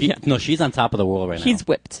 Oh, yeah. No, she's on top of the world right now. She's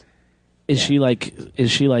whipped. Is she like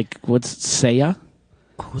what's Saya?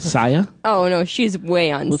 Saya? Oh, no, she's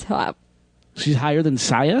way on top. She's higher than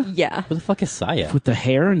Saya? Yeah. Who the fuck is Saya? With the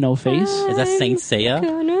hair and no face? Is that Saint Seiya?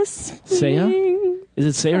 Gonna Saya? swing. Is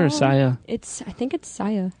it Saya or Saya? I think it's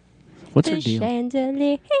Saya. What's her The deal?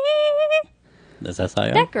 chandelier. Is that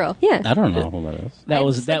Saya? That girl, yeah. I don't know who that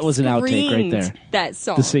is. That was an outtake right there. That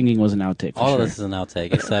song. The singing was an outtake. For All sure. of this is an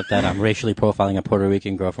outtake, except that I'm racially profiling a Puerto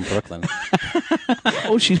Rican girl from Brooklyn.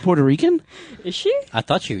 Oh, she's Puerto Rican? Is she? I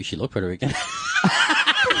thought she looked Puerto Rican.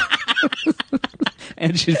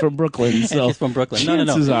 And she's from Brooklyn, so She's from Brooklyn.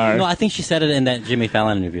 chances No. are. No, I think she said it in that Jimmy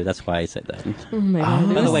Fallon interview. That's why I said that. Oh my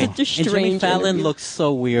god. By the way, such a and Jimmy strange Fallon interview. looked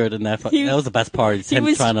so weird in that. He- That was the best part. It's He him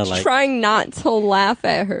was trying to like. trying not to laugh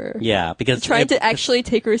at her. Yeah, because Trying to actually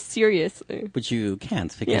take her seriously. But you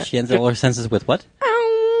can't because Yeah. she ends all her sentences with what?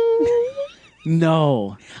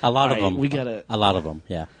 No. A lot All of right, them. we gotta- A lot of them.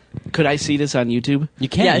 Yeah. Could I see this on YouTube? You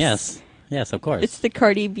can. Yes. Yes. Yes, of course. It's the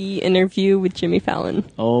Cardi B interview with Jimmy Fallon.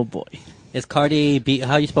 Oh boy. Is Cardi B?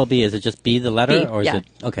 How you spell B? Is it just B the letter, B, or is yeah. it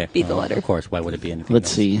okay? B the letter. Of course. Why would it be anything? Let's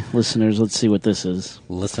else? see, listeners. Let's see what this is.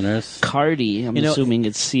 Listeners. Cardi. I'm You know, assuming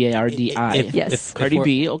it's CARDI. Yes. Cardi we're-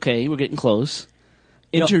 B. Okay, we're getting close.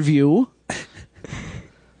 You know- Interview.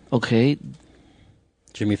 Okay,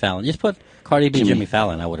 Jimmy Fallon. Just put Cardi B, Jimmy. Jimmy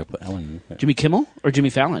Fallon. I would have put. I wouldn't. Jimmy Kimmel or Jimmy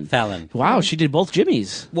Fallon? Fallon. Wow, she did both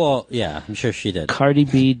Jimmys. Well, yeah, I'm sure she did. Cardi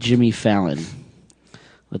B, Jimmy Fallon.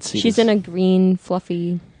 Let's see. She's in a green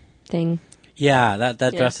fluffy thing. Yeah, that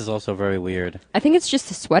Yeah. dress is also very weird. I think it's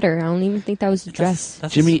just a sweater. I don't even think that was a dress.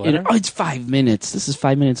 That's Jimmy. a sweater? Oh, it's 5 minutes. This is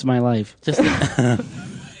 5 minutes of my life. Just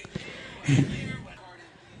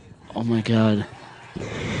Oh my god.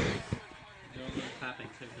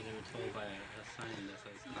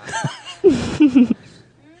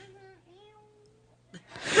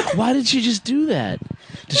 Why did she just do that?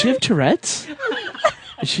 Does she have Tourette's?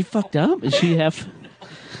 Is she fucked up? Is she have?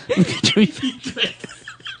 Look at Jimmy.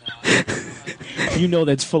 You know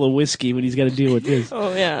that's full of whiskey when he's got to deal with this.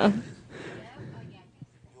 Oh, yeah.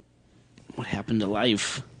 What happened to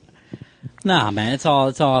life? Nah, man, it's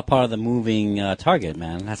all part of the moving target,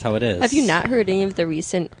 man. That's how it is. Have you not heard any of the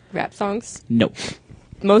recent rap songs? No.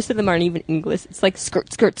 Most of them aren't even English. It's like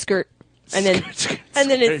skirt, skirt, skirt. And then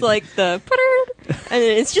it's like the and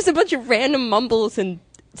then it's just a bunch of random mumbles and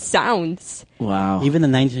sounds. Wow. Even the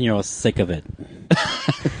 19-year-old's sick of it.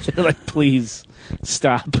 They're like, please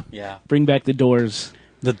stop. Yeah. Bring back the Doors.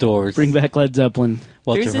 The Doors. Bring back Led Zeppelin.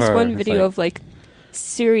 Well, There's to this her, one it's video of like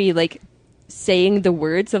Siri like saying the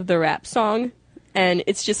words of the rap song, and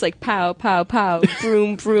it's just like pow, pow, pow,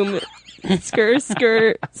 broom, broom, skirt,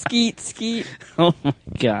 skirt, skeet, skeet. Oh my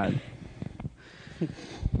god.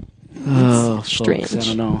 Oh, strange. Folks, I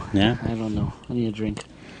don't know. Yeah. I don't know. I need a drink.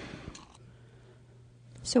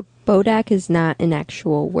 So Bodak is not an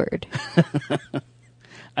actual word.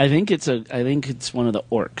 I think it's one of the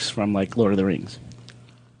orcs from like Lord of the Rings.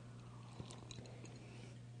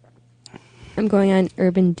 I'm going on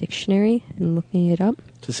Urban Dictionary and looking it up.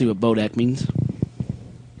 To see what Bodak means.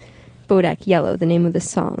 Bodak Yellow, the name of the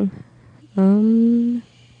song.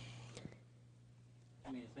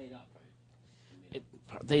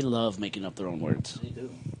 They love making up their own words. They do.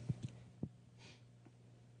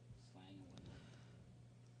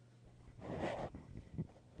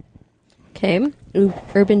 Okay.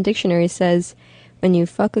 Urban Dictionary says, when you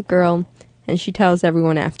fuck a girl and she tells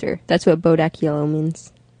everyone after. That's what Bodak Yellow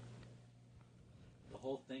means. The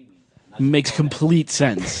whole thing means that. Makes complete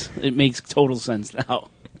sense. It makes total sense now.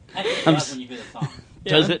 When you hear the song.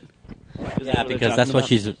 Does it? Yeah, because that's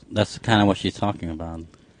kind of what she's talking about.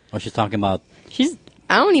 What she's talking about.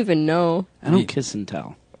 I don't even know. I don't kiss and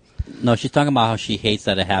tell. No, she's talking about how she hates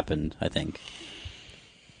that it happened, I think.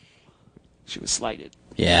 She was slighted.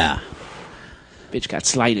 Yeah. Bitch got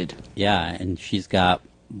slighted. Yeah, and she's got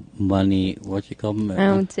money. What you call them? I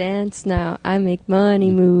don't dance now. I make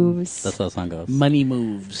money moves. That's how the song goes. Money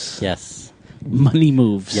moves. Yes. Money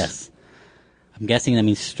moves. Yes. I'm guessing that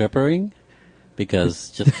means strippering, because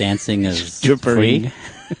just dancing is Strippering.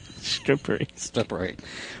 free. Strippering. Strippering.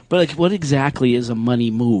 But like, what exactly is a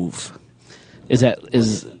money move?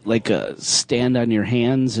 Is like a stand on your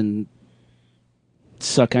hands and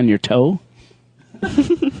suck on your toe?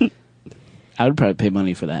 I would probably pay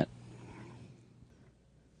money for that.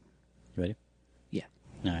 You ready? Yeah.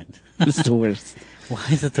 All right. This is the worst. Why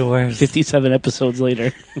is it the worst? 57 episodes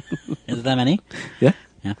later. Is it that many? Yeah.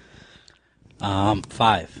 Yeah.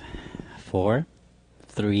 5, 4,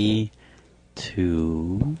 3,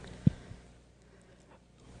 2.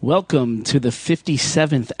 Welcome to the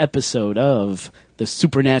 57th episode of the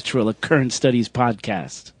Supernatural Occurrence Studies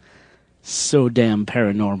podcast. So damn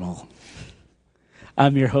paranormal.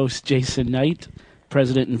 I'm your host, Jason Knight,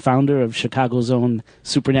 president and founder of Chicago's own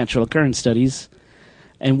Supernatural Occurrence Studies.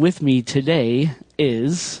 And with me today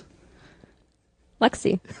is...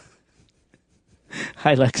 Lexi.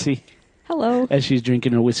 Hi, Lexi. Hello. As she's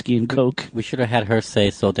drinking her whiskey and Coke. We should have had her say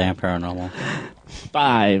 "so damn paranormal."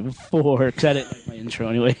 5, 4, because I didn't like my intro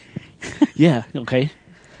anyway. Yeah, okay.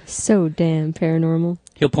 So damn paranormal.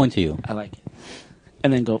 He'll point to you. I like it.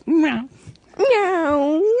 And then go, meow.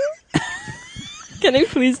 Meow. Can I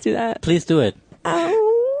please do that? Please do it.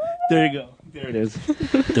 Ow. There you go. There it is.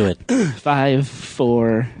 Do it. 5,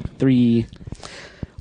 4, 3,